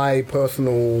with my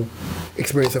personal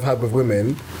experience I've had with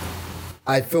women,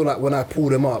 I feel like when I pull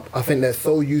them up, I think they're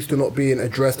so used to not being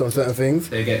addressed on certain things.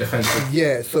 they get defensive.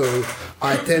 Yeah, so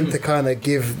I tend to kind of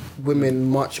give women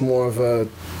much more of a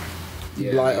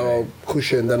lighter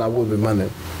cushion than I would with man them.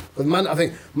 Because man, I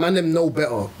think man them know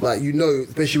better. Like, you know,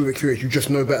 especially with experience, you just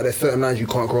know better. There's certain lines you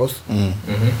can't cross.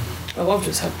 Oh, I've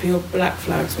just had pure black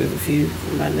flags with a few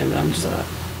man them, and I'm just like,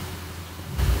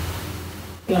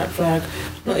 black flag,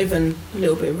 not even a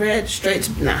little bit red, straight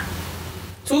to nah.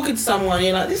 Talking to someone,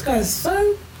 you're like, this guy's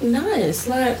so nice,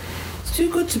 like it's too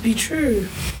good to be true.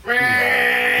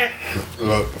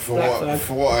 Look, for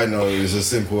what I know, it's as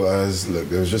simple as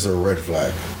there was just a red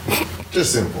flag.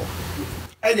 Just simple.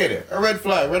 I get it. A red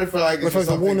flag. Red flag is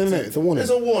a warning, isn't it? It's a warning.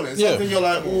 It's a warning. Something you're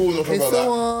like, ooh, not about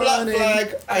that. Black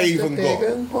flag, I even got.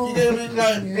 You get me?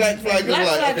 Like, black flag is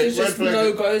like, okay, just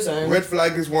no-go zone. Red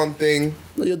flag is one thing.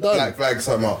 You're done. Black flag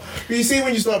somehow. But you see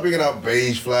when you start bringing up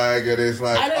beige flag and it's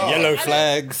like yellow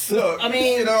flags. Look, I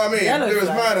mean, you know what I mean? yellow There was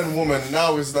flag. man and woman.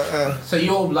 Now it's like. So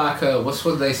you're like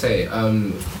what they say?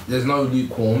 There's no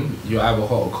lukewarm. You're either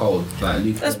hot or cold. Like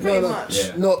lukewarm. That's pretty much.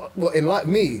 Yeah. Not what in like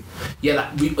me. Yeah,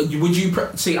 like, would you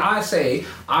see? I say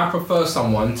I prefer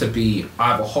someone to be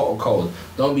either hot or cold.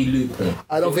 Don't be lukewarm.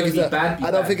 I don't think it's that. Bad,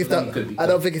 I don't think it's that. I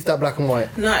don't think it's that black and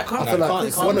white. No, it can't. I feel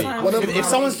like one of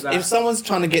If someone's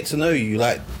trying to get to know you,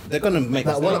 like they're gonna make.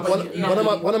 Like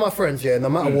one of my friends, yeah, no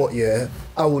matter what, yeah,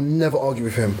 I will never argue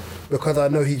with him because I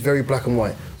know he's very black and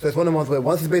white. So it's one of the ones where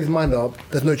once he's made his mind up,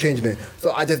 there's no changing it.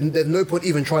 So there's no point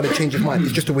even trying to change his mind.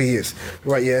 It's just the way he is,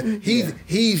 right? Yeah,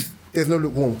 he's there's no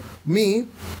lukewarm. Me,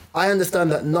 I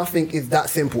understand that nothing is that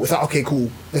simple. It's like okay, cool.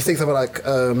 Let's take something like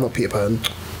not Peter Pan,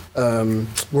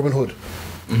 Robin Hood.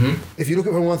 Mm-hmm. If you look at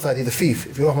it from one side, he's a thief.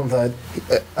 If you look at it from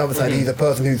the other side, he's a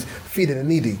person who's feeding the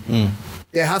needy.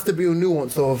 There has to be a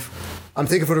nuance of I'm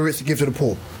taking for the rich to give to the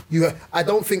poor. I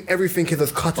don't think everything is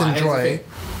as cut and dry.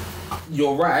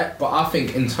 You're right, but I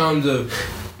think in terms of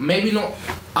maybe not.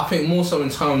 I think more so in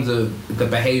terms of the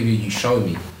behaviour you show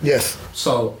me. Yes.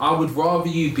 So I would rather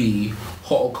you be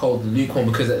hot or cold than lukewarm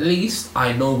because at least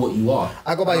I know what you are.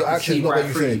 I go by your actions, not what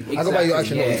you say. Exactly. I go by your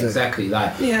actions, not what you say. Exactly.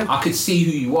 Like I could see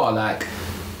who you are. Like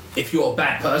if you're a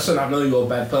bad person, I know you're a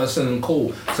bad person and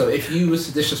cool. So if you was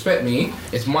to disrespect me,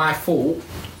 it's my fault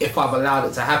if I've allowed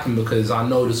it to happen because I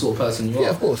know the sort of person you are. Yeah,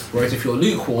 of course. Whereas if you're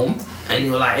lukewarm and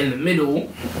you're like in the middle,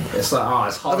 it's like,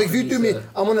 it's hard. I think if you do me,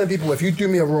 I'm one of the people, if you do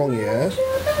me a wrong, yeah,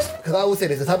 because I always say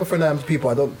this, the type of friend I am to people,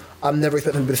 I'm never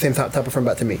expecting to be the same type of friend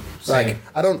back to me. Same. Like,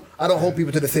 I don't hold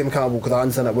people to the same accountable because I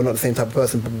understand that we're not the same type of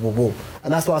person, blah, blah, blah, blah.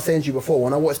 And that's what I was saying to you before,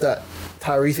 when I watched that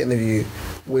Tyrese interview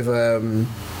with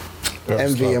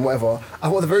Envy and whatever, I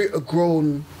thought it was a very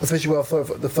grown, especially when I saw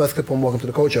the first clip on Welcome to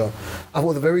the Culture, I thought it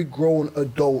was a very grown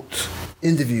adult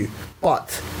interview.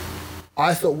 But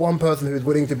I saw one person who was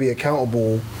willing to be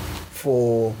accountable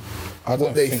for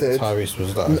what they said. Tyrese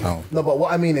was that accountable. No, but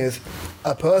what I mean is,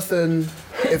 a person,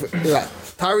 if like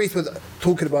Tyrese was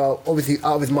talking about, obviously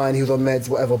out of his mind, he was on meds,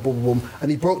 whatever, boom, boom, boom,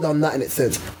 and he broke down that in its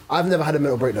sense. I've never had a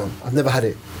mental breakdown. I've never had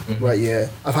it, right? Yeah,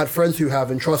 I've had friends who have,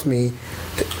 and trust me.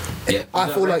 Yeah, I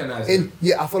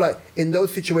feel like in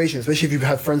those situations, especially if you've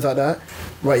had friends like that,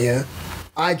 right? Yeah,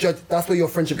 I judge. That's where your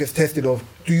friendship gets tested. Of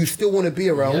do you still want to be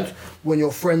around when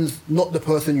your friend's not the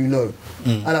person you know?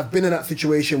 And I've been in that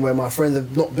situation where my friends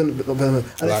have not been, and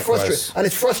it's frustrating. And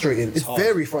it's frustrating. It's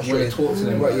very frustrating. Talk to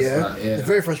them right? Yeah, it's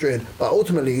very frustrating. But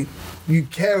ultimately, you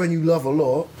care and you love a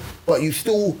lot, but you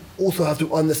still also have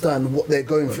to understand what they're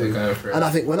going through. And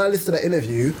I think when I listened to that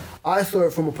interview, I saw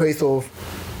it from a place of.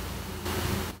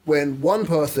 When one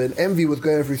person, Envy, was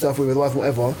going through stuff with his wife,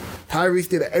 whatever, Tyrese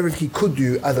did everything he could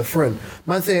do as a friend.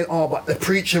 Man saying, but the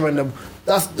preacher and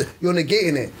you're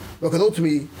negating it. Because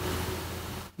ultimately,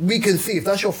 we can see if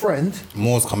that's your friend.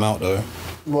 More's come out though.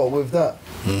 Well, with that.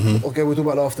 Mm-hmm. Okay, we'll talk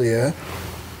about that after, yeah?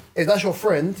 If that's your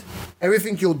friend,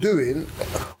 everything you're doing,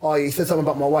 he said something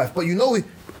about my wife. But you know,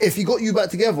 if he got you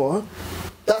back together,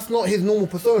 that's not his normal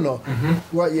persona,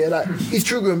 right? Yeah, like he's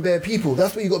triggering bare people.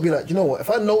 That's what you got to be like. You know what? If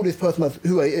I know this person as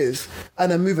who he is,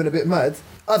 and I'm moving a bit mad,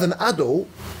 as an adult,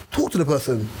 talk to the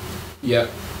person. Yeah.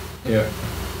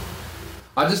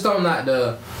 I just don't like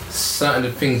the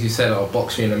certain things you said. I'll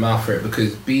box you in the mouth for it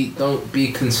because don't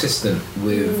be consistent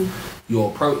with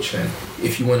your approach. Then,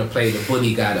 if you want to play the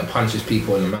bully guy that punches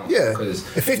people in the mouth, yeah. Because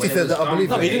if 50 said that, I believe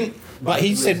no, he didn't. But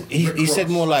he said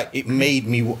more like it made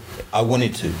me. I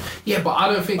wanted to. Yeah, but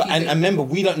I don't think. And remember,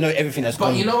 we don't know everything that's.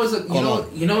 But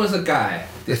as a guy,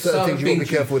 there's certain things you got to be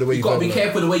careful with the way you. Got to be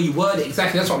careful the way you word it.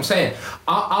 Exactly, that's what I'm saying.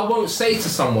 I won't say to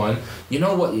someone, you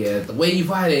know what? Yeah, the way you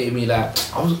violated me, like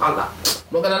I'm not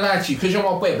gonna lie to you because you're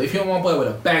my boy. But if you're my boy, I would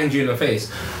have banged you in the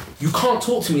face. You can't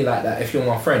talk to me like that if you're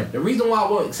my friend. The reason why I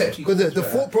won't accept you because the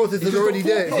thought process is already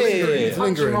there. It's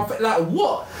lingering. Like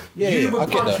what? You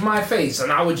would punch my face,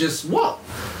 and I would just what?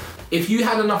 If you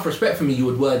had enough respect for me, you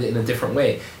would word it in a different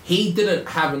way. He didn't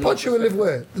have enough. Punch you and live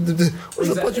where? What's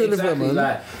the punch you and live where, man?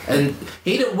 Like, and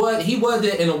he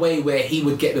worded it in a way where he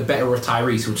would get the better of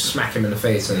Tyrese, would smack him in the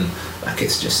face, and like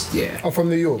it's just I'm from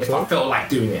New York. If I felt like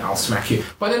doing it, I'll smack you.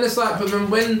 But then it's like, but then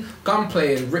when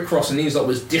Gunplay and Rick Ross and these lot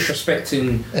was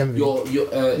disrespecting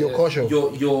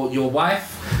your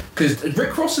wife. Because Because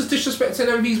Rick Ross is disrespecting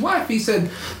MV's wife. He said,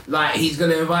 like, he's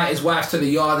going to invite his wife to the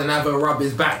yard and have her rub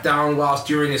his back down whilst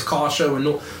during his car show and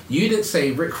all. You didn't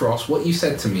say, Rick Ross, what you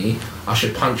said to me, I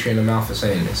should punch you in the mouth for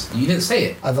saying this. You didn't say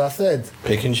it. As I said,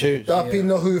 pick and choose. Duppy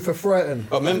not who for Frghten.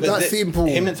 But remember, that's simple.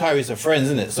 Him and Tyrese are friends,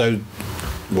 isn't it? So,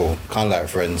 well, kind of like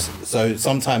friends. So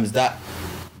sometimes that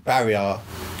barrier,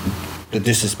 the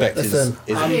disrespect is a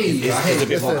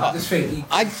bit more cut.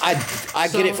 I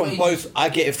get it from both. I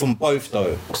get it from both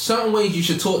though. Certain ways you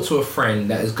should talk to a friend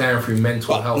that is going through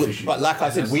mental health issues. But like I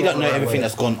said, we don't know everything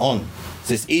that's gone on.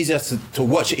 So it's easier to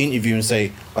watch an interview and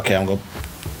say, okay, I'm going to...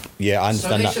 Yeah, I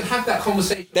understand that. So they should have that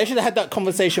conversation. They should have had that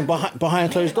conversation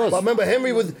behind closed doors. But remember,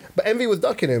 Envy was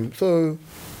ducking him, so...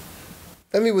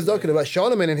 Envy was ducking him, like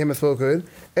Charlamagne and him have spoken.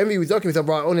 Envy was ducking him, he said,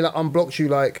 right, I only like unblocked you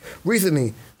like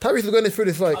recently. Tyrese was going through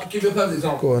this like... I'll give you a perfect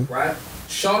example. Go on. Right?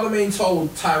 Charlamagne told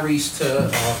Tyrese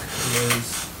to...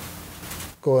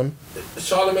 Go on.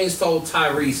 Charlamagne's told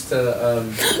Tyrese to...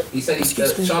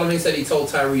 Charlamagne said he told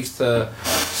Tyrese to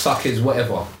suck his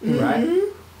whatever,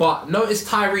 right? But notice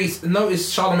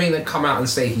Charlamagne didn't come out and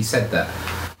say he said that.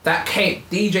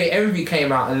 DJ Envy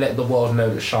came out and let the world know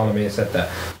that Charlamagne said that.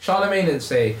 Charlamagne didn't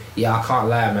say, yeah, I can't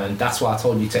lie, man. That's why I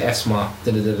told you to Esma.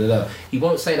 Da-da-da-da-da. He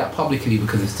won't say that publicly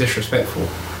because it's disrespectful.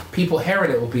 People hearing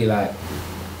it will be like,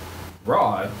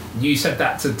 raw, you said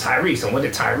that to Tyrese, and what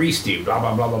did Tyrese do? Blah,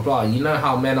 blah, blah, blah, blah. You know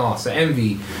how men are. So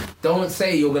Envy, don't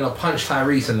say you're going to punch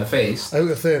Tyrese in the face. I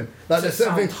was saying, like, there's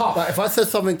something tough. Like, if I said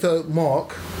something to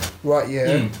Mark... Right,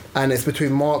 yeah, and it's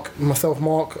between myself,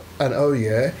 Mark, and O,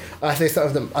 yeah. I say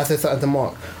something to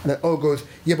Mark, and then O goes,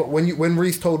 yeah, but when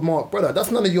Reese told Mark, brother, that's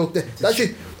none of your.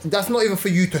 That's not even for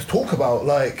you to talk about,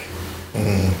 like.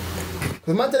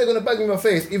 Because man, they're gonna bang me in my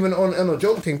face, even on a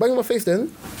joke thing. Bang in my face,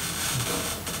 then.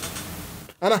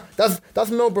 And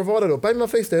that's no bravado though. Bang in my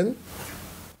face, then.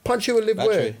 Punch you and live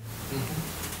where?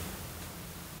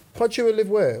 Punch you and live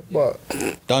where? What?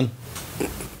 Done.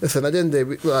 Listen, at the end of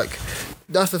the day, like.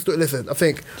 That's the story. Listen, I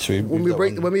think when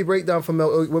we break down for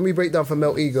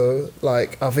Melt Ego,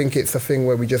 like I think it's a thing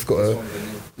where we just gotta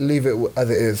leave it as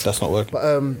it is. That's not working.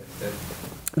 But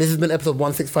this has been episode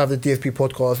 165 of the DSP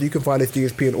podcast. You can find this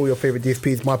DSP on all your favorite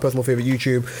DSPs. My personal favorite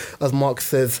YouTube, as Mark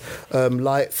says,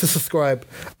 like, subscribe,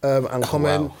 and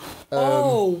comment.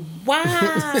 Wow.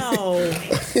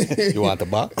 You want the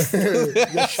box?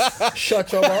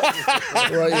 Shut your mouth.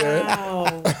 Right here.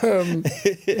 Wow.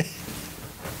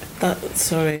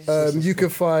 Sorry. You can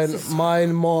find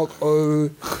mine, Mark,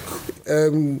 O,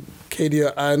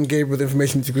 Kadia and Gabriel's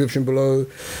information in the description below.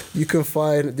 You can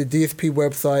find the DSP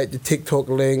website, the TikTok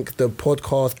link, the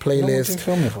podcast playlist,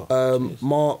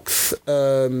 Mark's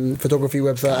photography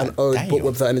website and O's book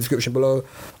website in the description below.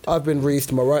 I've been Reese.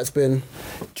 To my right's been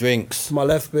Drinks. To my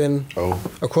left's been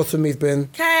Across from me's been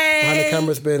Behind the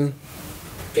camera's been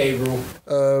Gabriel.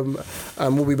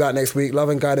 And we'll be back next week. Love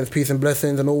and guidance, peace and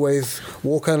blessings, and always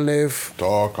walk and live.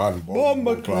 Dark and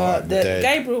bomber clad.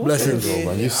 Gabriel, blessings. Bro,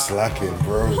 man, you slacking,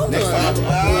 bro. Next time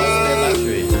I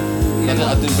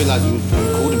didn't realise we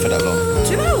recording for that long.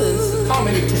 2 hours. Can't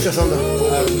believe It's just under.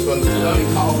 only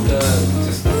cut off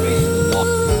just the face.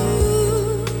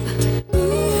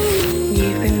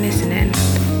 You've been listening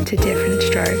to Different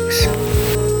Strokes.